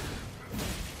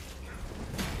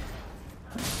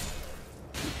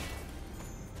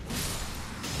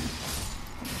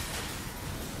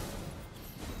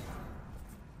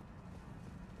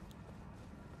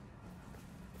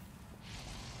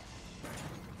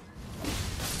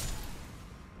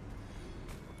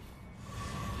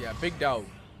 Yeah, big dog.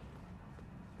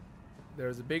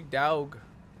 There's a big dog.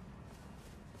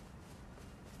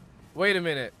 Wait a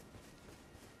minute.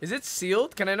 Is it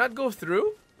sealed? Can I not go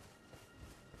through?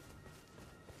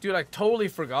 Dude, I totally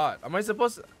forgot. Am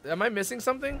I missing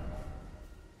something?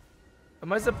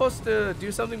 Am I supposed to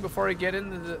do something before I get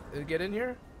in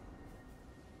here?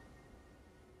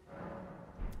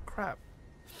 Crap.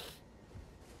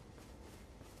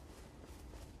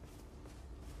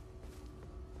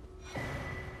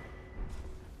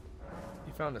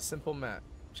 You found a simple mat.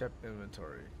 Check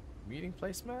inventory. Meeting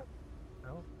place mat?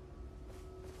 No.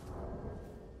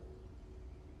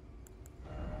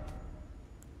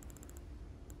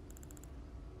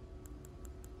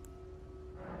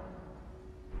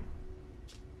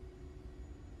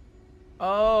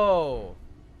 Oh.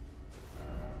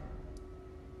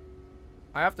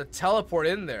 I have to teleport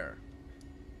in there.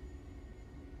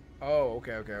 Oh,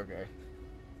 okay.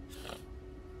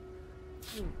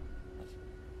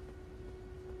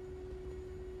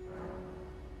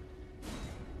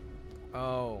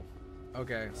 Oh,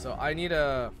 okay. So I need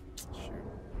a... Shoot.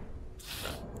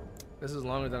 This is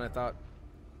longer than I thought.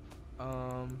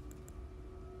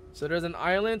 So there's an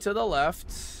island to the left.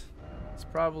 It's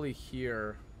probably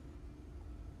here.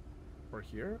 Or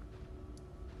here?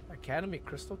 Academy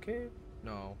Crystal Cave?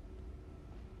 No.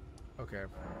 Okay.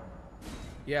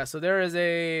 Yeah, so there is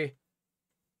a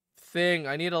thing.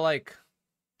 I need to like...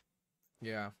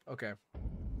 Yeah, okay.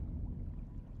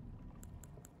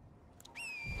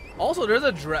 Also, there's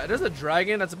a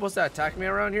dragon that's supposed to attack me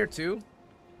around here too.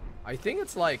 I think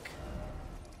it's like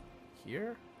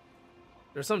here.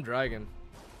 There's some dragon.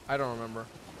 I don't remember.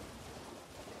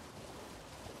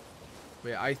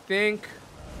 Wait, I think.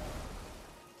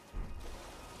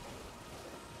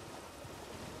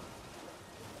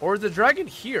 Or is the dragon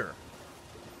here?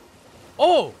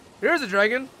 Oh, there's a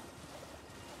dragon.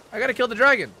 I gotta kill the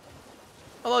dragon.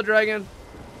 Hello, dragon.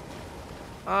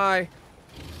 Hi.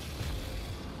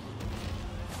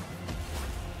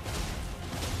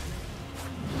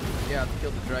 Yeah, to kill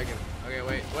the dragon.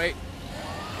 Okay, wait.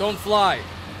 Don't fly.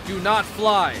 Do not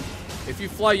fly. If you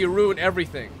fly, you ruin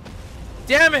everything.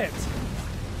 Damn it!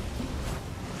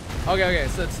 Okay,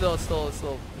 so it's still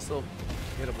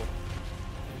hittable.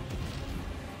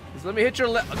 Just let me hit your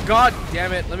leg. God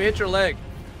damn it! Let me hit your leg.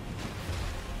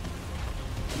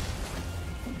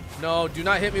 No, do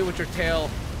not hit me with your tail.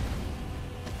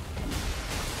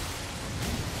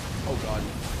 Oh god.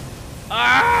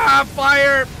 Ah!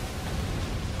 Fire!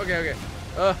 Okay.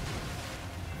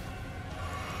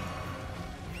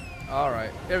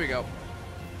 Alright, there we go.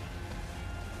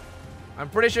 I'm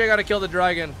pretty sure I gotta kill the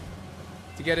dragon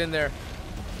to get in there.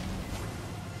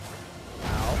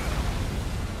 Ow.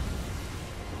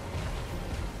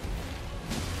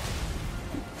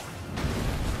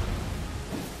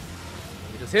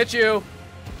 Let me just hit you.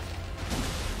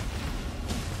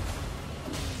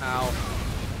 Ow.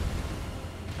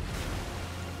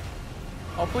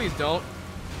 Oh, please don't.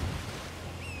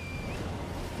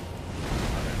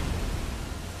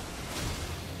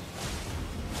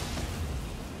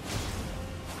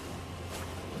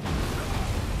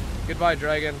 Goodbye,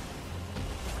 dragon.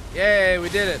 Yay, we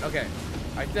did it. Okay.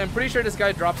 I'm pretty sure this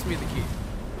guy drops me the key.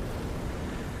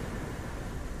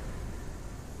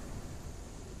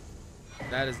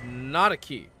 That is not a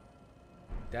key.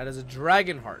 That is a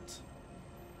dragon heart.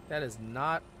 That is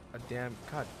not a damn...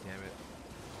 God damn it.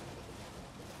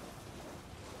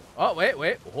 Oh,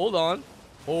 wait. Hold on.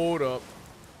 Hold up.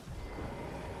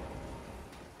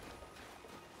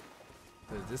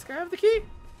 Does this guy have the key?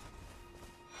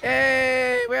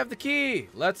 Hey, we have the key.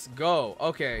 Let's go.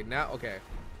 Okay, now, okay.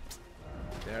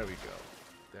 There we go.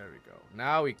 There we go.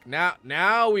 Now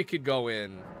we could go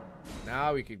in.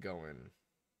 Now we could go in.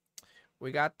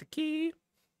 We got the key.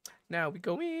 Now we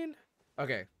go in.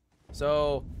 Okay.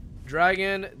 So,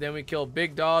 dragon, then we kill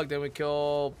big dog, then we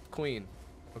kill queen.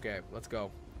 Okay, let's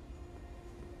go.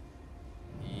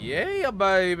 Yeah,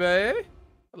 baby.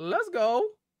 Let's go.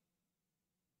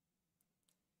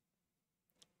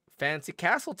 Fancy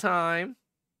castle time.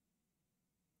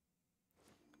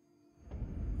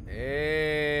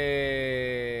 Hey.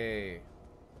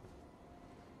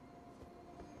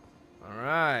 All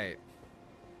right.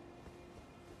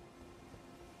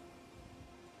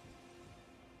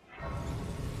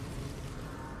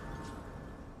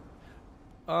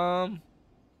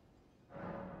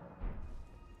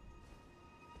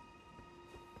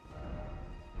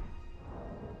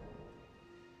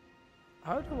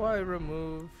 How do I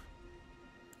remove...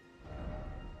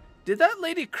 Did that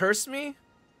lady curse me?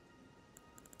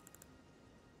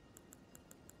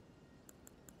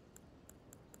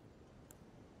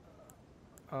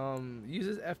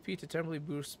 Uses FP to temporarily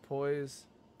boost poise.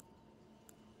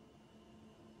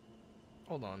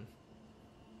 Hold on.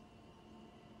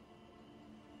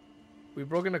 We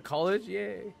broke into college?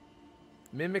 Yay.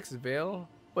 Mimics Veil.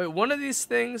 Wait, one of these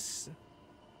things...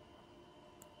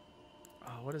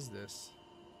 Oh, what is this?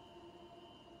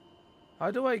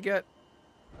 How do I get...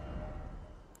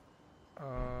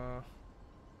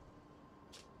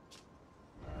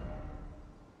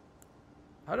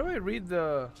 How do I read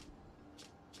the...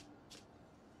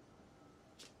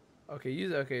 Okay,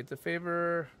 it's a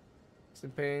favor. Some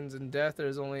pains in death. There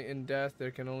is only in death.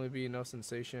 There can only be no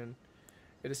sensation.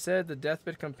 It is said the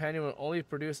deathbed companion will only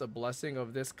produce a blessing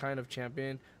of this kind of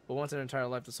champion, but once in an entire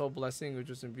life. The sole blessing which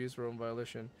was imbued for own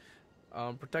violation.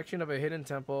 Protection of a hidden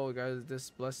temple, guys. This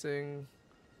blessing,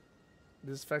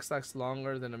 this effect lasts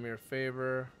longer than a mere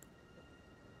favor.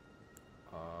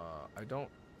 I don't.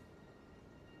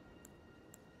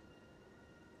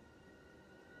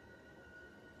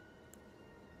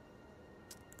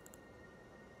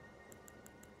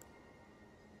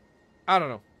 I don't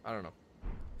know.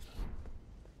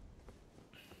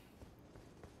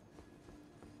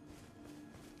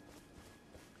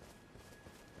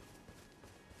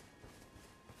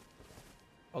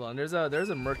 Hold on, there's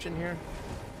a merchant here.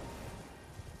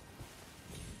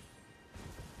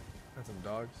 And some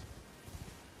dogs.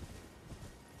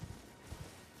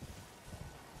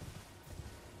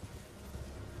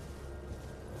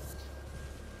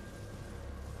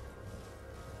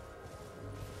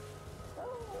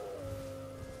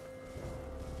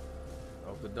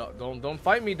 Oh, the dog! Don't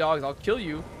fight me, dogs! I'll kill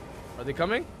you. Are they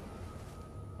coming?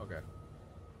 Okay.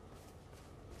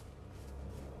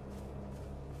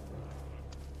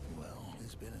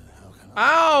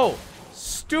 Ow!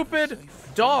 Stupid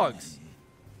dogs!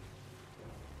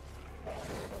 I'm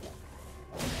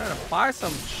trying to buy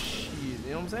some cheese,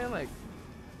 you know what I'm saying? Like,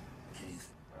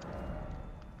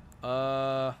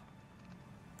 I'll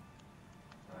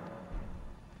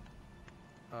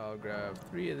grab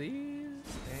 3 of these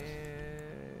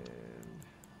and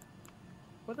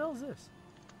what the hell is this?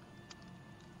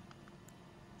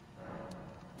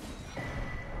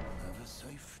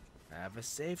 Have a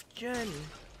safe journey.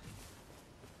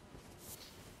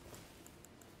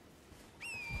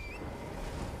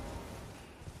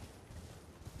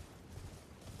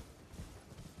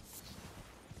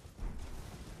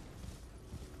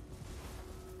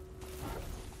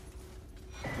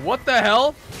 What the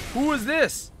hell? Who is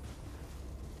this?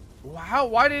 Wow,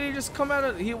 why did he just come out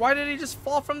of why did he just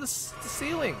fall from the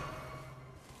ceiling?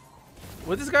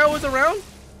 Was this guy always around?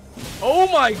 Oh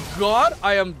my god,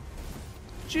 I am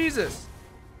Jesus.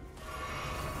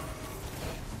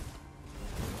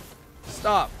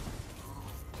 Stop.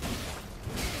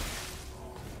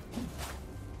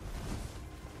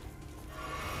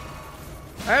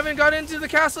 I haven't got into the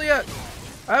castle yet.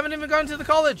 I haven't even gone to the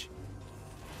college.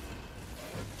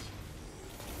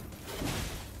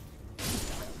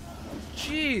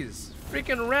 Jeez.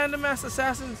 Freaking random ass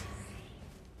assassins.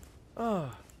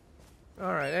 Oh.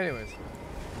 Alright, anyways.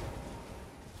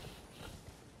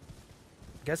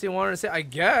 Guess he wanted to say, I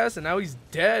guess, and now he's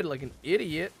dead like an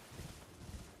idiot.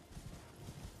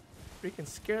 Freaking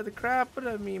scare the crap out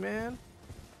of me, man.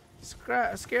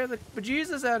 Scare the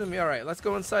bejesus out of me. Alright, let's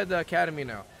go inside the academy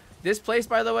now. This place,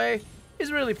 by the way,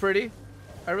 is really pretty.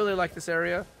 I really like this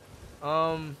area.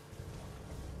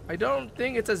 I don't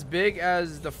think it's as big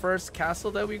as the first castle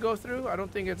that we go through. I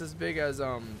don't think it's as big as,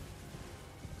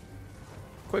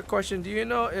 Quick question, do you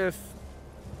know if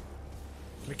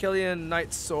Rennala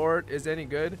Knight's sword is any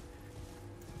good?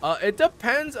 It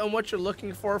depends on what you're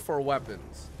looking for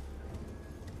weapons.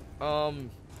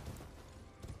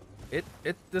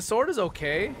 The sword is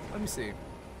okay. Let me see.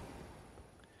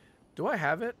 Do I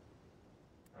have it?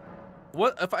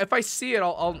 What if I see it?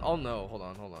 I'll know. Hold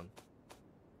on.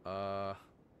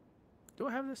 Do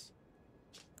I have this?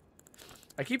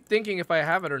 I keep thinking if I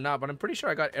have it or not, but I'm pretty sure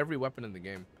I got every weapon in the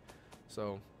game.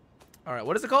 So, all right.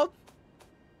 What is it called?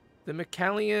 The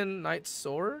Rennala Knight's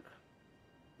sword.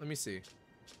 Let me see.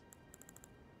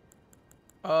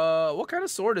 What kind of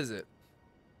sword is it?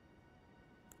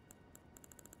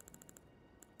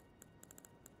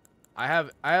 I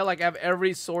have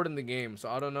every sword in the game, so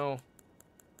I don't know.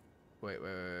 Wait.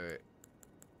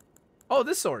 Oh,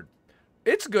 this sword.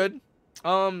 It's good.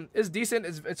 It's decent.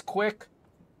 It's quick.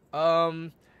 Yeah,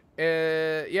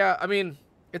 I mean,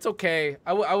 it's okay.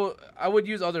 I would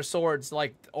use other swords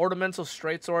like ornamental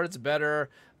straight sword. It's better.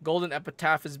 Golden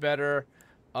epitaph is better.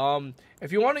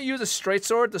 If you want to use a straight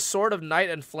sword, the sword of night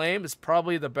and flame is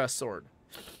probably the best sword.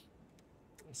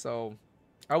 So,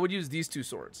 I would use these two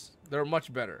swords. They're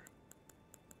much better.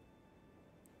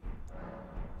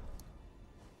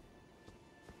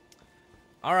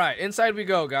 All right, inside we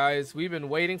go, guys. We've been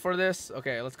waiting for this.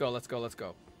 Okay, let's go.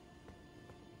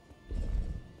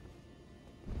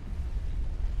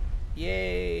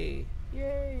 Yay.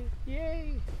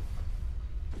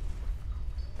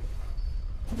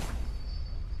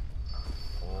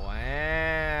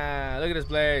 Wow. Look at this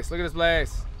place.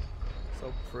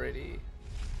 So pretty.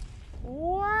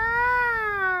 Wow.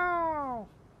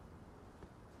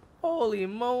 Holy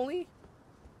moly.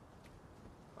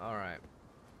 All right.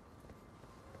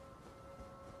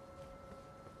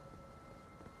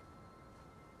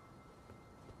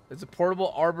 It's a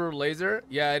portable arbor laser.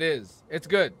 Yeah, it is. It's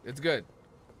good.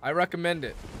 I recommend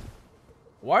it.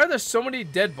 Why are there so many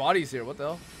dead bodies here? What the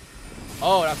hell?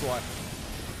 Oh, that's why.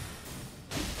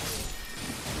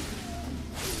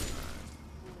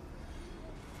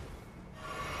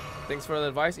 Thanks for the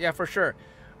advice. Yeah, for sure.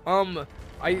 The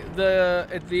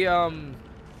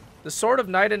sword of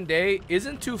night and day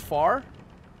isn't too far.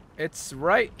 It's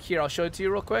right here. I'll show it to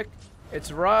you real quick.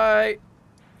 It's right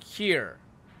here.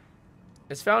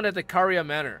 It's found at the Lucaria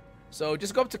Manor. So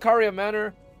just go up to Lucaria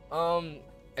Manor.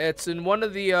 It's in one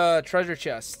of the treasure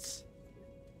chests.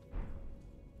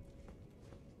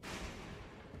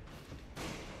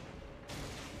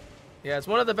 Yeah, it's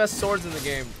one of the best swords in the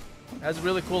game. It has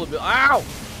really cool abilities. Ow!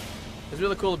 It has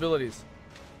really cool abilities.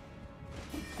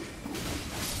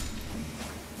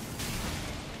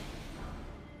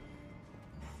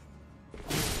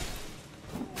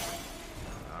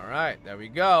 All right, there we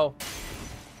go.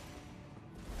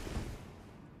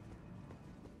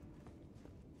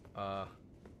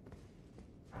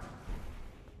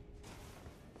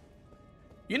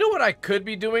 You know what I could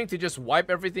be doing to just wipe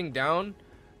everything down?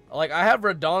 Like, I have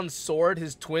Radon's sword,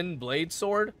 his twin blade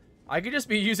sword. I could just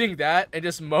be using that and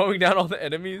just mowing down all the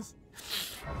enemies.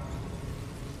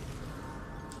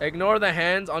 Ignore the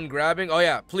hands on grabbing. Oh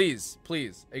yeah, please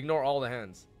ignore all the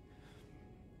hands.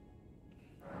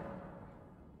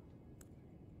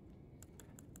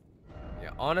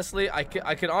 Yeah, honestly, I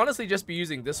could honestly just be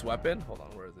using this weapon. Hold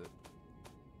on, where is it?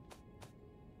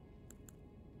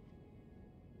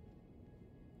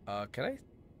 Can I?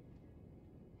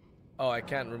 Oh, I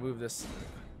can't remove this.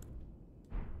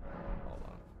 Hold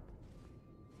on.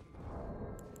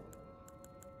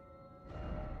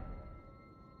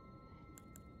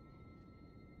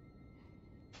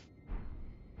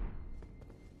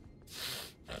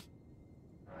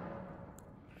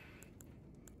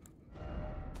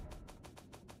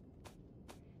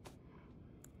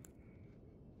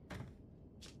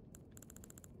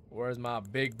 Where's my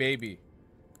big baby?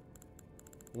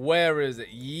 Where is it?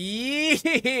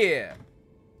 Yeah!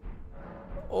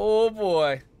 Oh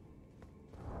boy.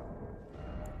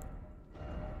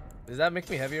 Does that make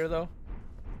me heavier though?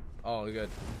 Oh, good.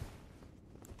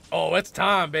 Oh, it's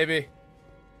time, baby.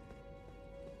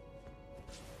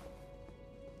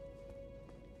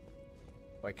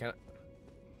 Why can't?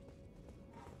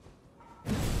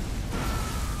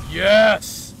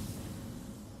 Yes.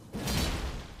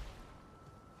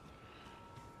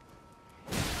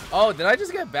 Oh, did I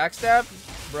just get backstabbed?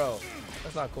 Bro,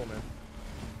 that's not cool, man.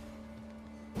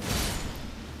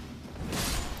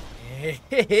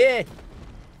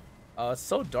 Oh, it's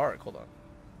so dark. Hold on.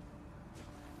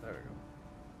 There we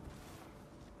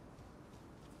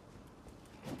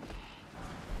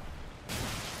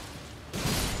go.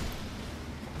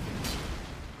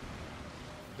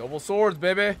 Double swords,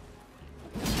 baby.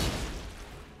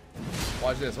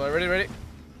 Watch this. All right, ready, ready?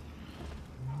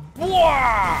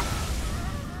 Bwah!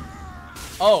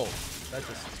 Oh, that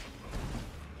just...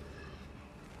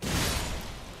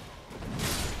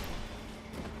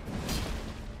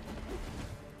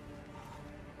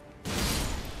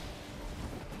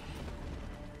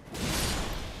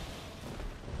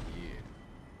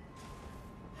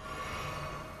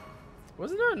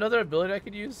 Wasn't there another ability I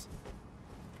could use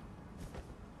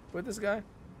with this guy?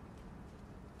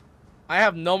 I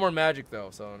have no more magic though,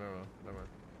 so never mind.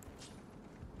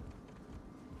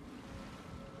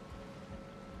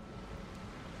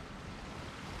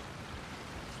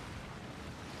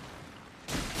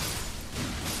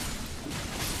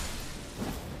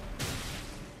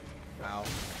 Ow.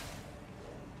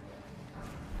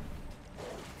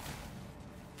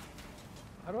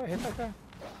 How do I hit that guy?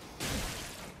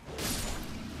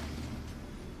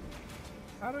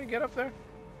 How do we get up there?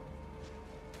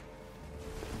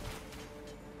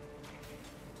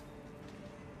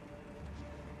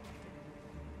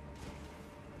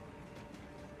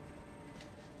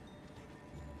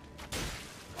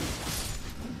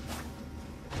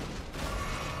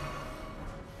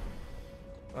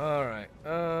 All right.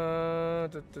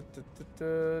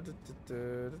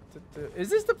 Is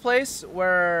this the place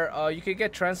where you could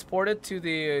get transported to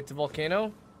the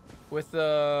volcano with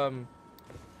the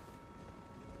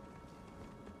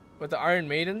Iron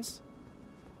Maidens?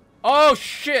 Oh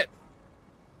shit!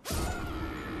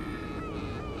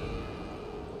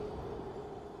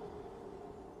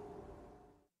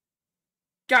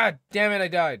 God damn it! I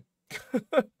died.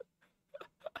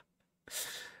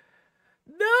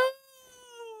 No!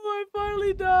 I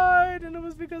finally died, and it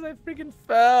was because I freaking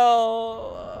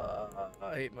fell.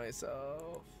 I hate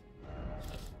myself.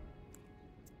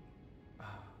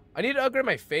 I need to upgrade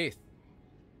my faith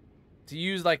to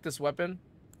use like this weapon.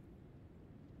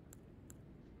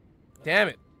 Damn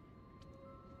it.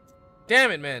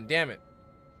 Damn it, man. Damn it.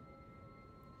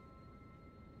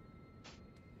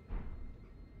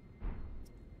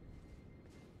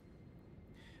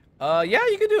 Yeah,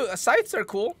 you can do scythes are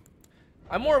cool.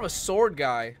 I'm more of a sword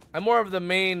guy. I'm more of the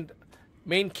main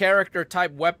character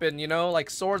type weapon, you know? Like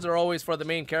swords are always for the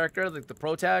main character, like the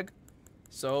pro tag.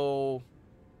 So,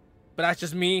 but that's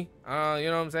just me. You know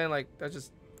what I'm saying? Like that's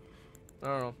just, I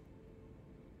don't know.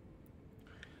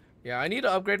 Yeah, I need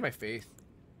to upgrade my faith.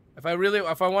 If I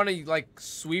want to like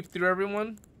sweep through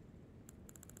everyone.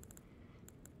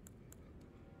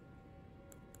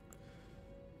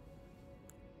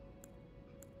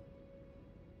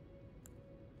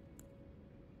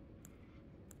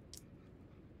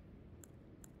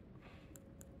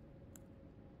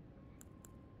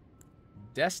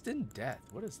 Destined death.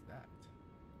 What is that?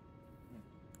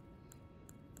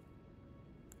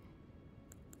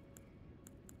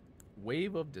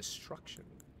 Wave of destruction.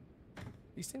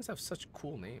 These things have such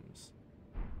cool names.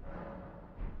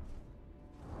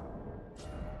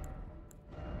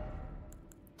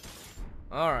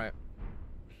 All right.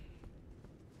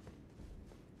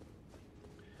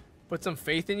 Put some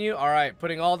faith in you. All right,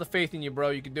 putting all the faith in you, bro.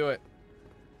 You can do it.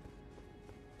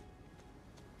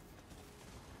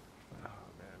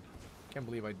 Can't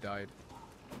believe I died.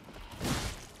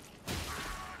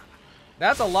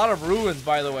 That's a lot of runes,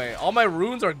 by the way. All my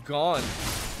runes are gone.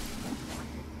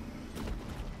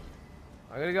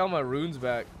 I gotta get all my runes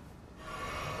back.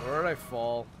 Where did I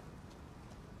fall?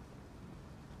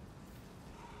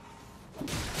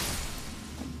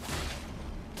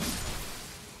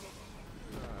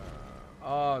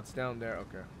 Oh, it's down there.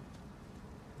 Okay.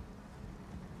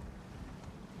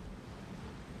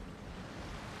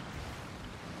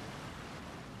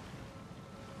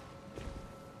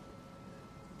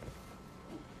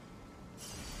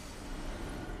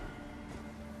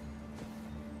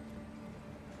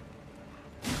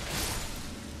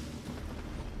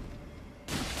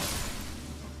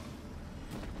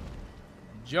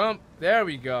 Jump. There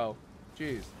we go.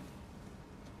 Jeez.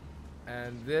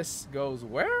 And this goes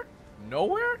where?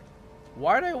 Nowhere?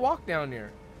 Why did I walk down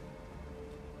here?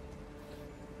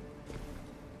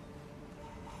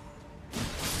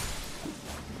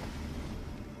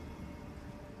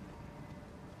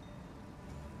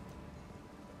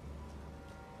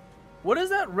 What is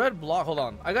that red block? Hold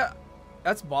on.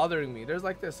 That's bothering me. There's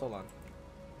like this. Hold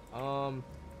on.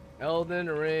 Elden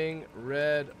Ring,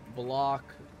 red block,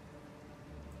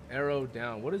 arrow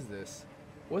down. What is this?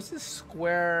 What's this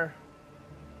square?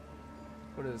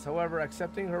 What is this? However,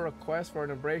 accepting her request for an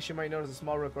embrace, you might notice a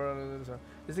small record.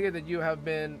 Indicate that you have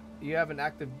an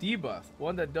active debuff,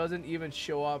 one that doesn't even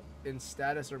show up in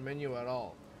status or menu at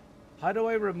all. How do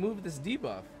I remove this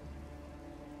debuff?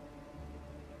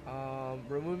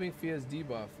 Removing Fia's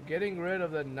debuff. Getting rid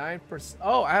of the 9%.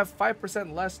 Oh, I have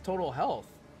 5% less total health.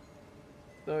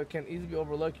 So it can easily be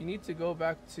overlooked. You need to go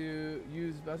back to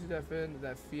use Blessing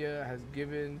that Fia has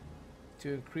given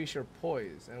to increase your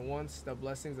poise. And once the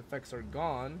blessing's effects are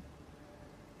gone.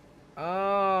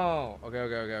 Oh.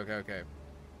 Okay.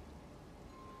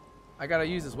 I gotta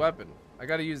use this weapon. I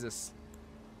gotta use this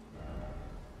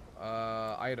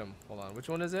item. Hold on. Which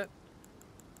one is it?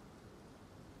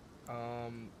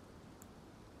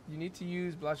 You need to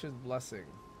use Blasher's Blessing.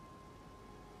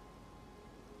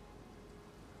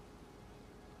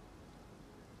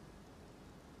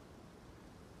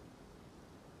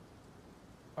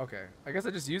 Okay, I guess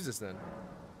I just use this then.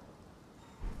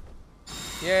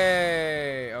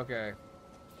 Yay! Okay.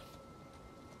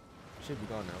 Should be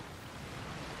gone now.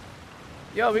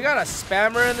 Yo, we got a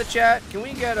spammer in the chat. Can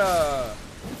we get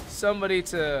somebody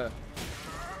to?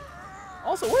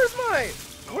 Also, where's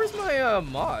my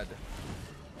mod?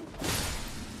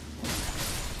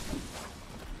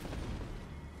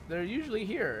 They're usually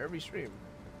here every stream.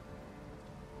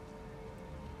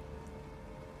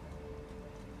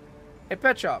 Hey,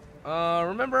 Pet Shop.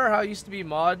 Remember how I used to be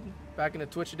mod back in the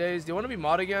Twitch days? Do you want to be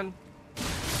mod again?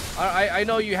 I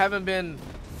know you haven't been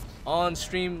on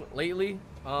stream lately,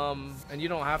 and you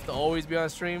don't have to always be on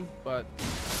stream, but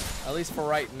at least for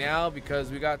right now,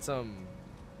 because we got some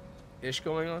ish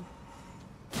going on.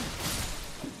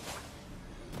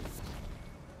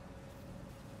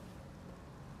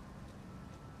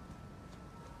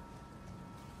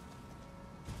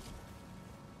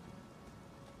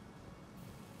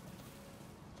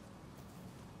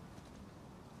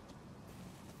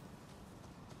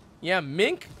 Yeah,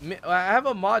 Mink. I have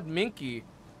a mod, Minky.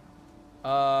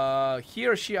 He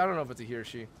or she. I don't know if it's a he or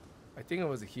she. I think it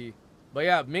was a he. But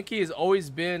yeah, Minky has always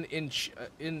been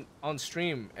on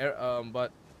stream.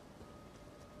 But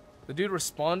the dude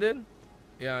responded.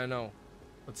 Yeah, I know.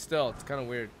 But still, it's kind of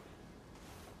weird.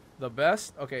 The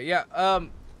best. Okay. Yeah.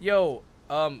 Yo.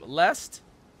 Let's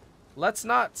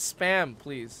not spam,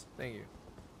 please. Thank you.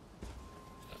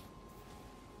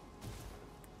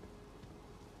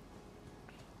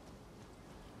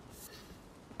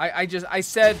 I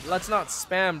said let's not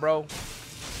spam, bro.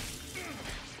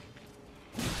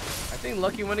 I think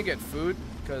Lucky went to get food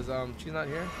because she's not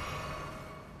here.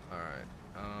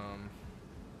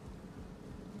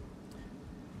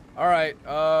 All right.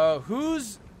 Who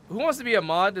wants to be a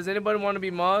mod? Does anybody want to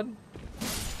be mod?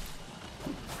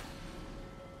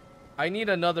 I need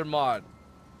another mod.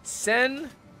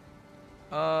 Sen,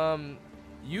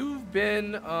 you've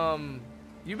been on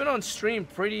stream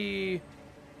pretty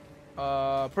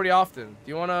often.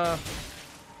 Do you wanna?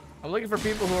 I'm looking for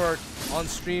people who are on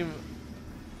stream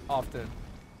often.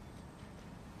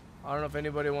 I don't know if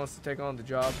anybody wants to take on the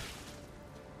job.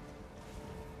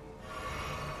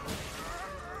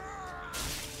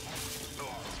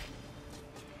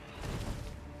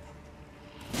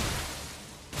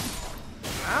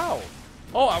 Ow!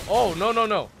 Oh,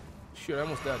 no. Shoot, I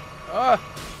almost died.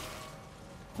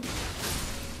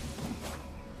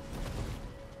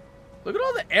 Look at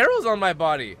all the arrows on my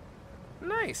body.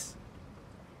 Nice.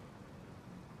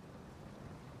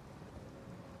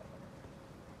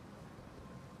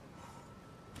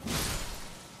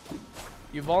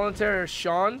 You volunteer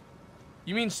Sean?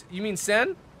 You mean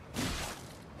Sen?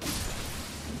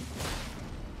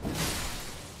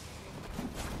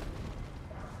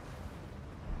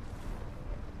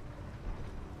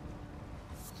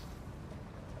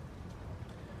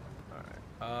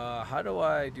 Alright. How do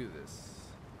I do this?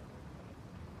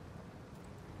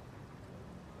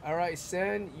 Alright,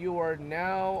 Sen, you are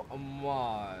now a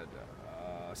mod.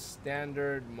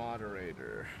 Standard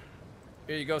moderator.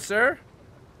 Here you go, sir.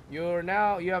 You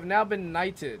have now been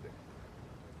knighted.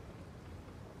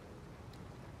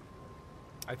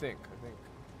 I think,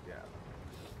 yeah.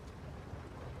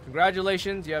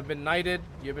 Congratulations, you have been knighted.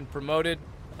 You have been promoted.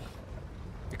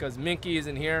 Because Minky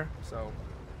isn't here, so.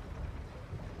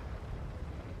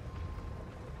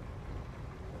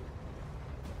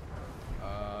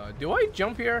 Do I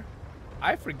jump here?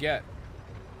 I forget.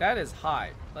 That is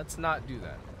high. Let's not do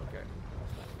that. Okay.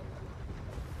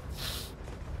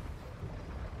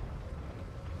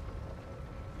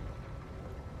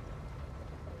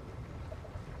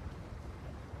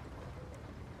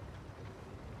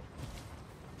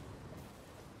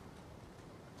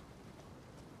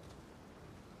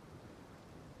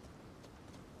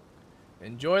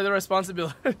 Enjoy the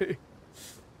responsibility.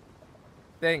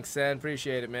 Thanks, Sen.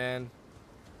 Appreciate it, man.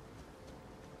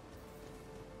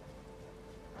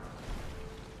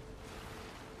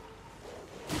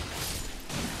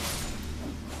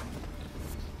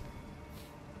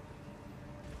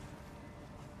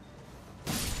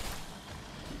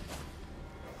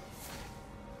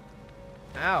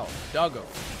 Ow, doggo.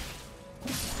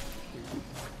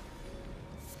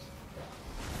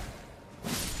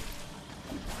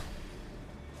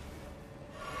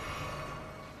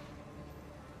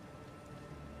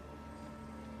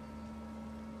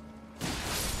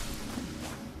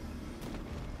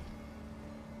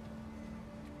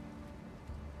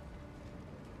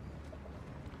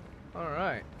 All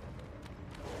right.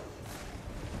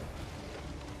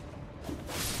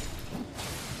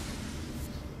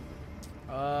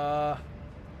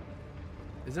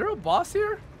 Is there a boss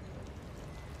here?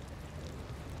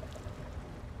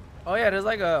 Oh yeah, there's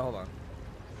like a, hold on.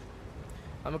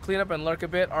 I'm gonna clean up and lurk a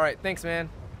bit. All right, thanks, man.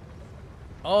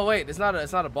 Oh wait, it's not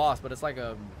a boss, but it's like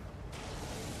a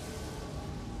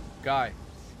guy.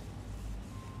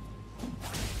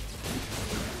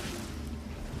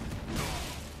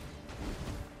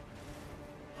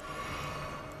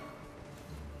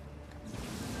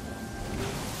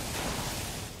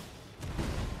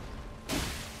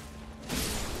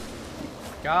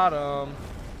 Got him.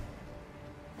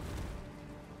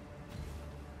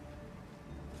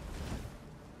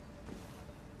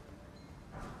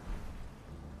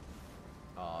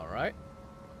 All right.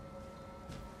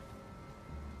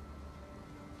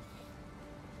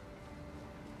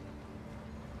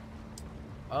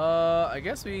 I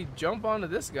guess we jump onto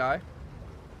this guy.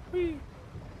 Whee.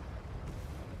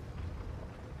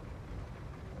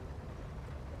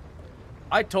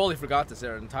 I totally forgot this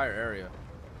entire area.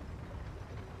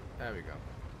 There we go.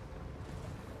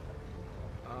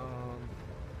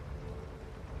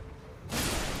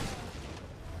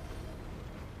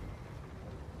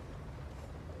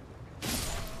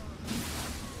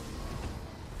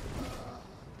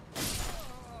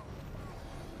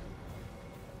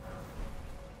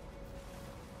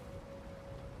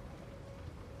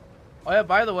 Oh yeah,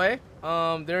 by the way,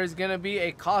 there's gonna be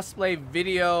a cosplay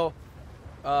video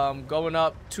going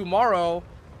up tomorrow.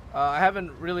 I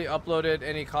haven't really uploaded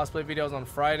any cosplay videos on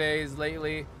Fridays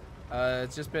lately.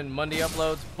 It's just been Monday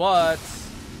uploads, but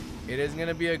it is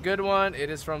gonna be a good one. It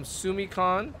is from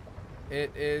SumiCon.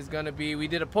 It is gonna be, we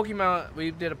did a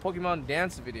Pokemon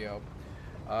dance video.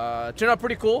 Turned out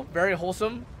pretty cool, very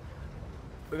wholesome.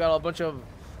 We got a bunch of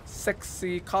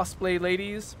sexy cosplay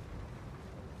ladies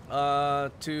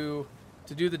to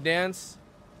do the dance.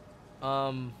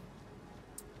 Yeah,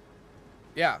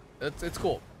 it's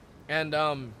cool. And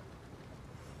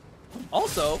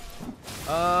also,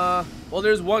 well,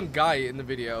 there's one guy in the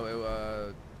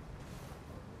video.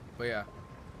 But yeah,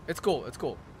 it's cool. It's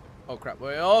cool. Oh crap!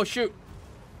 Wait, oh shoot!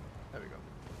 There we go.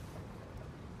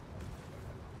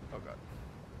 Oh god.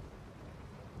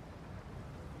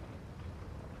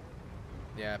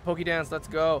 Yeah, Poké Dance. Let's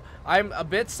go. I'm a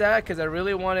bit sad because I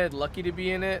really wanted Lucky to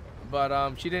be in it,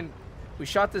 but she didn't. We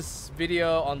shot this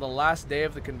video on the last day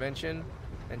of the convention,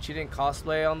 and she didn't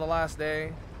cosplay on the last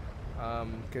day.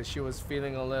 Because she was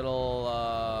feeling a little,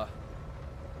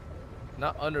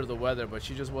 not under the weather, but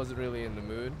she just wasn't really in the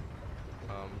mood.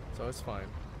 So it's fine.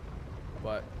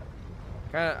 But,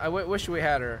 I wish we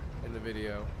had her in the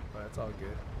video, but it's all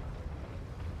good.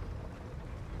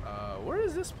 Where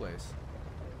is this place?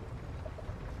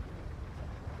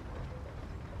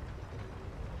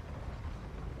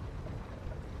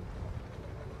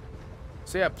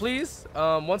 So yeah, please,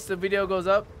 once the video goes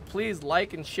up, please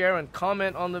like and share and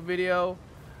comment on the video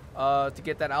to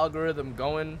get that algorithm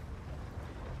going.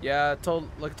 Yeah, told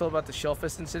about the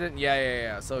shellfish incident.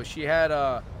 Yeah. So she had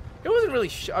it wasn't really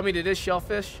I mean, it is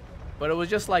shellfish, but it was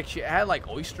just like she had like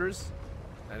oysters,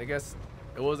 and I guess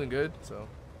it wasn't good. So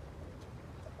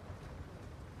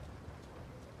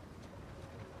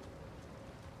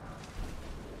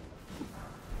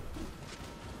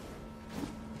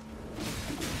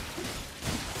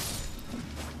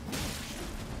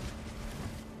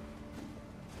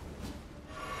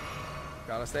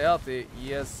gotta stay healthy.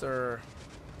 Yes, sir.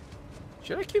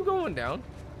 Should I keep going down?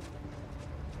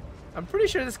 I'm pretty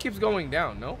sure this keeps going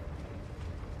down, no?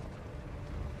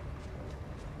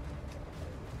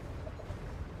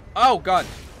 Oh, God.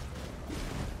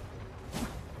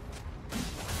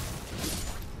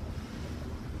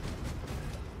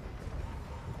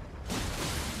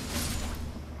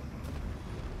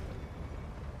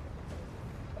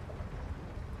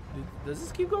 Does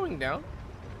this keep going down?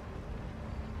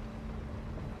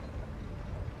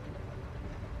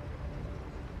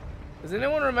 Does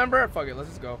anyone remember? Fuck it, let's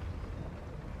just go.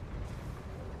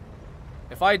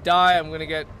 If I die, I'm gonna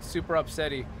get super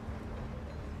upsetty.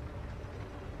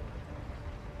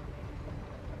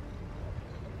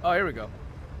 Oh, here we go.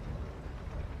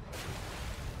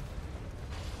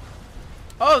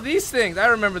 Oh, these things. I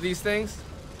remember these things.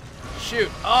 Shoot.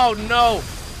 Oh, no.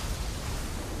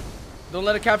 Don't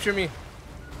let it capture me.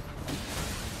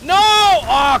 No!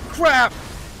 Oh, crap.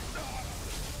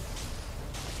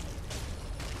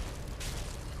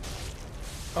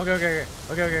 Okay.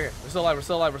 We're still alive.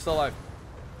 We're still alive.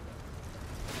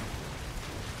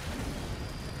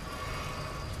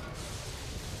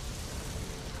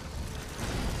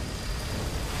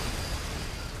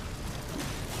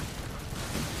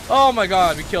 Oh my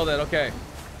God, we killed it. Okay.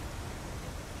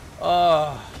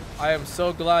 I am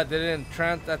so glad they didn't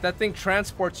that thing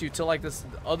transports you to like this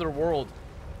other world.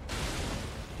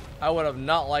 I would have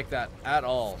not liked that at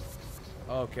all.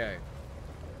 Okay.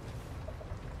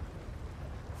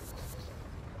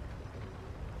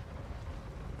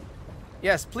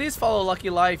 Yes, please follow Lucky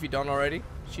Lai if you don't already.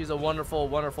 She's a wonderful,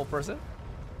 wonderful person.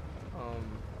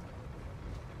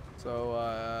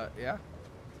 Yeah.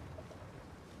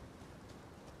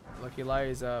 Lucky Lai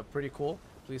is pretty cool.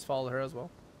 Please follow her as well.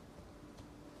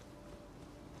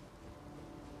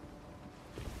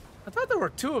 I thought there were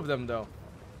 2 of them though.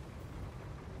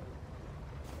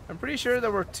 I'm pretty sure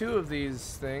there were 2 of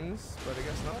these things, but I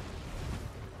guess not.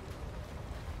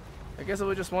 I guess it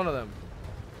was just one of them.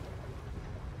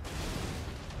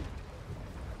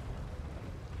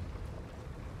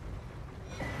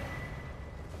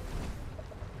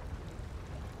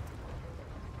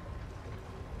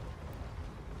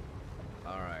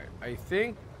 I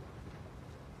think,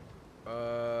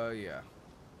 yeah.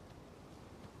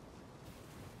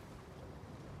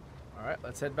 All right,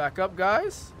 let's head back up,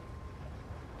 guys.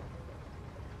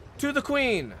 To the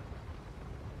Queen.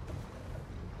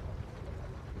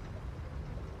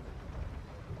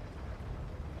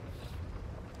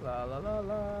 La la la la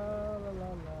la la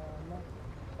la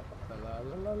la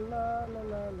la la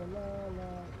la la la.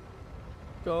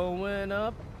 Going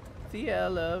up the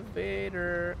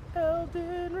elevator,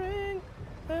 Elden Ring,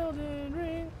 Elden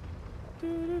Ring. Doo,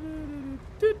 doo, doo, doo,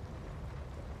 doo, doo.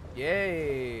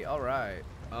 Yay! All right.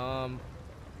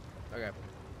 Okay.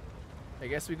 I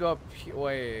guess we go up.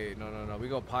 Wait, no. We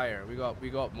go up higher. We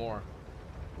go up more.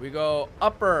 We go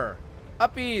upper,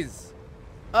 uppies,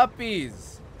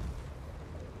 uppies.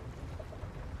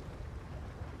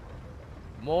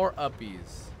 More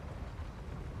uppies.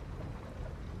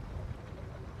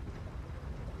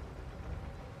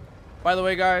 By the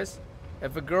way, guys,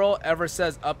 if a girl ever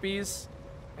says uppies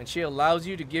and she allows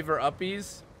you to give her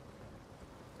uppies,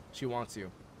 she wants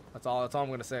you. That's all I'm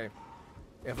gonna say.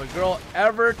 If a girl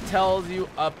ever tells you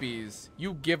uppies,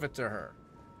 you give it to her.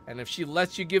 And if she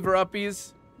lets you give her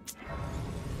uppies,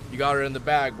 you got her in the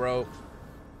bag, bro.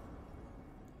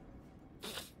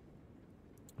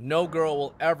 No girl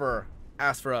will ever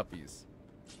ask for uppies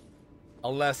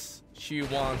unless she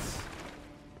wants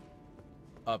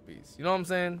uppies. You know what I'm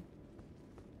saying?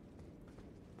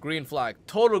 Green flag.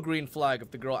 Total green flag if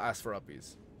the girl asks for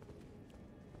uppies.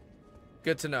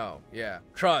 Good to know. Yeah.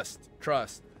 Trust.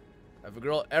 If a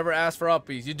girl ever asks for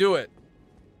uppies, you do it.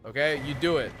 Okay? You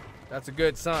do it. That's a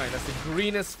good sign. That's the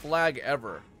greenest flag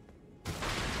ever.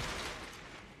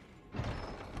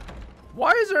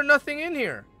 Why is there nothing in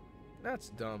here? That's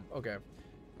dumb. Okay.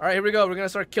 Alright, here we go. We're gonna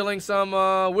start killing some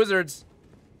wizards.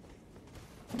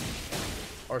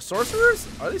 Or sorcerers?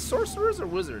 Are they sorcerers or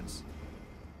wizards?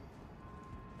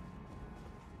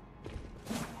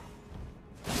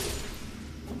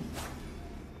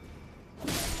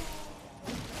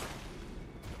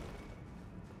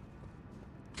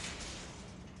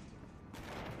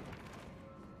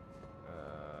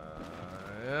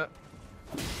 Yeah.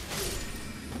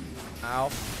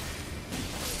 Ow.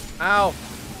 Ow.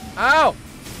 Ow.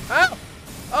 Ow.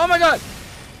 Oh my god.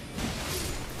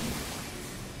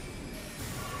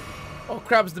 Oh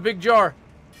crap, it's the big jar.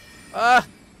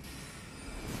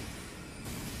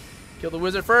 Kill the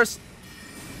wizard first.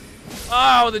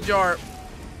 Oh, the jar.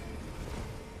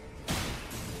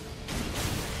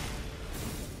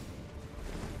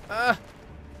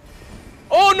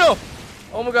 Oh no.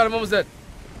 Oh my god, I'm almost dead.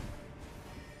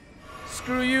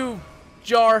 Screw you,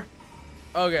 jar.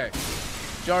 Okay.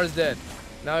 Jar is dead.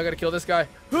 Now I gotta kill this guy.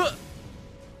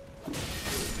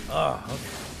 Oh, okay.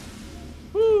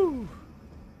 Woo!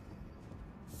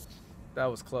 That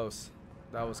was close.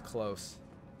 That was close.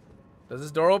 Does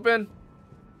this door open?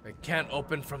 It can't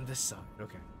open from this side.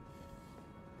 Okay.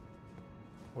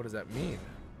 What does that mean?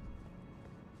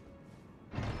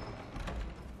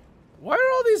 Why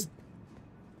are all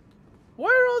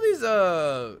these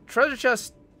treasure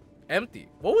chests empty?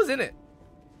 What was in it?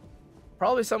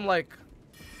 Probably some like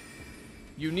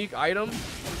unique item,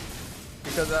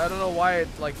 because I don't know why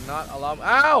it's like not allowed.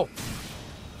 Ow!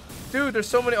 Dude, there's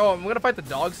so many. Oh, I'm gonna fight the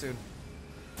dog soon.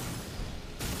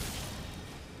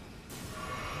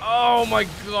 Oh my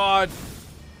god.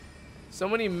 So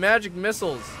many magic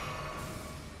missiles.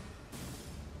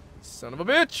 Son of a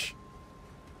bitch.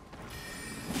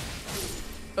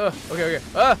 Okay.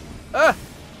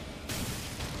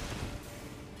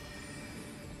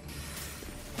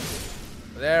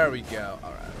 There we go. All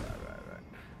right.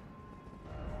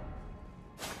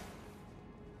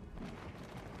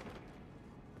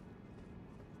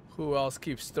 Who else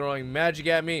keeps throwing magic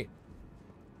at me?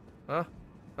 Huh?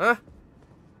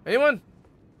 Anyone?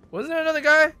 Wasn't there another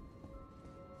guy?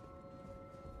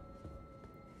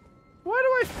 Why do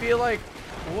I feel like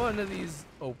one of these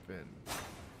open?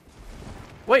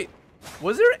 Wait,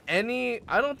 was there any?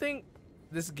 I don't think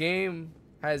this game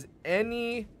has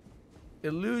any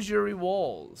illusory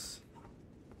walls.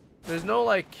 There's no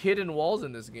like hidden walls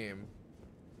in this game.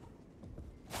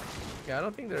 Yeah, I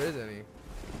don't think there is any.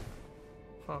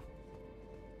 Huh.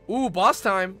 Ooh, boss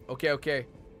time. Okay,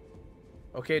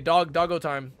 doggo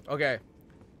time. Okay.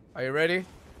 Are you ready?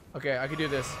 Okay, I can do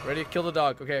this. Ready? Kill the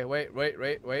dog. Okay, wait.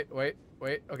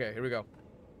 Okay, here we go.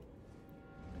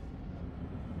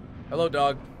 Hello,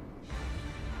 dog.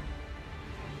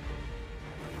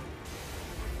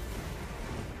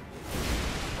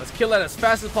 Let's kill it as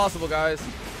fast as possible, guys.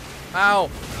 Ow.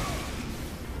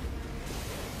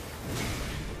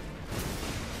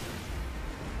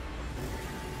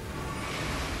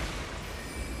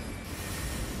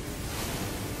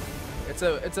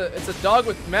 It's a dog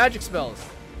with magic spells.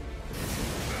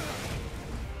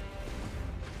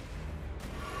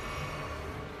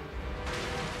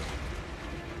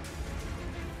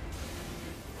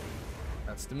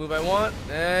 That's the move I want,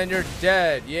 and you're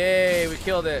dead. Yay, we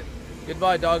killed it.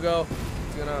 Goodbye, doggo.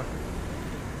 It's gonna.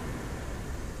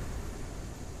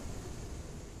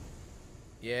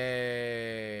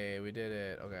 Yay, we did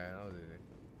it. Okay, that was easy.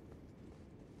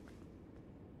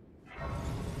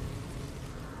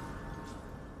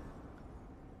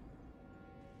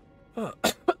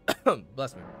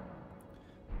 Bless me.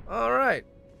 All right.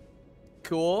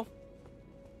 Cool.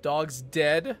 Dog's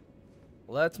dead.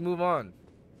 Let's move on.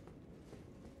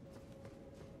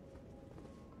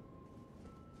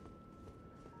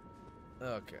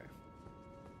 Okay.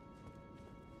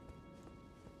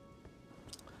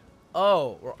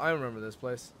 Oh, I remember this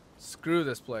place. Screw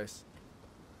this place.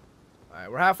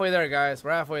 Alright, we're halfway there, guys.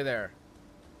 We're halfway there.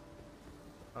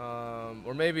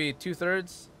 Or maybe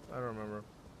 2/3. I don't remember.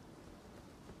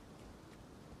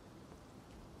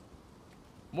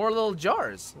 More little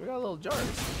jars. We got little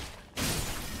jars.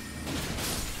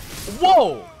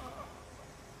 Whoa!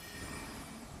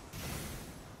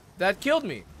 That killed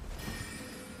me.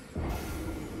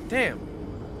 Damn.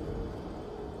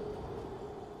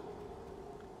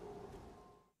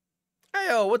 Hey,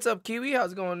 yo, what's up, Kiwi?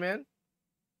 How's it going, man?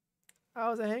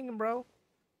 How's it hanging, bro?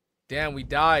 Damn, we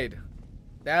died.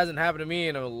 That hasn't happened to me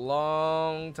in a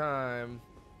long time.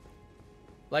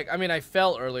 Like, I mean, I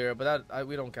fell earlier, but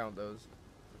we don't count those.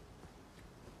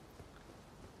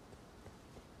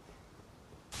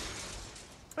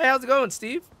 Hey, how's it going,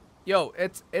 Steve? Yo,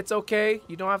 it's okay.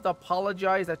 You don't have to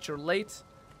apologize that you're late.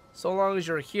 So long as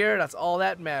you're here, that's all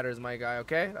that matters, my guy,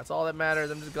 okay? That's all that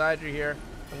matters. I'm just glad you're here.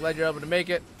 I'm glad you're able to make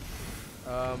it.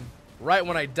 Right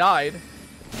when I died.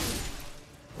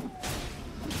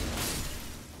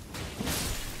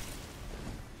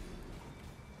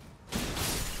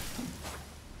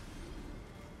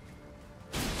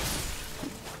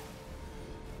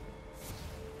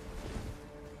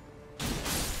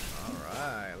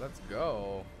 Alright, let's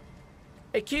go.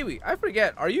 Hey, Kiwi, I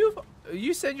forget.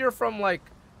 You said you're from, like,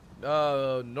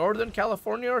 Northern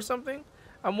California or something?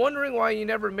 I'm wondering why you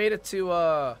never made it to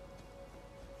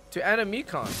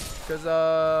AnimeCon, because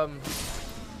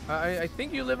I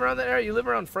think you live around that area. You live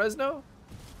around Fresno,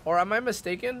 or am I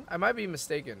mistaken? I might be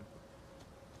mistaken,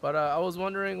 but I was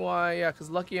wondering why. Yeah, because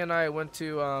Lucky and I went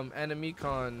to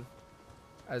AnimeCon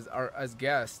as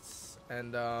guests,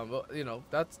 and well, you know,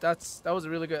 that was a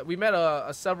really good. We met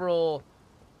several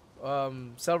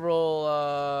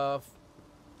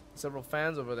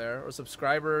fans over there, or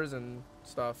subscribers and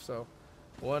stuff. So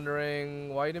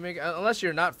Wondering why you didn't make it, unless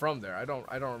you're not from there. I don't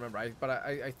remember. But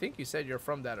I think you said you're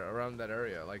from that around that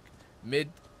area, like mid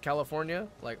California.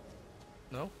 Like,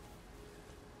 no.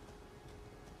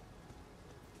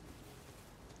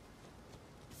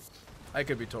 I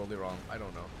could be totally wrong. I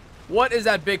don't know. What is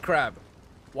that big crab?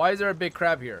 Why is there a big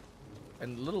crab here?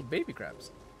 And little baby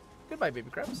crabs. Goodbye,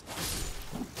 baby crabs.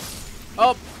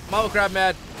 Oh, mama crab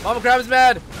mad. Mama crab is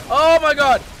mad. Oh my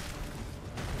god.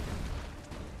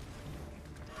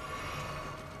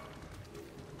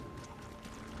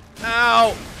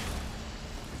 Ow.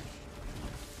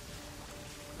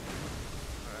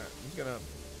 Alright,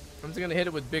 I'm just gonna hit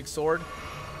it with big sword.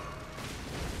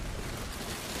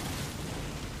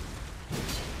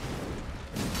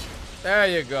 There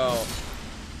you go.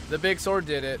 The big sword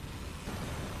did it.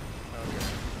 Okay.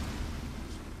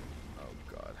 Oh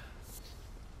god.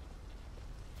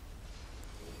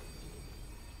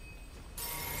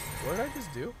 What did I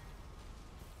just do?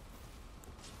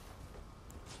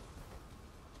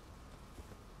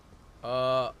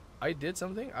 I did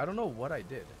something? I don't know what I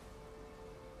did.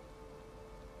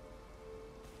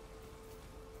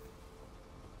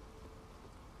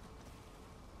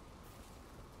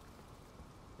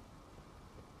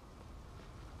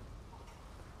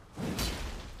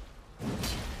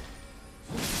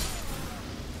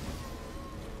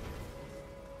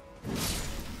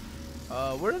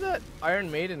 Where did that Iron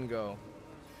Maiden go?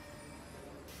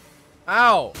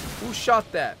 Ow! Who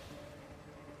shot that?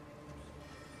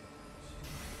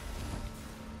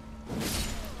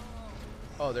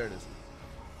 Oh, there it is.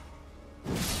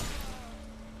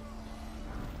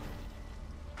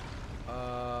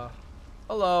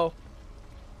 Hello.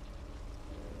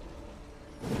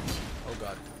 Oh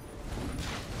god.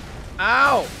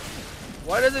 Ow!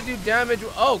 Why does it do damage?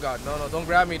 Oh god, no, no, don't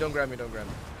grab me, don't grab me, don't grab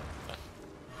me.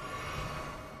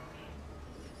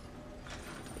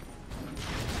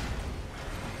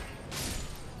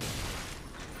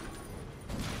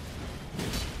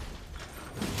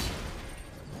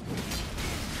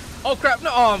 Oh crap,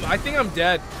 no, I think I'm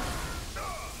dead.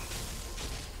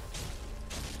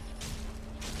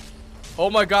 Oh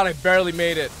my god, I barely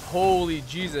made it. Holy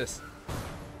Jesus.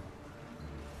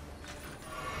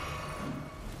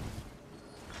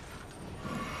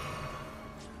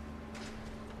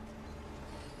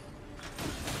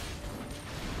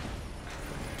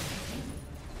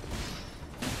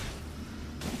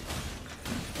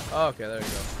 Okay, there you go.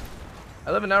 I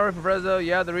live an hour from Fresno.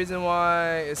 Yeah, the reason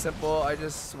why is simple. I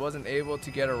just wasn't able to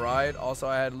get a ride. Also,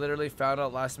 I had literally found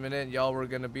out last minute y'all were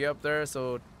going to be up there.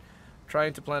 So,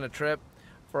 trying to plan a trip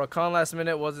for a con last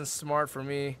minute wasn't smart for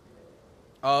me.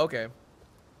 Oh, okay.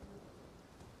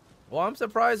 Well, I'm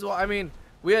surprised. Well, I mean,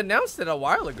 we announced it a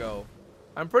while ago.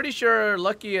 I'm pretty sure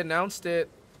Lucky announced it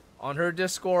on her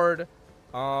Discord.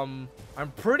 I'm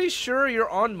pretty sure you're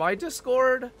on my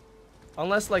Discord.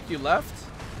 Unless, like, you left.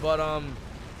 But,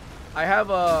 I have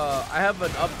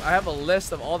a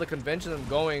list of all the conventions I'm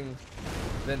going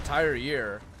the entire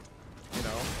year. You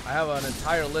know, I have an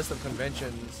entire list of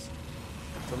conventions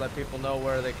to let people know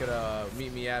where they could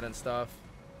meet me at and stuff.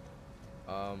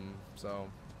 So,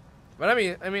 but I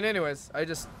mean, anyways, I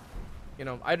just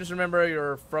remember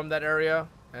you're from that area,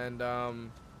 and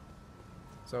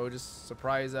so just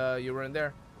surprised you were in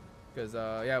there, because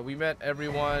yeah, we met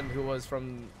everyone who was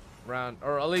from around,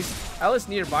 or at least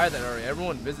nearby that area.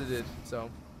 Everyone visited,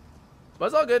 so, but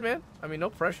it's all good, man. I mean,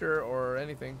 no pressure or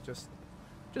anything. Just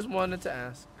wanted to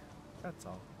ask. That's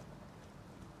all.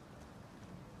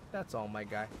 That's all, my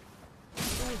guy.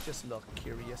 I was just a little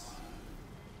curious.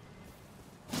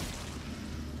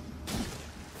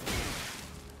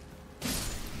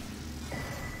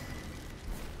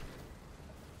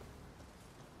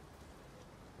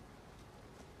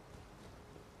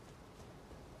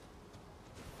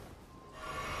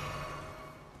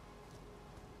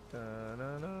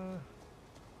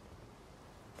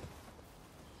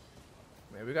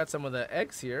 Man, we got some of the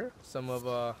eggs here. Some of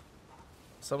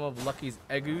Lucky's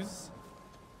eggus.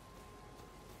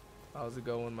 How's it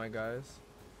going, my guys?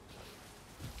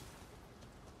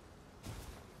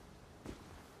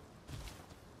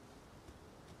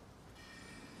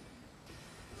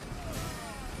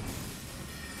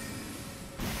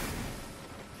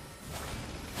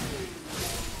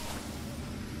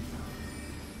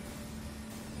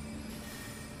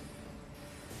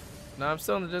 No, I'm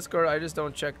still in the Discord. I just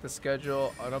don't check the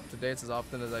schedule on up-to-dates as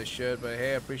often as I should. But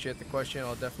hey, I appreciate the question.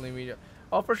 I'll definitely meet you.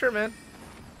 Oh, for sure, man.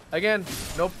 Again,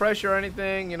 no pressure or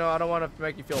anything. You know, I don't want to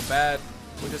make you feel bad.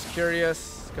 We're just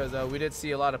curious because we did see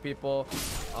a lot of people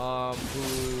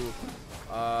who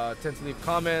tend to leave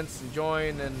comments and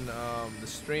join and the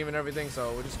stream and everything.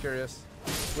 So we're just curious.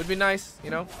 Would be nice,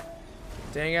 you know.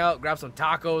 to hang out, grab some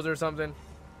tacos or something,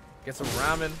 get some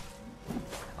ramen.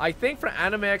 I think for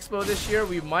Anime Expo this year,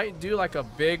 we might do like a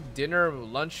big dinner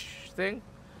lunch thing.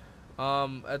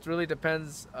 It really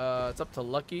depends. It's up to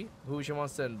Lucky who she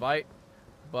wants to invite.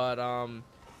 But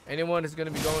anyone who's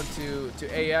gonna be going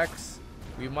to AX,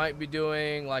 we might be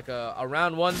doing like a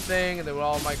round one thing, and then we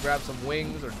all might grab some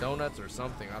wings or donuts or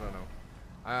something. I don't know.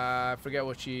 I forget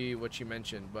what she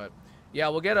mentioned, but yeah,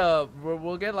 we'll get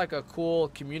like a cool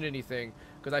community thing,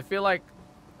 because I feel like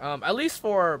at least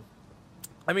for,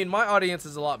 I mean, my audience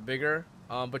is a lot bigger,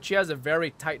 but she has a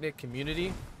very tight-knit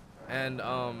community, and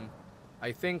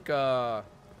I think yeah,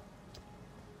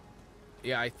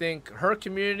 I think her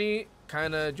community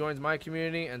kind of joins my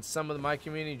community, and some of my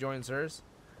community joins hers.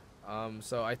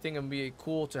 So I think it'd be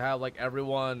cool to have like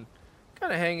everyone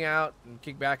kind of hang out and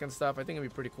kick back and stuff. I think it'd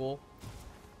be pretty cool.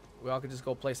 We all could just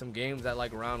go play some games at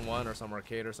like round one or some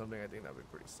arcade or something. I think that'd be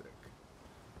pretty sick.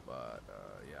 But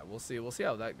yeah, we'll see. We'll see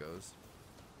how that goes.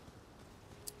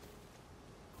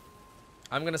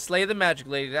 I'm gonna slay the magic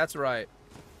lady. That's right.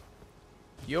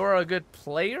 You're a good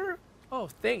player. Oh,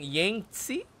 thank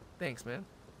Yangtze. Thanks, man.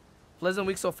 Pleasant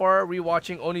week so far.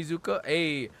 Rewatching Onizuka.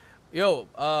 Hey, yo,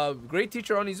 great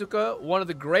teacher Onizuka. One of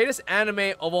the greatest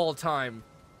anime of all time.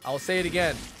 I'll say it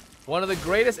again. One of the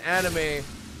greatest anime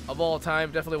of all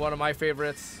time. Definitely one of my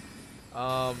favorites.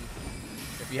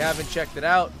 If you haven't checked it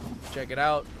out, check it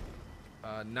out.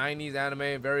 90s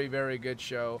anime. Very, very good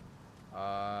show.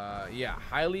 Yeah,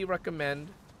 highly recommend.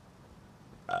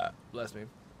 Bless me.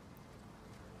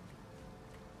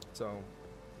 So,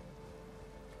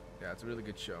 yeah, it's a really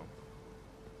good show.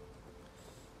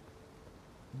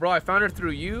 Bro, I found her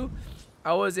through you.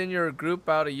 I was in your group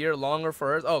about a year longer for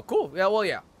hers. Oh, cool. Yeah, well,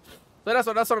 yeah.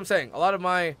 So that's what I'm saying. A lot of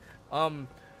my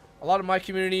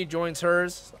community joins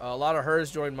hers. A lot of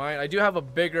hers join mine. I do have a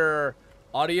bigger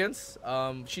audience.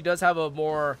 She does have a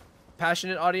more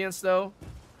passionate audience though.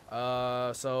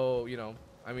 So, you know,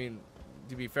 I mean,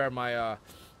 to be fair, my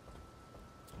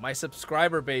my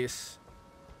subscriber base,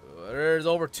 there's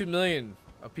over 2 million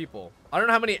of people. I don't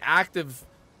know how many active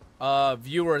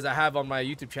viewers I have on my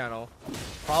YouTube channel.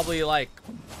 Probably like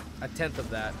a tenth of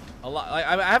that. A lot.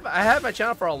 I have my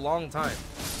channel for a long time,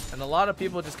 and a lot of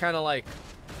people just kind of like,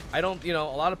 I don't, you know,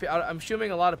 a lot of people. I'm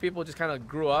assuming a lot of people just kind of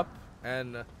grew up,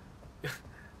 and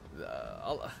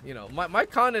you know, my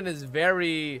content is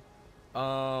very,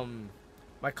 my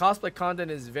cosplay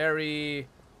content is very,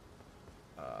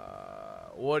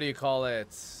 what do you call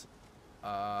it?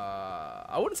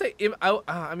 I wouldn't say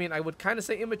I mean, I would kind of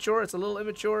say immature. It's a little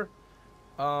immature.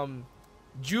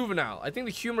 Juvenile. I think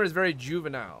the humor is very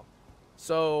juvenile.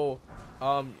 So,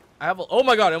 I have a, oh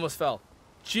my god, I almost fell.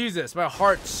 Jesus, my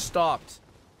heart stopped.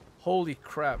 Holy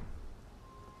crap.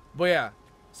 But yeah,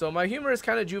 so my humor is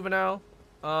kind of juvenile.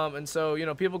 And so, you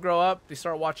know, people grow up, they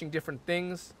start watching different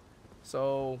things.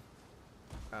 So,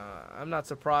 I'm not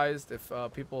surprised if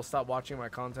people stop watching my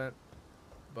content.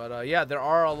 But yeah, there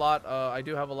are a lot. I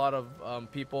do have a lot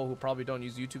of people who probably don't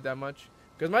use YouTube that much,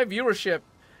 because my viewership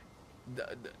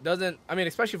doesn't. I mean,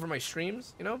 especially for my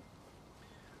streams, you know.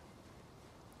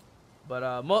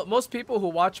 But most people who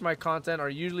watch my content are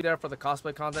usually there for the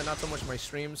cosplay content, not so much my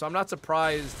streams. So I'm not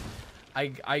surprised.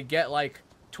 I get like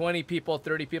 20 people,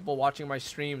 30 people watching my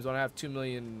streams when I have 2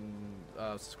 million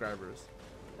subscribers.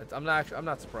 I'm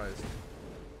not surprised.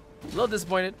 A little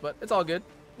disappointed, but it's all good.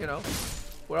 You know,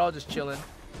 we're all just chilling.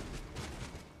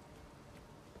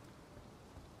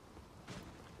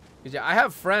 Yeah, I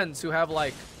have friends who have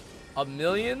like 1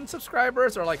 million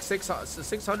subscribers or like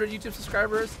 600 YouTube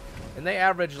subscribers, and they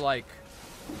average like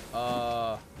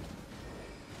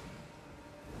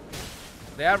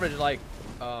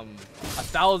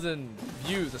 1,000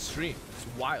 views a stream. It's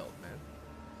wild, man.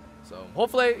 So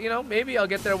hopefully, you know, maybe I'll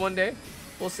get there one day.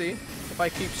 We'll see if I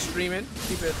keep streaming,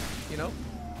 keep it, you know,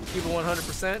 keep it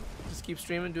 100%. Just keep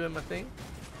streaming, doing my thing.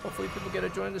 Hopefully people get to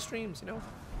join the streams, you know.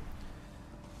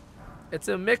 It's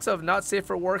a mix of not safe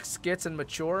for work skits and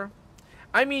mature.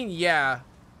 I mean, yeah,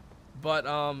 but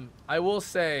I will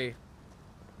say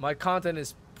my content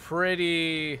is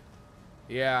pretty,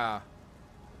 yeah,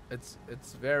 it's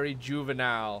very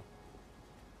juvenile.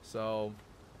 So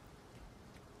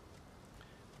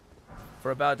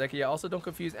for about a decade, yeah. Also, don't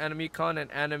confuse anime con and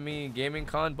anime gaming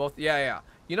con. Both, yeah.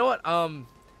 You know what?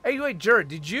 Hey, wait, Jared,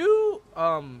 did you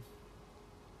oh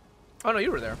no,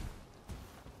 you were there.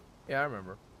 Yeah, I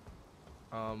remember.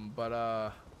 But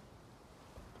let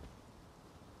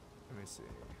me see.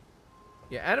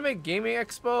 Yeah, Anime Gaming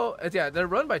Expo. Yeah, they're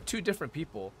run by 2 different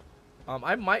people.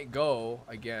 I might go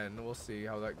again. We'll see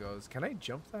how that goes. Can I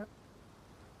jump that?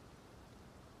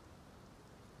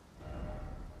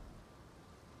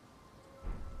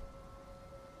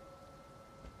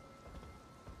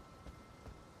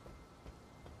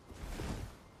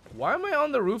 Why am I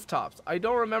on the rooftops? I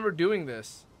don't remember doing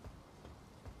this.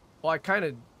 Well, I kind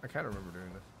of remember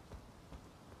doing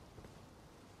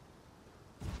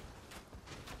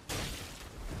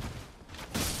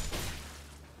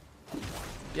this.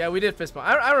 Yeah, we did fist bump.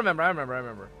 I remember.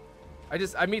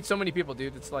 I meet so many people,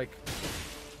 dude. It's like...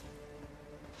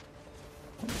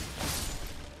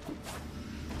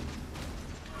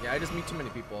 Yeah, I just meet too many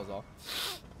people is all.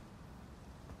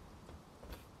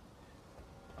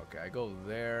 Okay, I go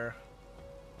there.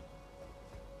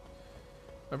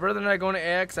 My brother and I going to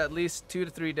AX at least 2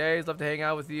 to 3 days. Love to hang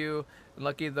out with you. And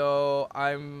lucky though,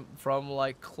 I'm from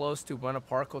like close to Buena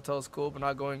Park. Hotel's cool, but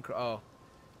not going... Oh.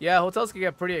 Yeah, hotels can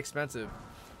get pretty expensive.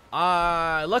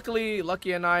 Luckily,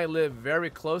 Lucky and I live very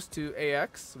close to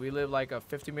AX. We live like a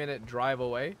 50-minute drive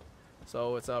away.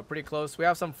 So it's pretty close. We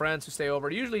have some friends who stay over.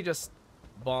 Usually just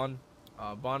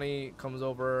Bonnie comes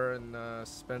over and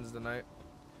spends the night.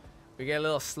 We get a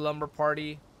little slumber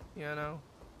party, you know.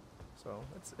 So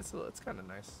it's kind of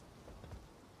nice.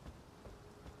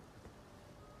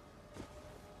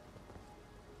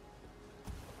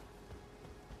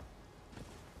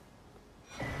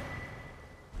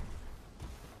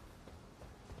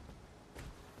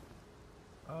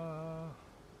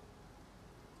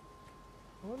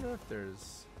 I wonder if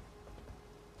there's...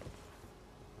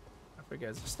 I forget,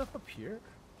 is there stuff up here?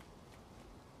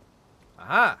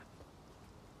 Aha!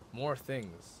 More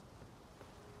things.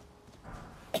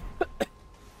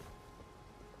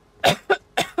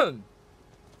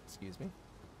 Excuse me.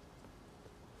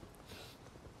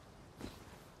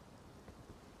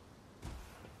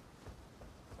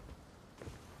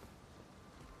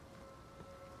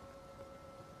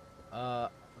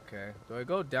 Okay. Do I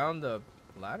go down the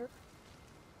ladder?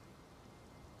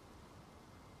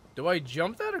 Do I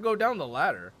jump that or go down the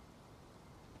ladder?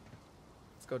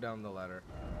 Let's go down the ladder.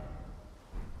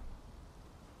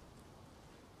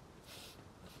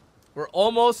 We're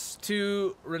almost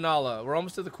to Rennala. We're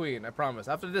almost to the Queen, I promise.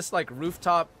 After this like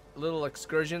rooftop little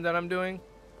excursion that I'm doing,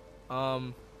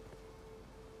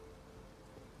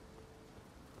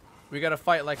 we gotta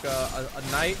fight like a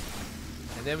knight,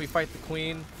 and then we fight the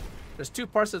Queen. There's 2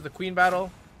 parts of the Queen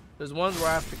battle. There's ones where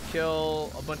I have to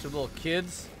kill a bunch of little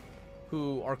kids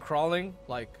who are crawling,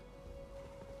 like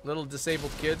little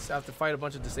disabled kids. I have to fight a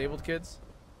bunch of disabled kids.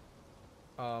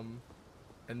 And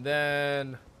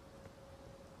then,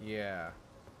 yeah.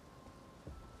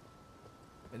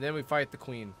 And then we fight the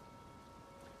Queen.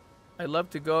 I'd love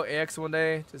to go AX one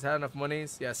day. Just had enough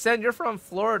monies. Yeah, Sen, you're from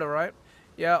Florida, right?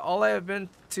 Yeah, all I have been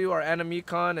to are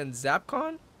AnimeCon and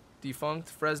ZapCon. Defunct.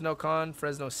 Fresno Con,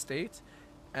 Fresno State.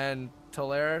 And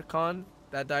Tulare Con.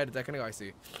 That died a decade ago, I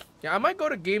see. Yeah, I might go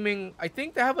to gaming. I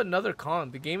think they have another con.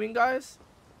 The gaming guys.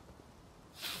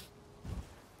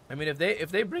 I mean, if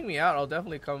they bring me out, I'll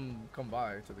definitely come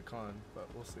by to the con, but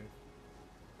we'll see.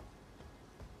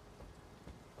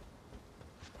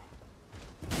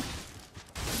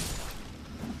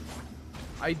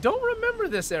 I don't remember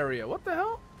this area. What the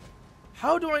hell?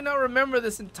 How do I not remember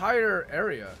this entire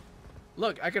area?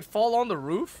 Look, I could fall on the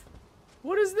roof.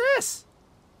 What is this?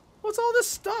 What's all this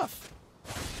stuff?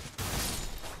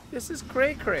 This is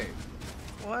cray-cray.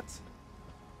 What?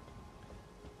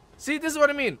 See, this is what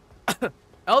I mean.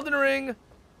 Elden Ring.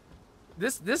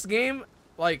 This game,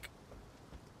 like,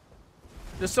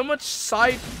 there's so much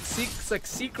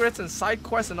secrets and side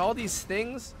quests and all these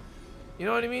things. You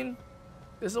know what I mean?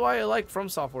 This is why I like From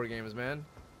Software games, man.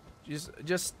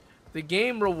 Just the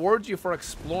game rewards you for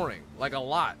exploring, like a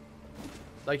lot.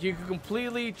 Like you can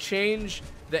completely change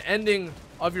the ending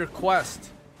of your quest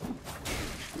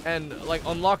and like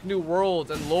unlock new worlds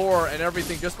and lore and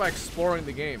everything just by exploring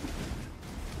the game.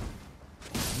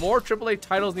 More AAA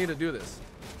titles need to do this.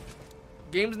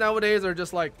 Games nowadays are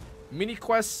just like mini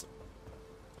quests.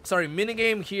 Sorry,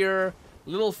 minigame here,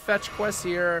 little fetch quests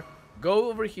here, go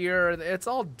over here. It's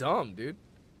all dumb, dude.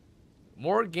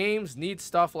 More games need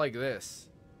stuff like this.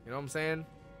 You know what I'm saying?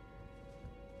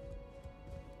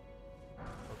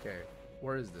 Okay,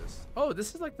 where is this? Oh,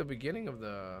 this is like the beginning of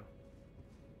the...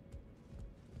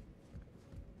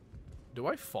 Do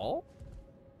I fall?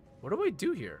 What do I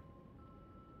do here?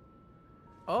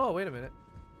 Oh, wait a minute.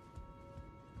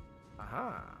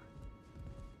 Aha.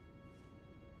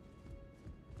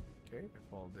 Okay, I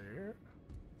fall there.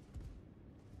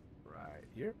 Right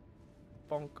here.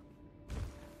 Bonk.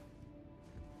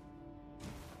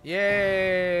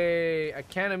 Yay!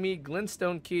 Academy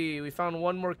Glintstone key. We found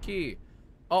one more key.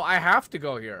 Oh, I have to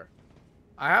go here.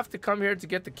 I have to come here to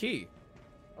get the key.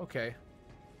 Okay.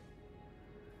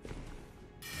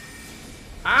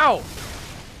 Ow!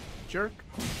 Jerk.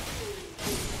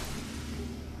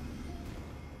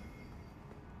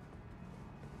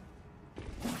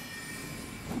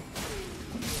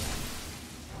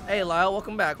 Hey, Lyle,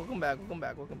 welcome back. Welcome back. Welcome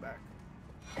back. Welcome back.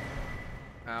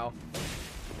 Ow.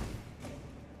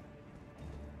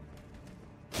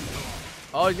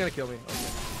 Oh, he's gonna kill me. Okay.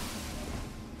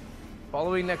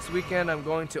 Following next weekend, I'm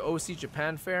going to OC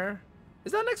Japan Fair.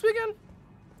 Is that next weekend?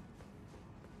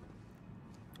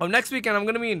 Oh, next weekend, I'm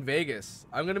gonna be in Vegas.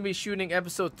 I'm gonna be shooting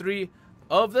episode 3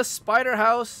 of the Spider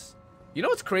House. You know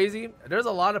what's crazy? There's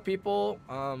a lot of people,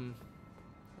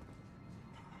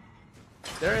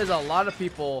 there is a lot of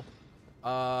people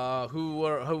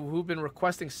who've been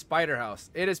requesting Spider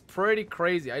House. It is pretty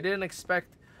crazy. I didn't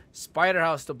expect Spider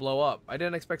House to blow up. I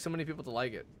didn't expect so many people to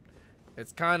like it.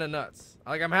 It's kind of nuts.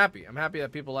 Like, I'm happy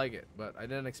that people like it, but I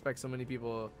didn't expect so many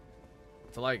people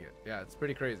to like it. Yeah, it's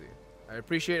pretty crazy. I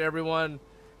appreciate everyone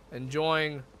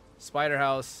enjoying Spider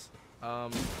House. So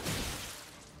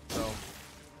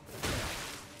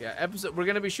yeah, we're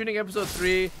gonna be shooting episode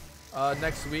 3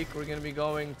 next week. We're gonna be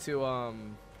going to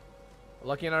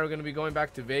Lucky and I are gonna be going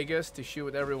back to Vegas to shoot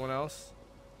with everyone else.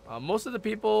 Most of the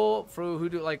people who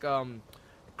do, like,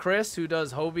 Chris, who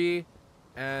does Hobie,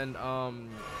 and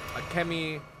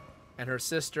Akemi and her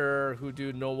sister, who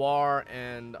do Noir,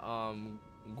 and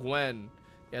Gwen.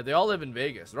 Yeah, they all live in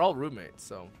Vegas. They're all roommates.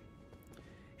 So,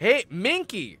 hey,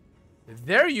 Minky,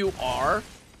 there you are,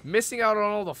 missing out on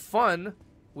all the fun.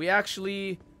 We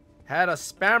actually had a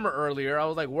spammer earlier. I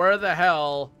was like, where the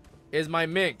hell is my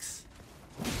Minx?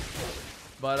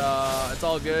 But it's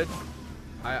all good.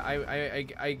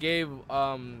 I gave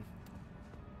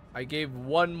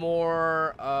one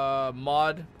more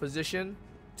mod position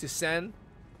to Sen.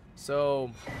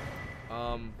 So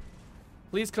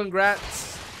please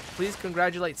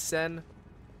congratulate Sen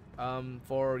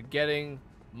for getting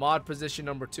mod position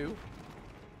number 2.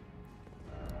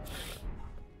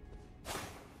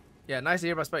 Yeah, nice to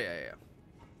hear about Spike. Yeah.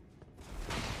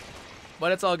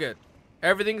 But it's all good.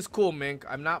 Everything's cool, Mink.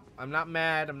 I'm not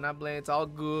mad. I'm not blaming. It's all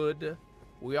good.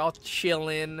 We all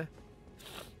chilling.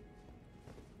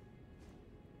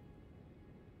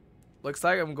 Looks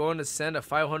like I'm going to send a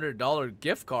 $500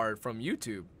 gift card from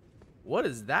YouTube. What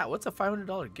is that? What's a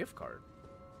 $500 gift card?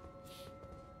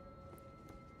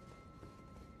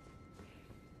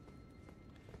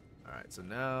 Alright, so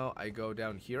now I go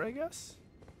down here, I guess?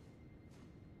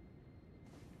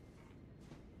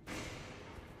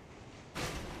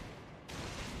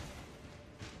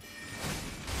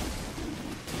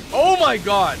 Oh my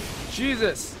god!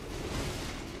 Jesus!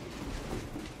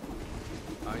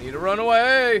 I need to run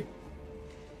away!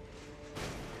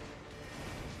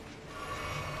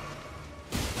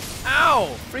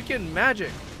 Ow! Freaking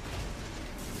magic!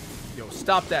 Yo,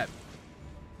 stop that,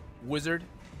 wizard.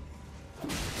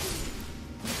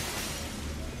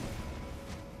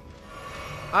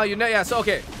 Oh, you know, yeah, so,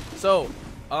 okay. So,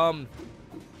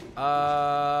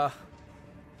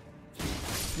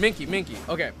 Minky,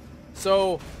 okay.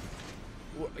 So,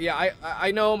 yeah,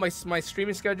 I know my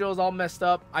streaming schedule is all messed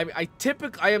up. I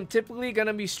am typically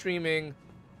gonna be streaming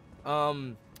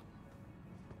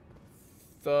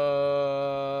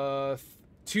the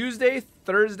Tuesday,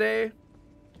 Thursday,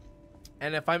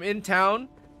 and if I'm in town,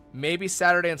 maybe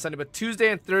Saturday and Sunday, but Tuesday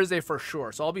and Thursday for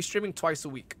sure. So I'll be streaming twice a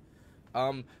week.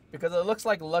 Because it looks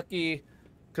like Lucky,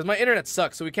 because my internet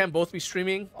sucks, so we can't both be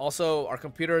streaming. Also, our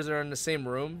computers are in the same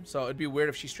room, so it'd be weird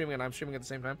if she's streaming and I'm streaming at the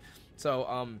same time.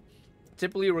 So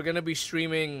typically we're gonna be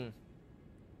streaming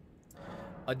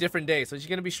a different day. So she's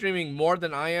gonna be streaming more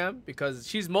than I am because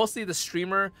she's mostly the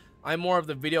streamer. I'm more of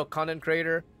the video content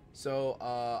creator. So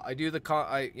I do the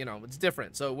you know, it's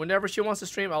different. So whenever she wants to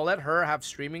stream, I'll let her have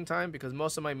streaming time because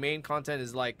most of my main content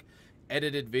is like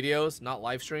edited videos, not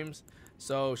live streams.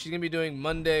 So she's gonna be doing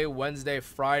Monday, Wednesday,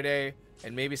 Friday,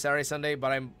 and maybe Saturday, Sunday.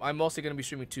 But I'm mostly gonna be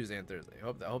streaming Tuesday and Thursday. I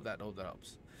hope that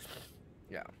helps.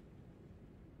 Yeah.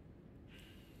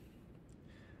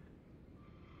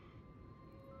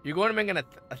 You're going to make a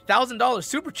 $1,000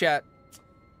 super chat?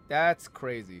 That's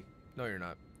crazy. No, you're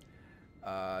not.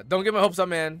 Don't get my hopes up,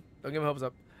 man. Don't get my hopes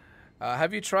up.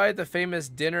 Have you tried the famous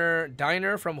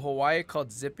diner from Hawaii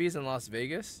called Zippy's in Las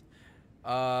Vegas?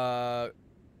 No,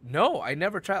 I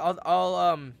never tried.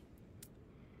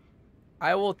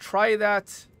 I will try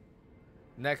that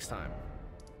next time.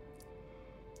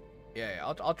 Yeah,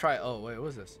 I'll try. Oh, wait, what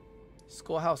is this?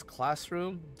 Schoolhouse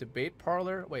Classroom, Debate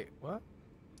Parlor. Wait, what?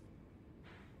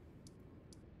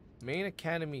 Main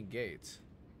Academy Gate.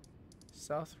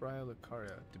 South Raya,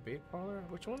 Lucaria. Debate Parlor?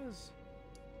 Which one is...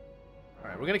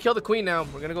 Alright, we're gonna kill the queen now.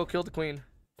 We're gonna go kill the queen.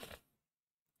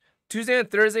 Tuesday and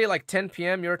Thursday, like 10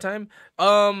 p.m. your time.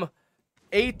 8...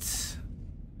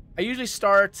 I usually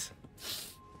start...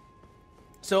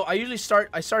 So,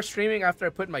 I start streaming after I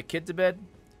put my kid to bed.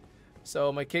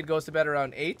 So, my kid goes to bed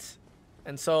around 8.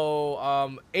 and so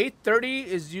 8:30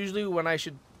 is usually when I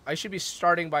should be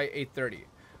starting by 8:30.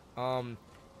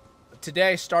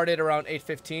 Today I started around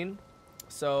 8:15,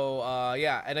 so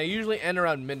yeah, and I usually end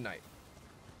around midnight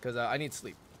because I need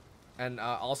sleep, and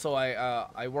also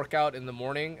I work out in the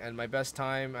morning, and my best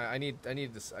time I need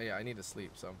this, yeah, I need to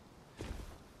sleep. So,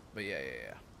 but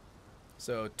yeah.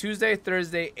 So Tuesday,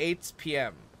 Thursday, 8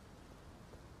 p.m.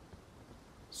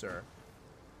 Sir,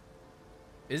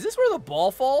 is this where the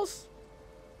ball falls?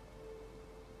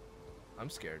 I'm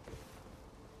scared.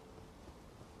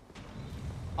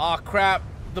 Aw, crap.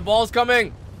 The ball's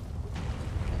coming.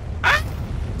 Ah!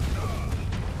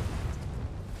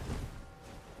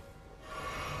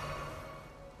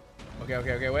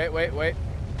 Okay. Wait.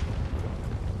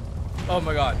 Oh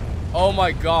my god. Oh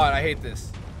my god. I hate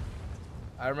this.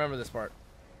 I remember this part.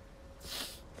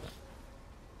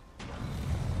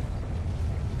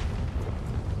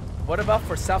 What about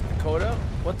for South Dakota?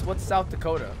 What's South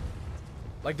Dakota?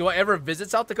 Like, do I ever visit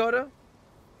South Dakota?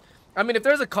 I mean, if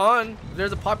there's a con, if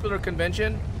there's a popular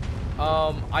convention,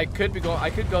 I could go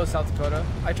to South Dakota.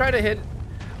 I try to hit.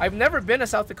 I've never been to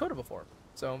South Dakota before.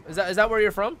 So is that where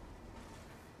you're from?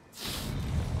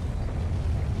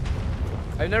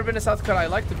 I've never been to South Dakota. I'd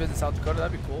like to visit South Dakota.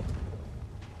 That'd be cool.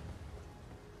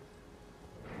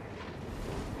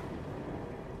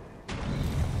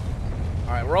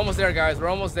 All right, we're almost there, guys. We're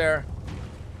almost there.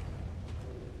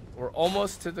 We're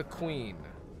almost to the queen.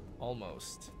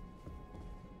 Almost.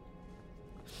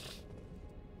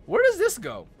 Where does this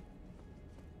go?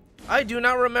 I do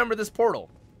not remember this portal.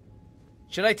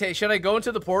 Should I go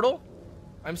into the portal?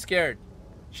 I'm scared.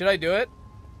 Should I do it?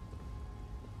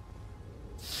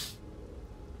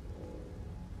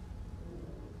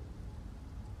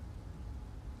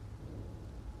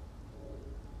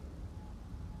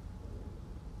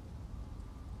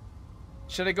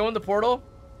 Should I go in the portal?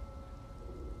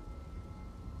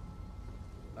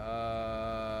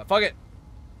 Fuck it.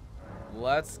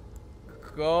 Let's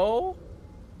go.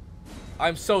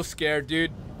 I'm so scared,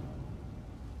 dude.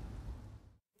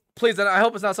 Please, I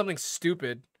hope it's not something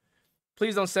stupid.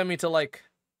 Please don't send me to, like...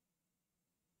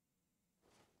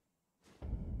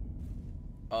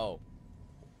 Oh.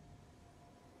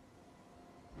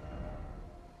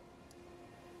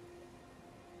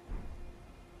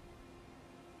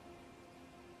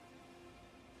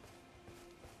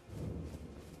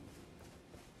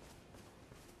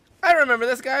 I remember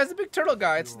this guy. It's a big turtle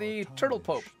guy. It's the Turtle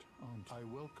Pope. I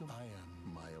welcome. I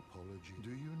am. My apology.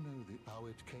 Do you know how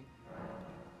it came?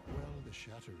 Well, the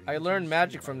shattering. I learned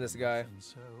magic from this guy. And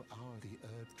so the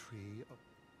earth tree.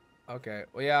 Okay.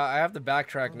 Well, yeah, I have to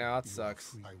backtrack now. It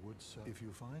sucks. I would say if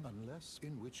you find, unless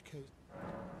in which case.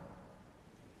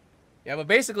 Yeah, but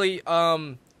basically,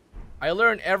 I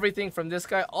learned everything from this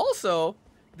guy. Also,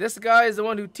 this guy is the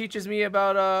one who teaches me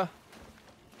about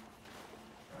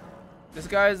This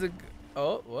guy is a...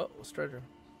 Oh, what's treasure?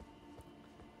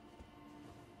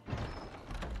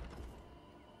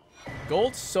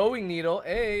 Gold sewing needle.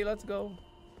 Hey, let's go.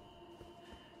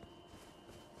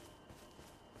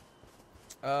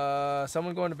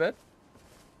 Someone going to bed?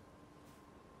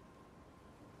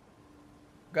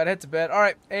 Gotta head to bed. All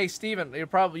right. Hey, Steven, you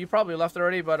probably left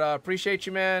already, but appreciate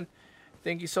you, man.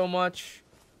 Thank you so much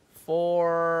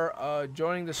for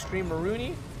joining the stream,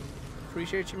 Marooney.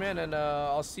 Appreciate you, man, and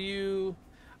I'll see you.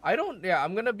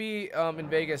 I'm gonna be in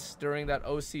Vegas during that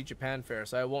OC Japan fair,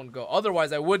 so I won't go.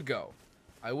 Otherwise, I would go.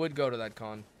 I would go to that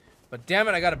con, but damn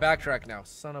it, I gotta backtrack now.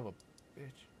 Son of a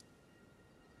bitch.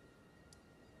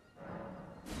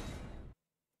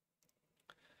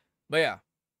 But yeah,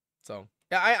 so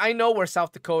yeah, I know where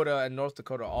South Dakota and North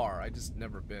Dakota are. I just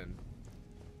never been.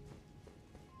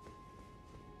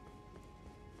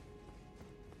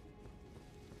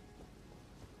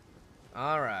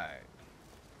 All right.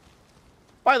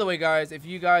 By the way, guys, if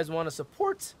you guys want to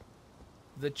support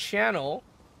the channel,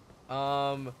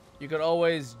 you could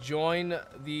always join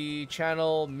the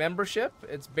channel membership.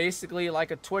 It's basically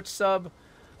like a Twitch sub.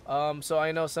 So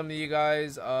I know some of you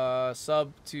guys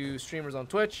sub to streamers on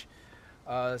Twitch.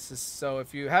 So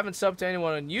if you haven't subbed to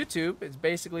anyone on YouTube, it's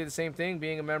basically the same thing.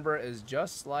 Being a member is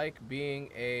just like being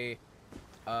a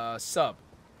sub,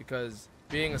 because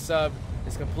being a sub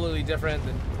is completely different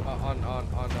than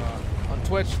on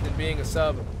Twitch than being a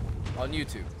sub on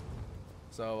YouTube.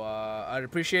 So I'd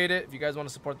appreciate it if you guys want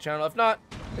to support the channel. If not,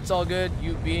 it's all good.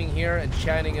 You being here and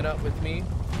chatting it up with me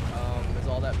is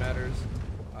all that matters.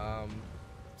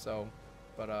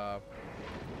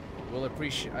 We'll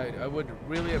appreciate. I would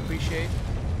really appreciate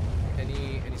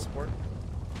any support.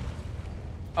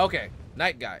 Okay,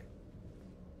 Night Guy.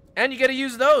 And you gotta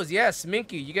use those, yes,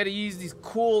 Minky. You gotta use these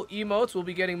cool emotes. We'll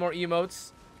be getting more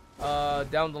emotes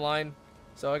down the line.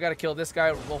 So I gotta kill this guy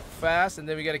real fast, and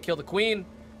then we gotta kill the queen.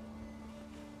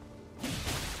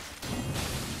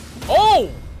 Oh!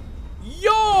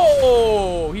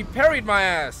 Yo! He parried my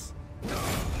ass.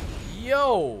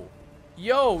 Yo.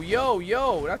 Yo, yo,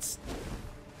 yo. That's...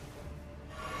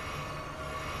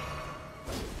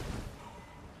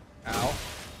 Ow.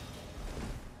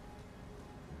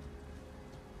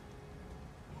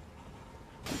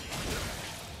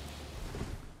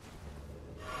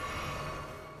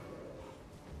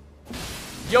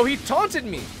 Yo, he taunted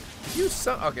me. You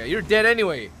son... Okay, you're dead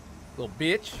anyway, little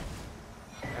bitch.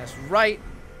 That's right.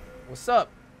 What's up?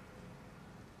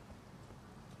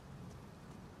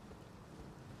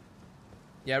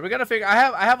 Yeah, we're gonna figure... I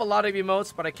have a lot of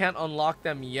emotes, but I can't unlock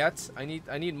them yet. I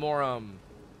need more,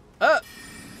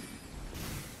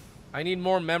 I need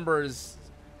more members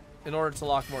in order to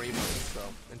lock more emotes, so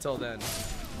until then.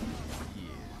 Yeah.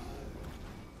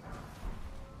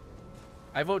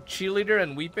 I vote cheerleader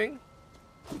and weeping.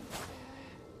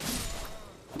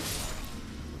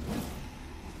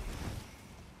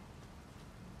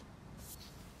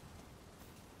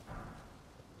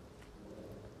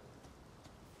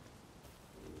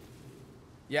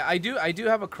 Yeah, I do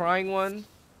have a crying one.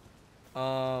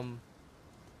 I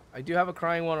do have a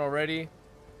crying one already.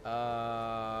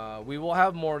 We will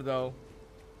have more though.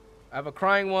 I have a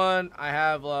crying one. I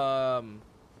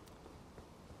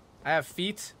have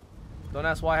feet. Don't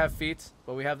ask why I have feet,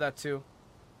 but we have that too.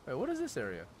 Wait, what is this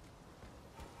area?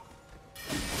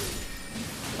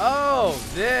 Oh,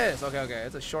 this. Okay, okay.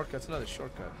 It's a shortcut. It's another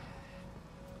shortcut.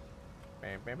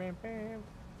 Bam, bam, bam, bam.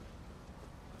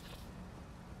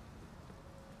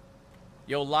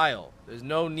 Yo, Lyle, there's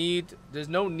no need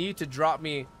to drop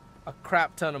me a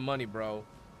crap ton of money, bro.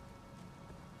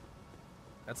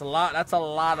 That's a lot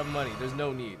of money. There's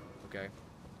no need, okay?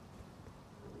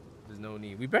 There's no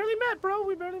need. We barely met, bro.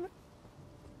 We barely met.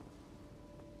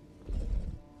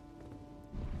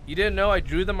 You didn't know I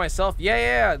drew them myself?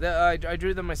 Yeah. I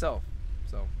drew them myself.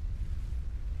 So,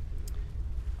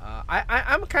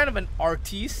 I'm kind of an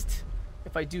artiste,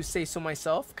 if I do say so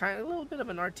myself. Kind of a little bit of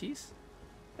an artiste.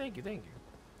 Thank you, thank you.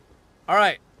 All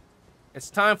right, it's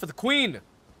time for the queen.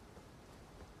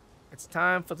 It's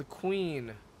time for the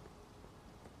queen.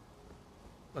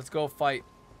 Let's go fight.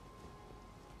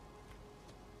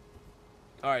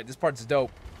 All right, this part's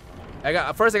dope.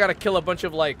 First I gotta kill a bunch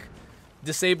of like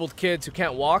disabled kids who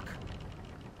can't walk.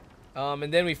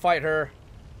 And then we fight her.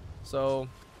 So,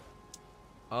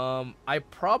 I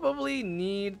probably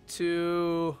need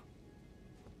to.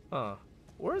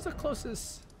 Where's the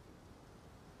closest?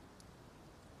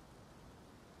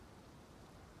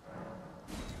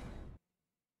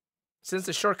 Since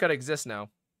the shortcut exists now,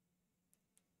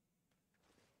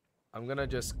 I'm gonna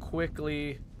just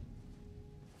quickly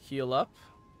heal up.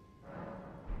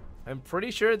 I'm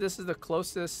pretty sure this is the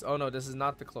closest. Oh no, this is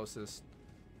not the closest.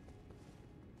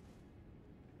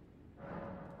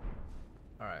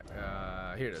 All right,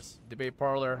 here it is. Debate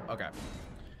parlor. Okay.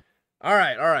 All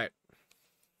right, all right.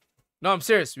 No, I'm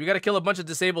serious. We gotta kill a bunch of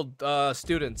disabled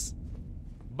students,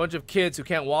 a bunch of kids who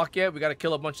can't walk yet. We gotta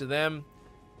kill a bunch of them.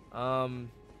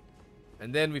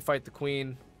 And then we fight the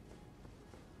queen.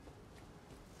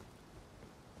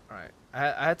 Alright.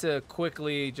 I had to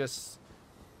quickly just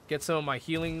get some of my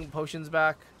healing potions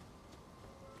back.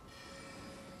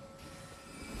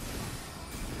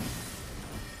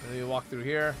 And then we walk through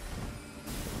here.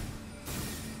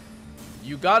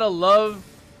 You gotta love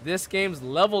this game's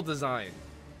level design.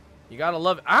 You gotta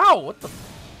love it. Ow! What the...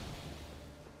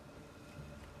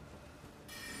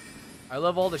 I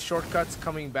love all the shortcuts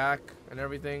coming back and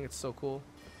everything. It's so cool.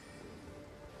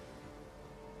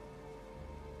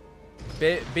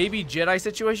 Baby Jedi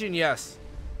situation? Yes.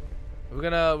 We're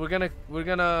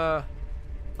gonna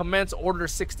commence Order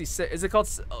 66. Is it called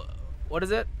what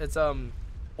is it? It's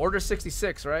Order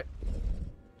 66, right?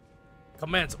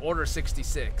 Commence Order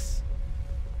 66.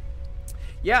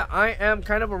 Yeah, I am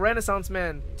kind of a Renaissance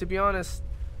man, to be honest.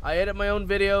 I edit my own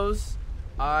videos.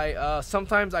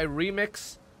 Sometimes I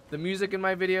remix the music in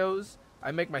my videos.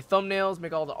 I make my thumbnails,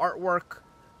 make all the artwork.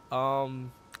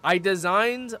 I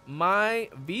designed my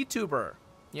VTuber.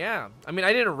 Yeah, I mean,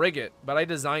 I didn't rig it, but I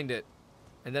designed it.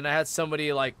 And then I had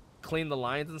somebody like clean the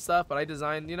lines and stuff, but I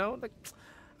designed, you know, like,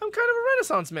 I'm kind of a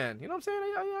Renaissance man. You know what I'm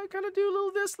saying? I kind of do a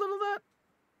little this, little that.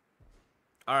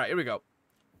 All right, here we go.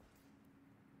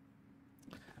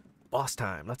 Boss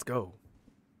time. Let's go.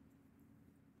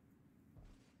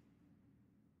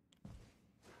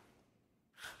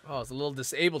 Oh, it's a little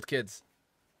disabled kids.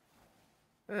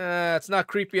 It's not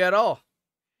creepy at all.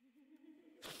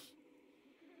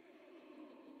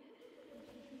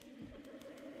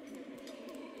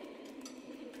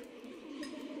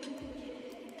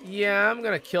 Yeah, I'm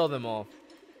gonna kill them all.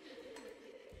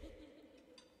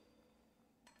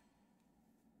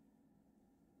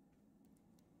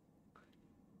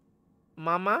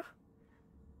 Mama?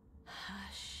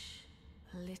 Hush,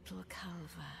 little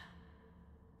Calva.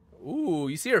 Ooh,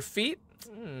 you see her feet?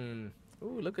 Ooh,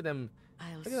 look at them.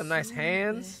 I'll Look at them nice soon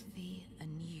hands. birth thee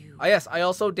anew, Ah, yes, I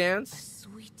also a dance.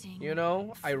 sweeting You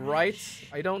know, I fresh write.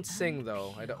 I don't sing and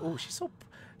though. I don't. pure. Oh,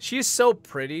 she's so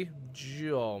pretty.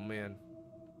 Oh man,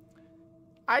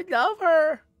 I love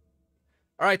her.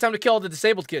 All right, time to kill all the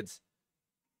disabled kids.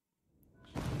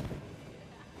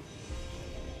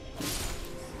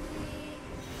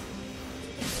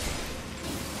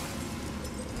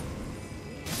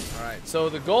 All right, so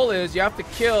the goal is you have to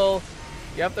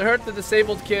hurt the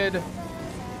disabled kid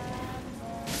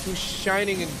who's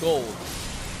shining in gold.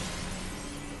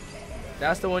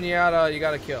 That's the one you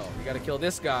gotta kill. You gotta kill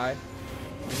this guy,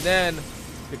 and then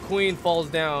the queen falls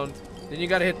down. Then you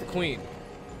gotta hit the queen.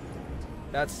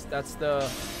 That's the.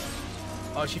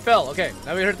 Oh, she fell. Okay,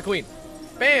 now we hurt the queen.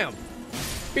 Bam!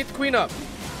 Beat the queen up.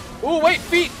 Ooh, wait,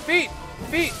 feet.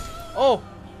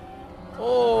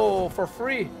 Oh, for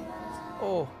free.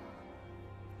 Oh.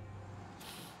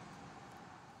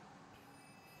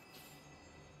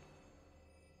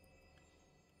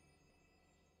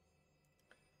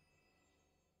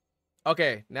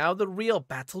 Okay, now the real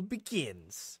battle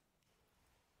begins.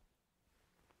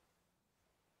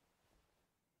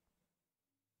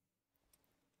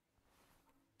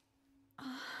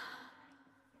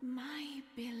 My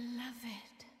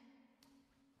beloved,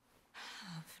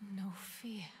 have no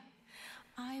fear.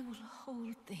 I will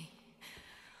hold thee.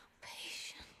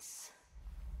 Patience.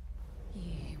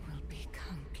 Ye will be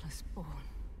countless born,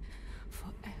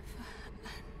 forever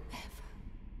and ever.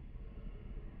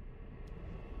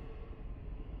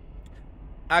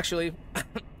 Actually,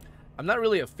 I'm not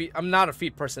really I'm not a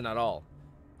feet person at all.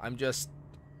 I was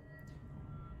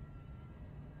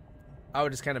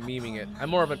just kind of memeing it. I'm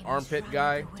more of an armpit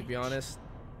guy, to be honest.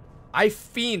 I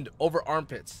fiend over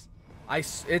armpits.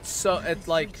 It's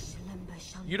like,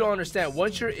 you don't understand.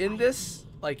 Once you're in this,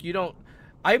 like, you don't.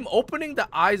 I'm opening the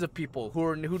eyes of people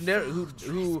who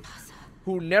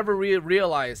never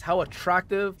realize how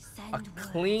attractive a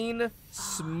clean,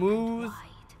 smooth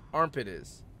armpit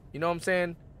is. You know what I'm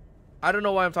saying? I don't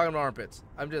know why I'm talking about armpits.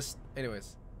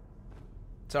 Anyways.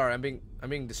 Sorry, I'm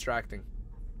being distracting.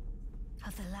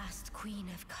 Of the last queen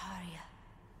of Caria,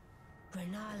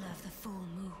 Rennala of the full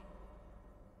moon.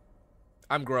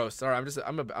 I'm gross. Sorry,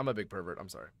 I'm a big pervert. I'm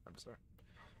sorry.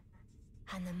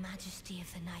 And the majesty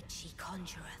of the night she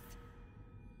conjureth.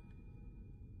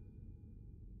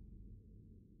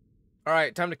 All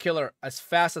right, time to kill her as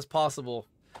fast as possible.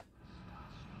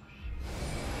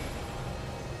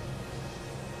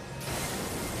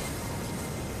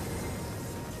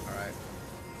 All right.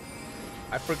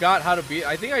 I forgot how to beat.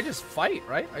 I think I just fight,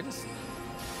 right?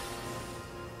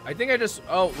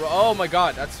 Oh my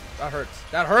god, that hurts.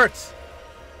 That hurts.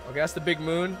 Okay, that's the big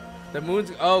moon. The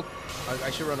moon's, oh,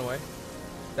 I should run away.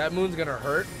 That moon's gonna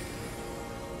hurt.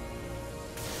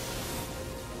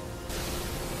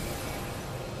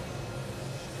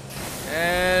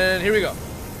 And here we go.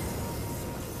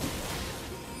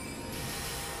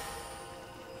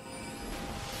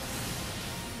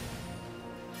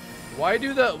 Why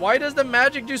does the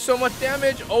magic do so much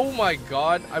damage? Oh my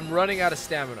god, I'm running out of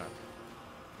stamina.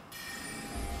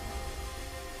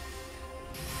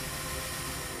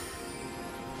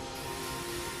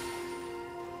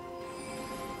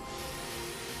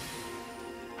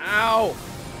 Ow!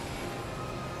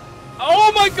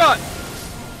 Oh my god!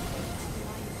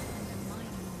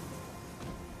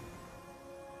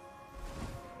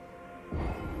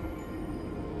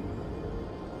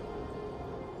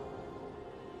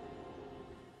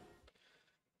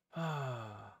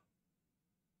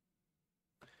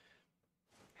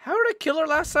 How did I kill her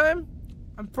last time?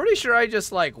 I'm pretty sure I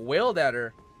just like wailed at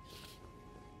her.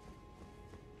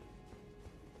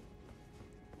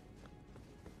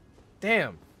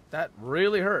 Damn, that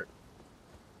really hurt.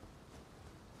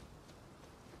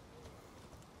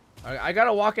 I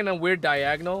gotta walk in a weird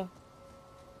diagonal.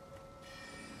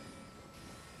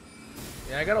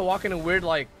 Yeah, I gotta walk in a weird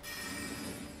like.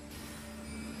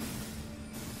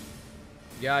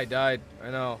 Yeah, I died.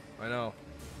 I know.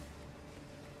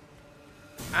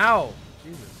 Ow!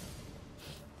 Jesus.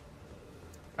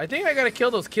 I think I gotta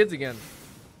kill those kids again.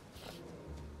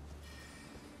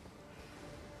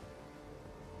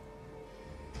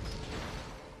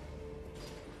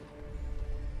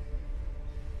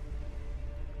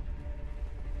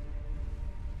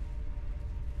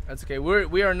 That's okay.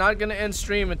 We are not gonna end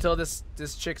stream until this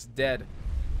chick's dead.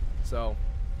 So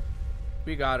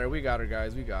We got her. We got her,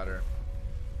 guys. We got her.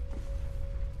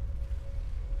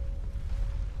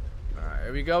 All right,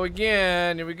 here we go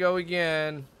again. Here we go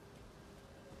again.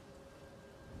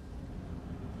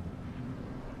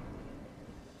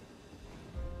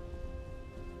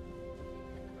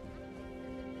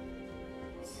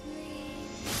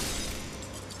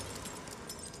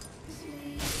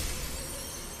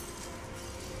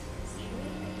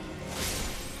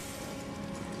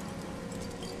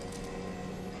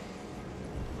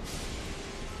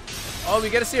 Oh, we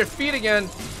get to see her feet again.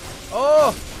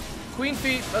 Oh, queen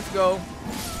feet. Let's go.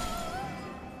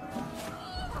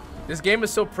 This game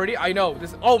is so pretty. I know.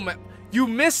 This. Oh man, you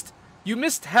missed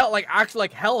hell. Like actually,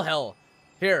 like hell.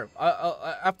 Here,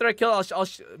 after I kill, I'll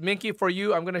Minky for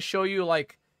you. I'm gonna show you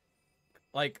like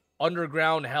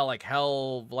underground hell, like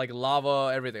hell, like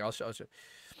lava, everything. I'll show.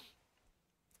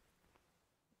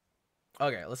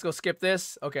 Okay, let's go skip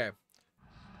this. Okay.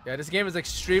 Yeah, this game is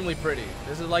extremely pretty.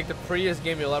 This is like the prettiest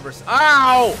game you'll ever see.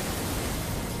 Ow!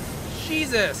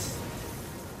 Jesus!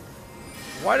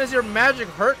 Why does your magic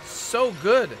hurt so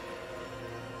good?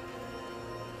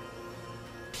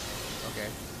 Okay.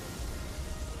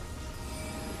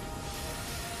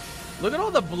 Look at all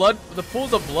the blood, the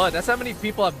pools of blood. That's how many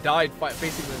people have died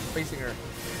facing her.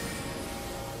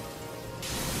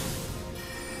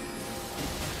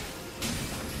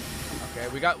 Okay,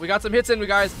 we got some hits in, we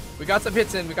guys. We got some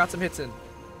hits in. We got some hits in.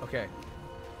 Okay.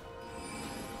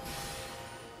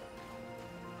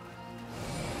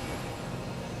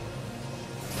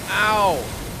 Ow.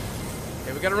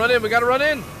 Okay, we gotta run in. We gotta run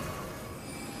in.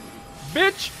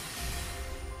 Bitch.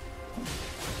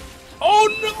 Oh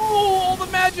no! All the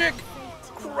magic.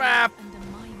 Crap.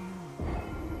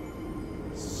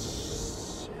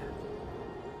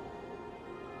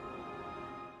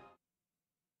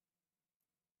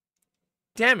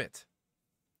 Damn it.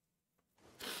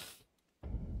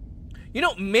 You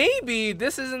know, maybe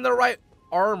this isn't the right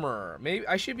armor. Maybe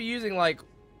I should be using like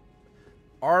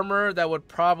armor that would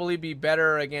probably be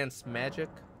better against magic.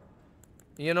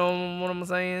 You know what I'm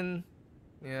saying?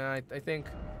 Yeah, I think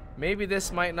maybe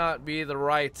this might not be the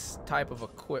right type of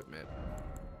equipment.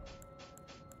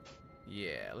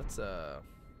 Yeah, let's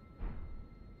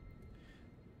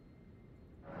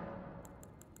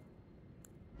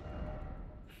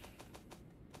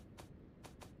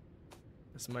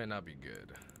this might not be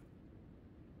good.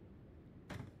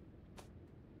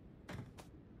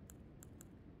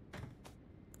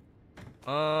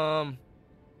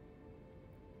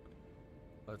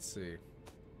 Let's see.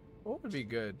 What would be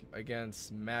good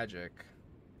against magic?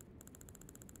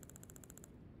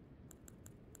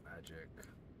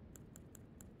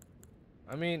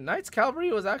 I mean, Knight's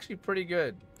Cavalry was actually pretty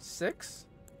good. 6?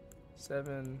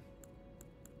 7.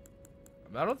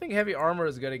 I don't think heavy armor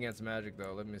is good against magic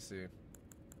though. Let me see.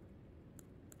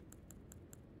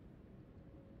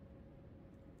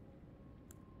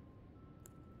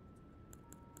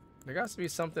 There has to be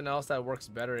something else that works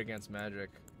better against magic.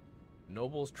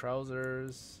 Noble's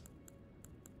trousers.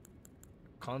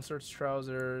 Concert's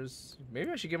trousers.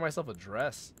 Maybe I should give myself a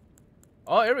dress.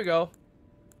 Oh, here we go.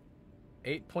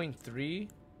 8.3.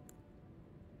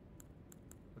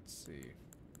 Let's see.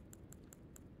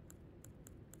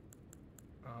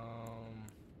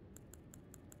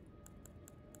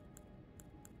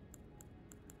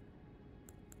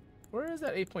 Where is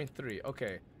that 8.3?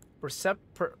 Okay.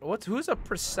 Who's a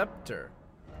preceptor?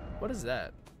 What is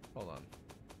that? Hold on.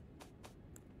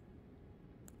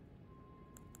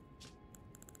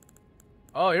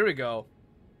 Oh, here we go.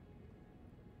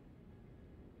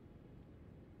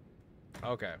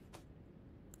 Okay.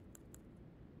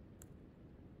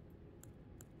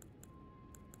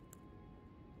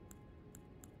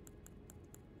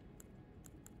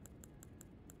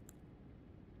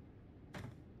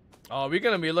 Oh, we're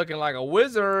gonna be looking like a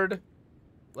wizard.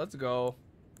 Let's go.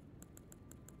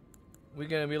 We're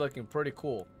gonna be looking pretty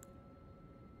cool.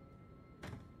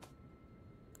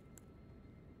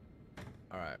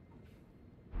 All right.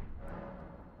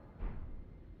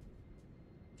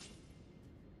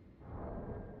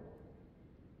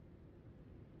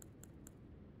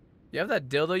 You have that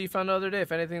dildo you found the other day?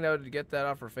 If anything, that would get that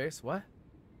off her face. What?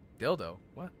 Dildo?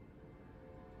 What?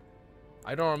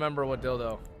 I don't remember what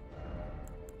dildo.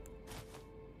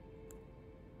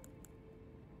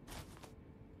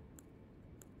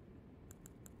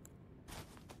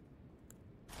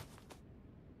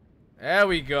 There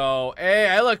we go. Hey,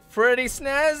 I look pretty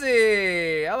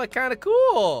snazzy. I look kind of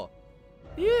cool.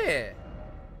 Yeah.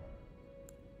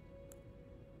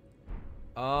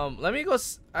 Let me go.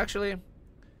 Actually,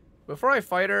 before I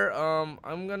fight her,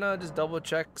 I'm gonna just double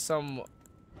check some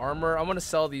armor. I'm gonna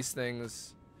sell these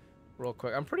things real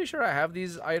quick. I'm pretty sure I have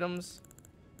these items.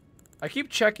 I keep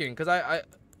checking because I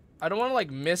don't want to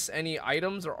like miss any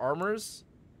items or armors,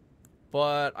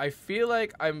 but I feel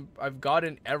like I've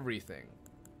gotten everything.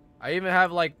 I even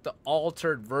have like the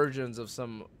altered versions of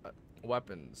some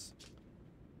weapons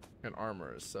and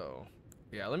armors. So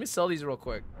yeah, let me sell these real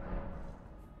quick.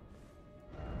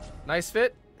 Nice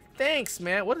fit. Thanks,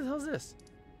 man. What the hell is this?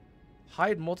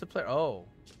 Hide multiplayer. Oh,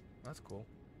 that's cool.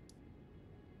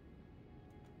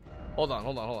 Hold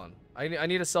on. I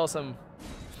need to sell some.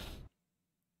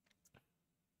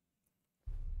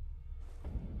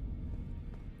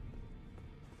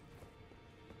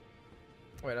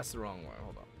 Wait, that's the wrong one.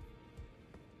 Hold on.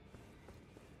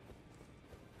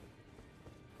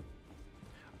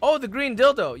 Oh, the green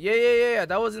dildo. Yeah.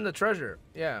 That was in the treasure.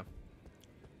 Yeah.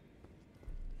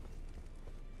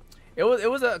 It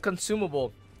was a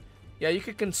consumable. Yeah, you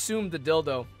could consume the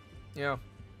dildo. Yeah.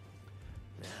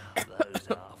 Now, those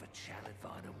half are chatted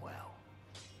fine and well.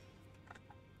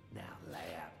 Now, lay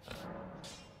out.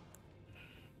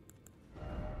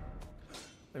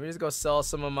 Let me just go sell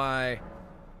some of my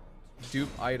dupe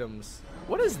items.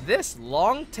 What is this?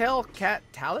 Long-tail cat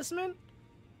talisman?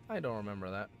 I don't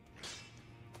remember that.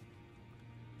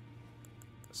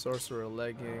 Sorcerer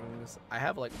leggings. I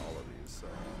have like all of these, so.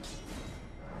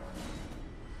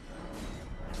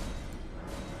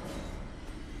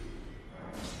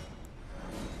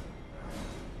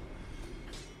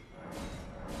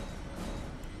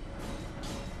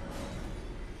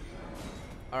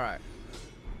 All right.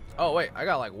 Oh wait, I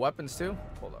got like weapons too.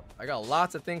 Hold up, I got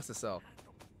lots of things to sell.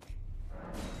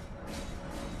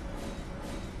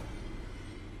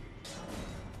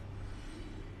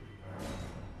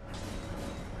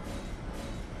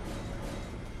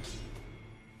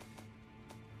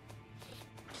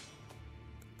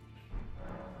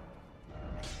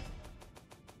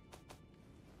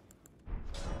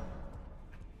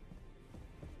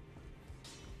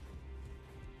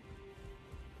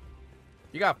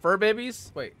 You got fur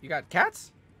babies? Wait, you got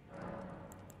cats?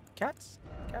 Cats?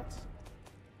 Cats?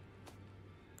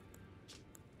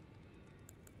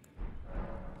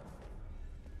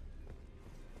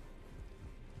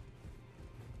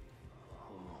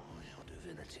 Oh, your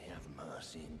divinity, have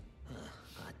mercy.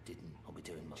 I didn't. I'll be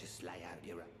doing much. Just lay out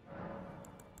your.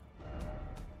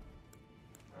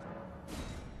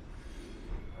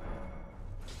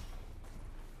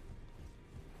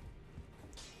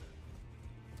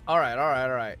 All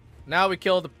right. Now we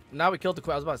killed the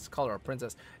queen. I was about to call her a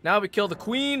princess. Now we kill the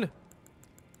queen.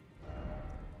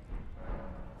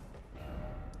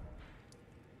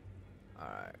 All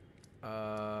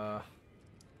right.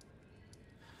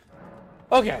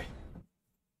 Okay.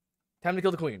 Time to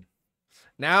kill the queen.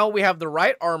 Now we have the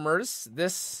right armors.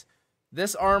 This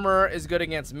armor is good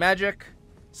against magic.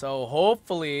 So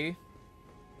hopefully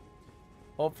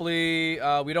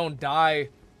we don't die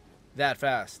that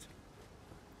fast.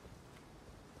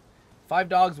 5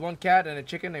 dogs, 1 cat, and a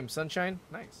chicken named Sunshine.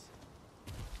 Nice.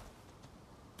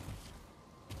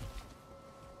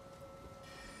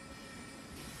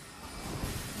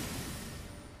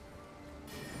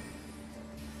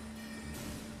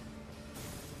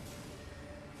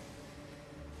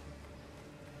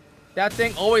 That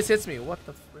thing always hits me. What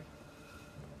the frick?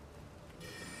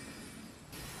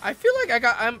 I feel like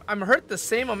I'm hurt the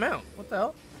same amount. What the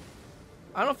hell?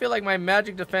 I don't feel like my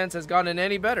magic defense has gotten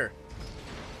any better.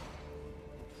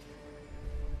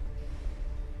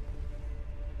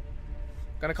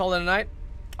 Gonna call it a night?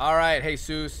 Alright,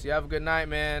 Jesus. You have a good night,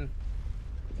 man.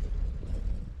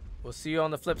 We'll see you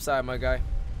on the flip side, my guy.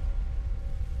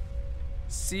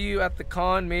 See you at the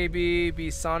con. Maybe be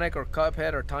Sonic or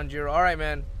Cuphead or Tanjiro. Alright,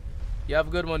 man. You have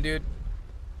a good one, dude.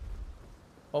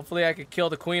 Hopefully I could kill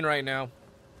the queen right now.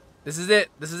 This is it.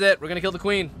 We're gonna kill the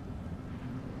queen.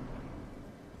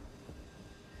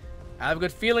 I have a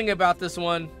good feeling about this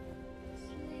one.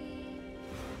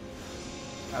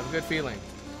 I have a good feeling.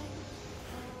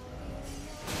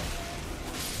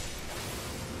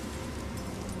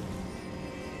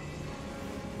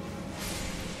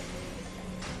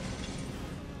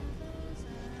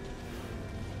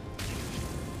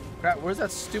 Crap, where's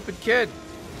that stupid kid?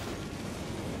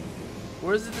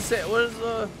 Where is it to say? Where's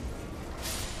the...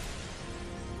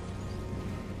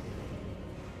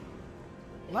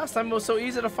 Last time it was so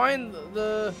easy to find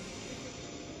the...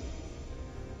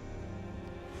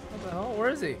 What the hell?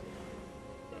 Where is he?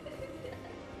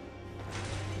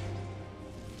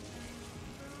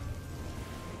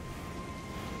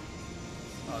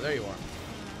 Oh, there you are.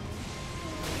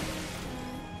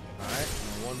 Alright,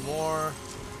 one more.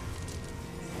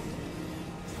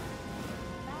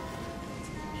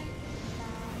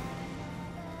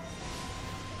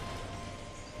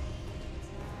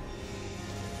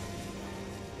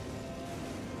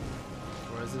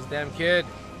 Damn kid.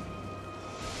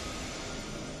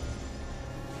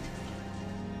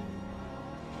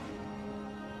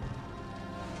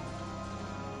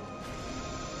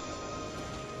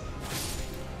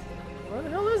 Where the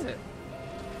hell is it?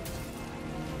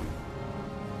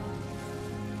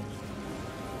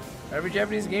 Every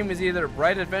Japanese game is either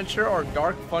bright adventure or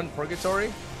dark fun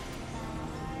purgatory.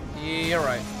 Yeah, you're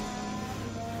right.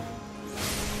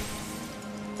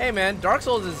 Hey man, Dark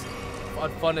Souls is a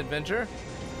fun adventure.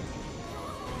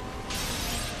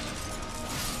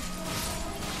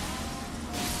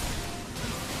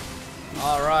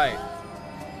 Alright.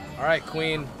 Alright,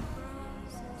 Queen.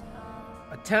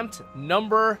 Attempt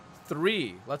number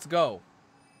 3. Let's go.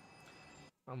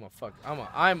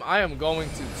 I am going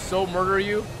to so murder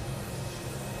you.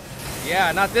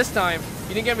 Yeah, not this time.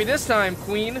 You didn't get me this time,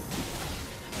 Queen.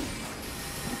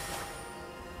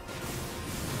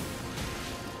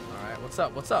 Alright, what's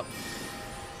up? What's up?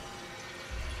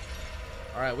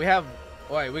 Alright, we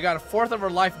got a fourth of our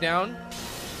life down.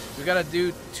 We gotta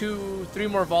do 3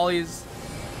 more volleys.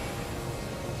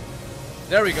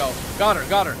 There we go. Got her,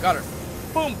 got her, got her.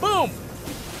 Boom, boom!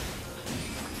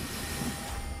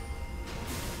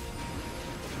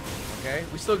 Okay,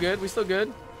 we still good, we still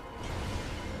good.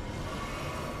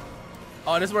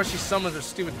 Oh, this is where she summons her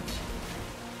stupid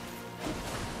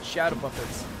shadow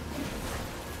puppets.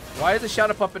 Why is the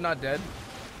shadow puppet not dead?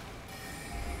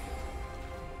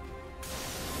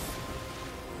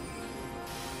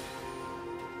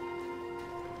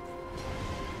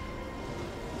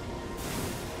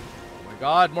 Oh my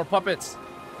god, more puppets.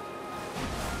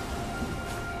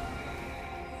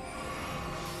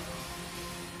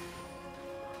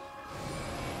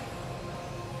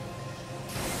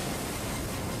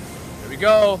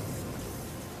 Go.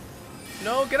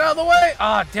 No, get out of the way.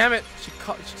 Ah, damn it. She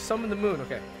summoned the moon.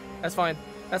 Okay. That's fine.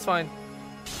 That's fine.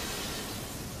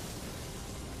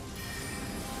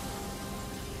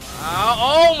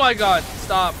 Oh my god.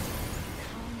 Stop.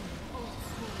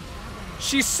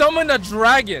 She summoned a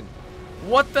dragon.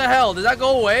 What the hell? Did that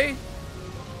go away?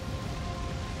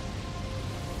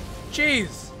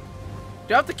 Jeez.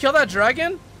 Do I have to kill that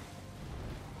dragon?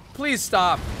 Please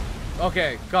stop.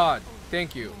 Okay, God.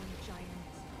 Thank you.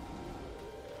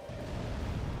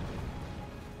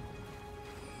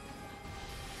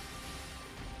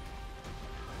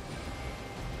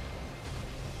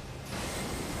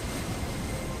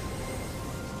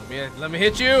 Let me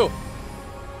hit you.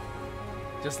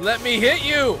 Just let me hit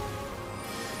you.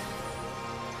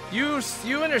 You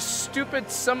and your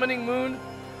stupid summoning moon.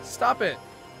 Stop it.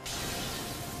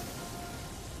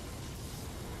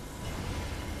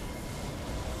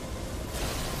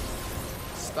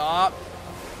 Stop.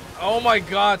 Oh my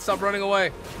god, stop running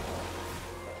away.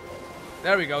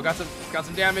 There we go. Got some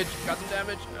damage. Got some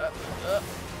damage.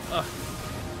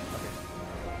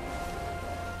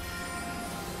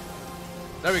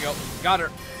 There we go. Got her.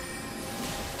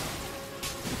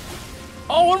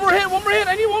 Oh, one more hit. One more hit.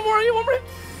 I need one more. Hit.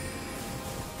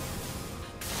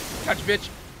 Gotcha, bitch.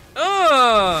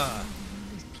 I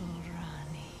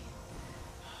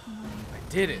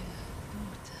did it.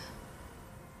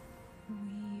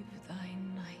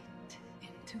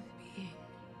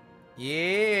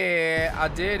 Yeah, I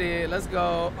did it. Let's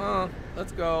go.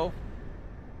 Let's go.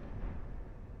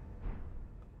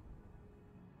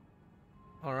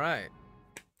 All right.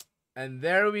 And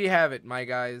there we have it, my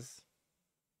guys.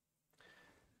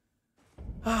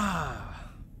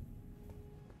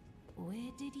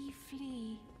 Where did ye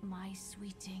flee, my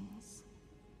sweetings?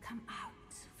 Come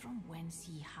out from whence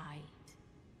ye hide.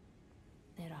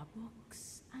 There are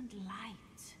books and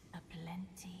light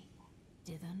aplenty,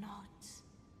 dither not.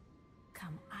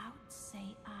 Come out,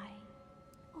 say I,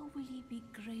 or will ye be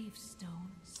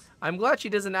gravestones? I'm glad she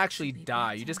doesn't actually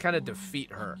die. You just kind of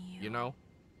defeat her, you know?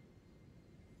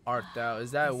 Art thou?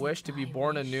 Is that a wish to be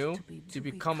born anew? To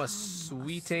become a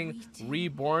sweeting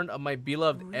reborn of my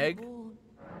beloved egg?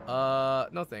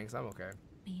 No thanks. I'm okay.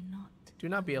 Do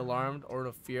not be alarmed or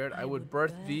afeared. I would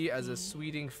birth thee as a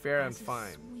sweeting fair and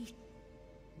fine.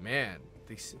 Man,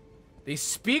 they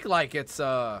speak like it's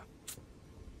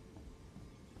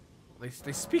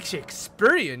they speak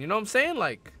Shakespearean. You know what I'm saying?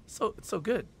 Like it's so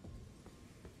good.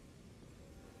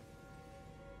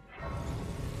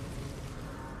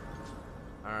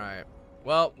 Alright.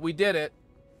 Well, we did it.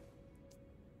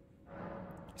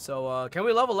 So, can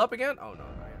we level up again? Oh, no,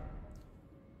 not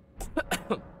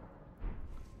yet.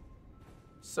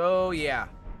 So, yeah.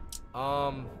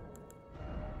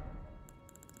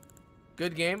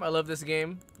 Good game. I love this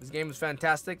game. This game is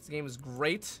fantastic. This game is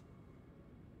great.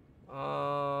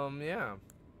 Yeah.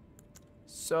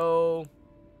 So...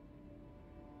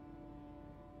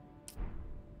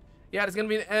 yeah, it's gonna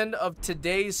be the end of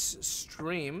today's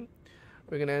stream.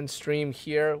 We're gonna end stream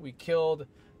here. We killed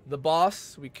the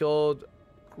boss. We killed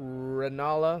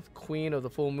Rennala, Queen of the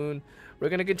Full Moon. We're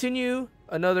gonna continue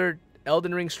another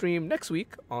Elden Ring stream next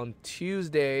week on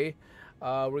Tuesday.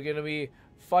 We're gonna be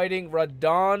fighting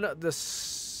Radon, the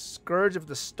Scourge of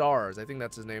the Stars. I think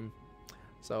that's his name.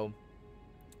 So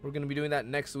we're gonna be doing that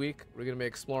next week. We're gonna be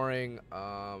exploring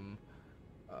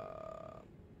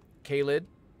Kaled.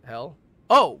 Hell.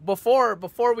 Oh, before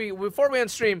we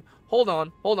end stream, hold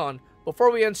on.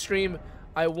 Before we end stream,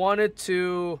 I wanted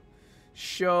to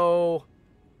show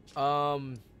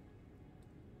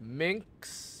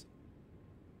Mink's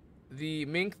the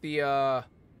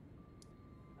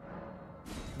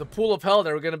pool of hell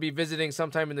that we're gonna be visiting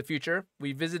sometime in the future.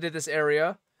 We visited this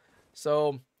area,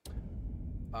 so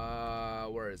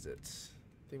where is it?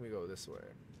 I think we go this way.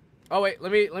 Oh wait,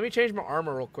 let me change my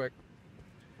armor real quick.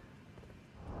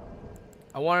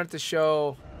 I wanted to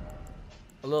show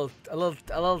a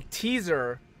little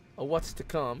teaser of what's to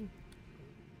come.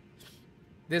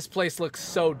 This place looks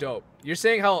so dope. You're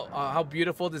saying how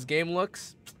beautiful this game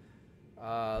looks?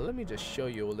 Let me just show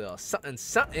you a little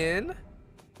something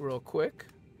real quick.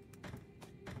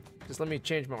 Just let me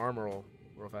change my armor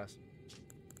real fast.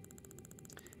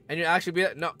 And you actually be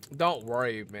no, don't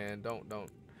worry, man.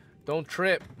 Don't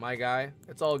trip, my guy.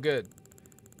 It's all good.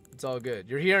 It's all good.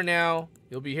 You're here now.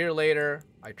 You'll be here later.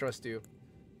 I trust you.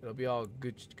 It'll be all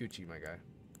Gucci, my guy.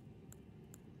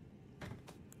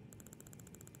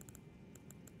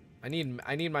 I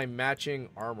need my matching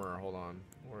armor. Hold on.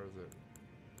 Where is it?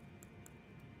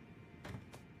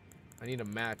 I need a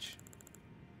match.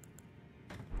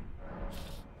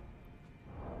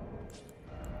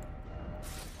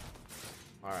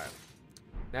 All right.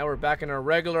 Now we're back in our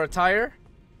regular attire.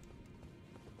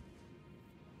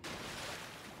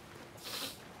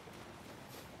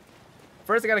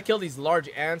 First, I gotta kill these large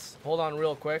ants. Hold on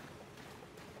real quick.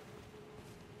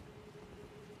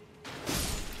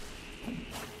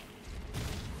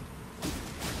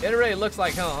 It already looks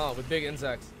like hell, with big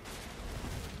insects.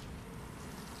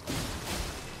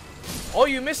 Oh,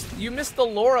 you missed the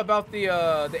lore about the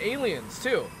aliens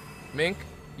too, Mink.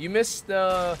 You missed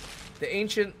the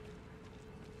ancient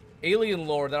alien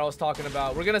lore that I was talking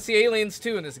about. We're gonna see aliens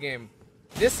too in this game.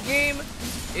 This game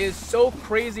is so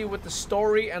crazy with the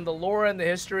story and the lore and the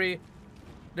history.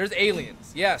 There's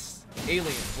aliens, yes,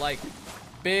 aliens, like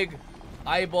big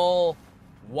eyeball,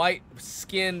 white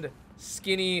skinned,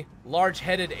 skinny,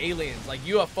 large-headed aliens, like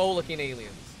UFO looking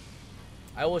aliens.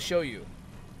 I will show you.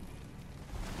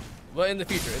 But in the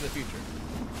future,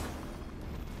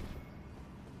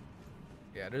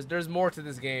 Yeah, there's more to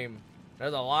this game.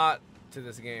 There's a lot to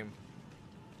this game.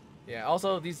 Yeah,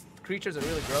 also these creatures are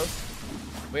really gross.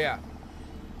 But yeah.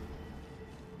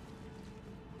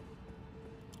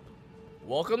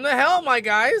 Welcome to hell, my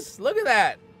guys. Look at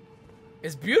that.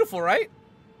 It's beautiful, right?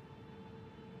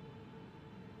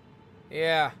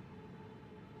 Yeah.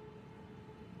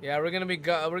 Yeah, we're gonna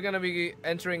be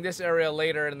entering this area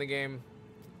later in the game.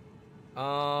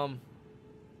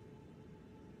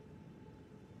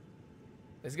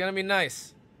 It's gonna be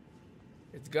nice.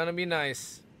 It's gonna be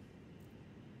nice.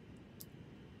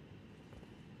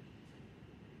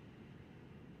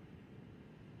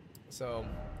 So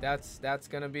that's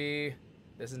gonna be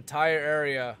this entire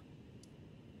area.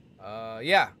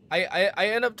 Yeah, I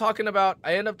end up talking about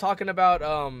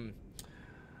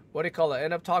what do you call it? I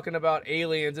end up talking about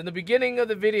aliens in the beginning of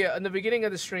the video, in the beginning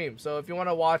of the stream. So if you want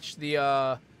to watch the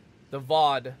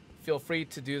VOD, feel free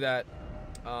to do that.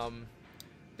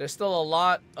 There's still a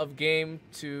lot of game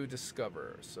to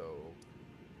discover, so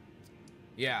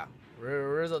yeah,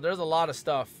 there's a lot of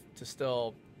stuff to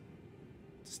still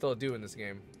do in this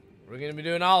game. We're gonna be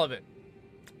doing all of it.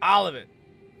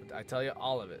 I tell you,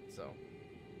 all of it. So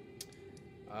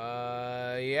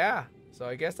yeah, so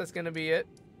I guess that's gonna be it.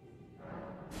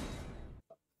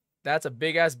 That's a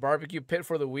big ass barbecue pit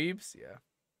for the weebs. Yeah.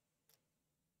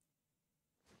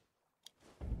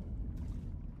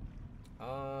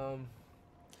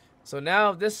 So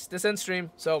now this end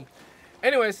stream. So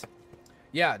anyways,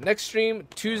 yeah, next stream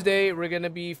Tuesday we're gonna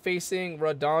be facing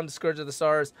Radon, the Scourge of the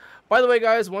Stars. By the way,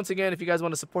 guys, once again, if you guys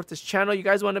want to support this channel, you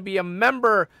guys want to be a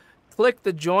member, click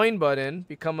the join button,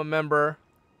 become a member.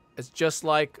 It's just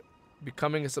like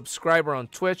becoming a subscriber on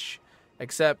Twitch,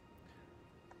 except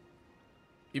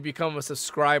you become a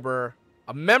subscriber,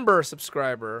 a member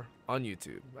subscriber on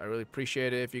YouTube. I really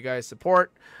appreciate it if you guys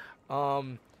support.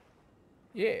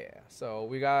 Yeah, so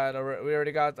we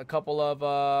already got a couple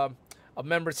of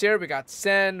members here. We got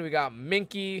Sen, we got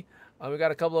Minky, we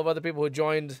got a couple of other people who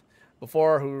joined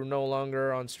before who are no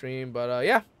longer on stream. But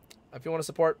yeah, if you want to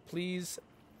support, please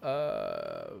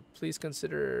please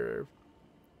consider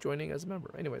joining as a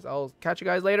member. Anyways, I'll catch you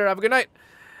guys later. Have a good night.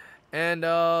 And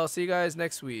see you guys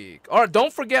next week. All right,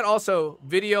 don't forget also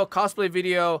cosplay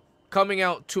video coming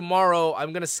out tomorrow.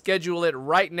 I'm gonna schedule it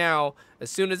right now as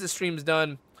soon as the stream's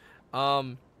done.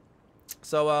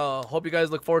 So hope you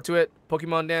guys look forward to it.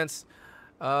 Pokemon Dance,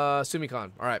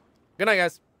 Sumikon. All right, good night,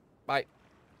 guys. Bye.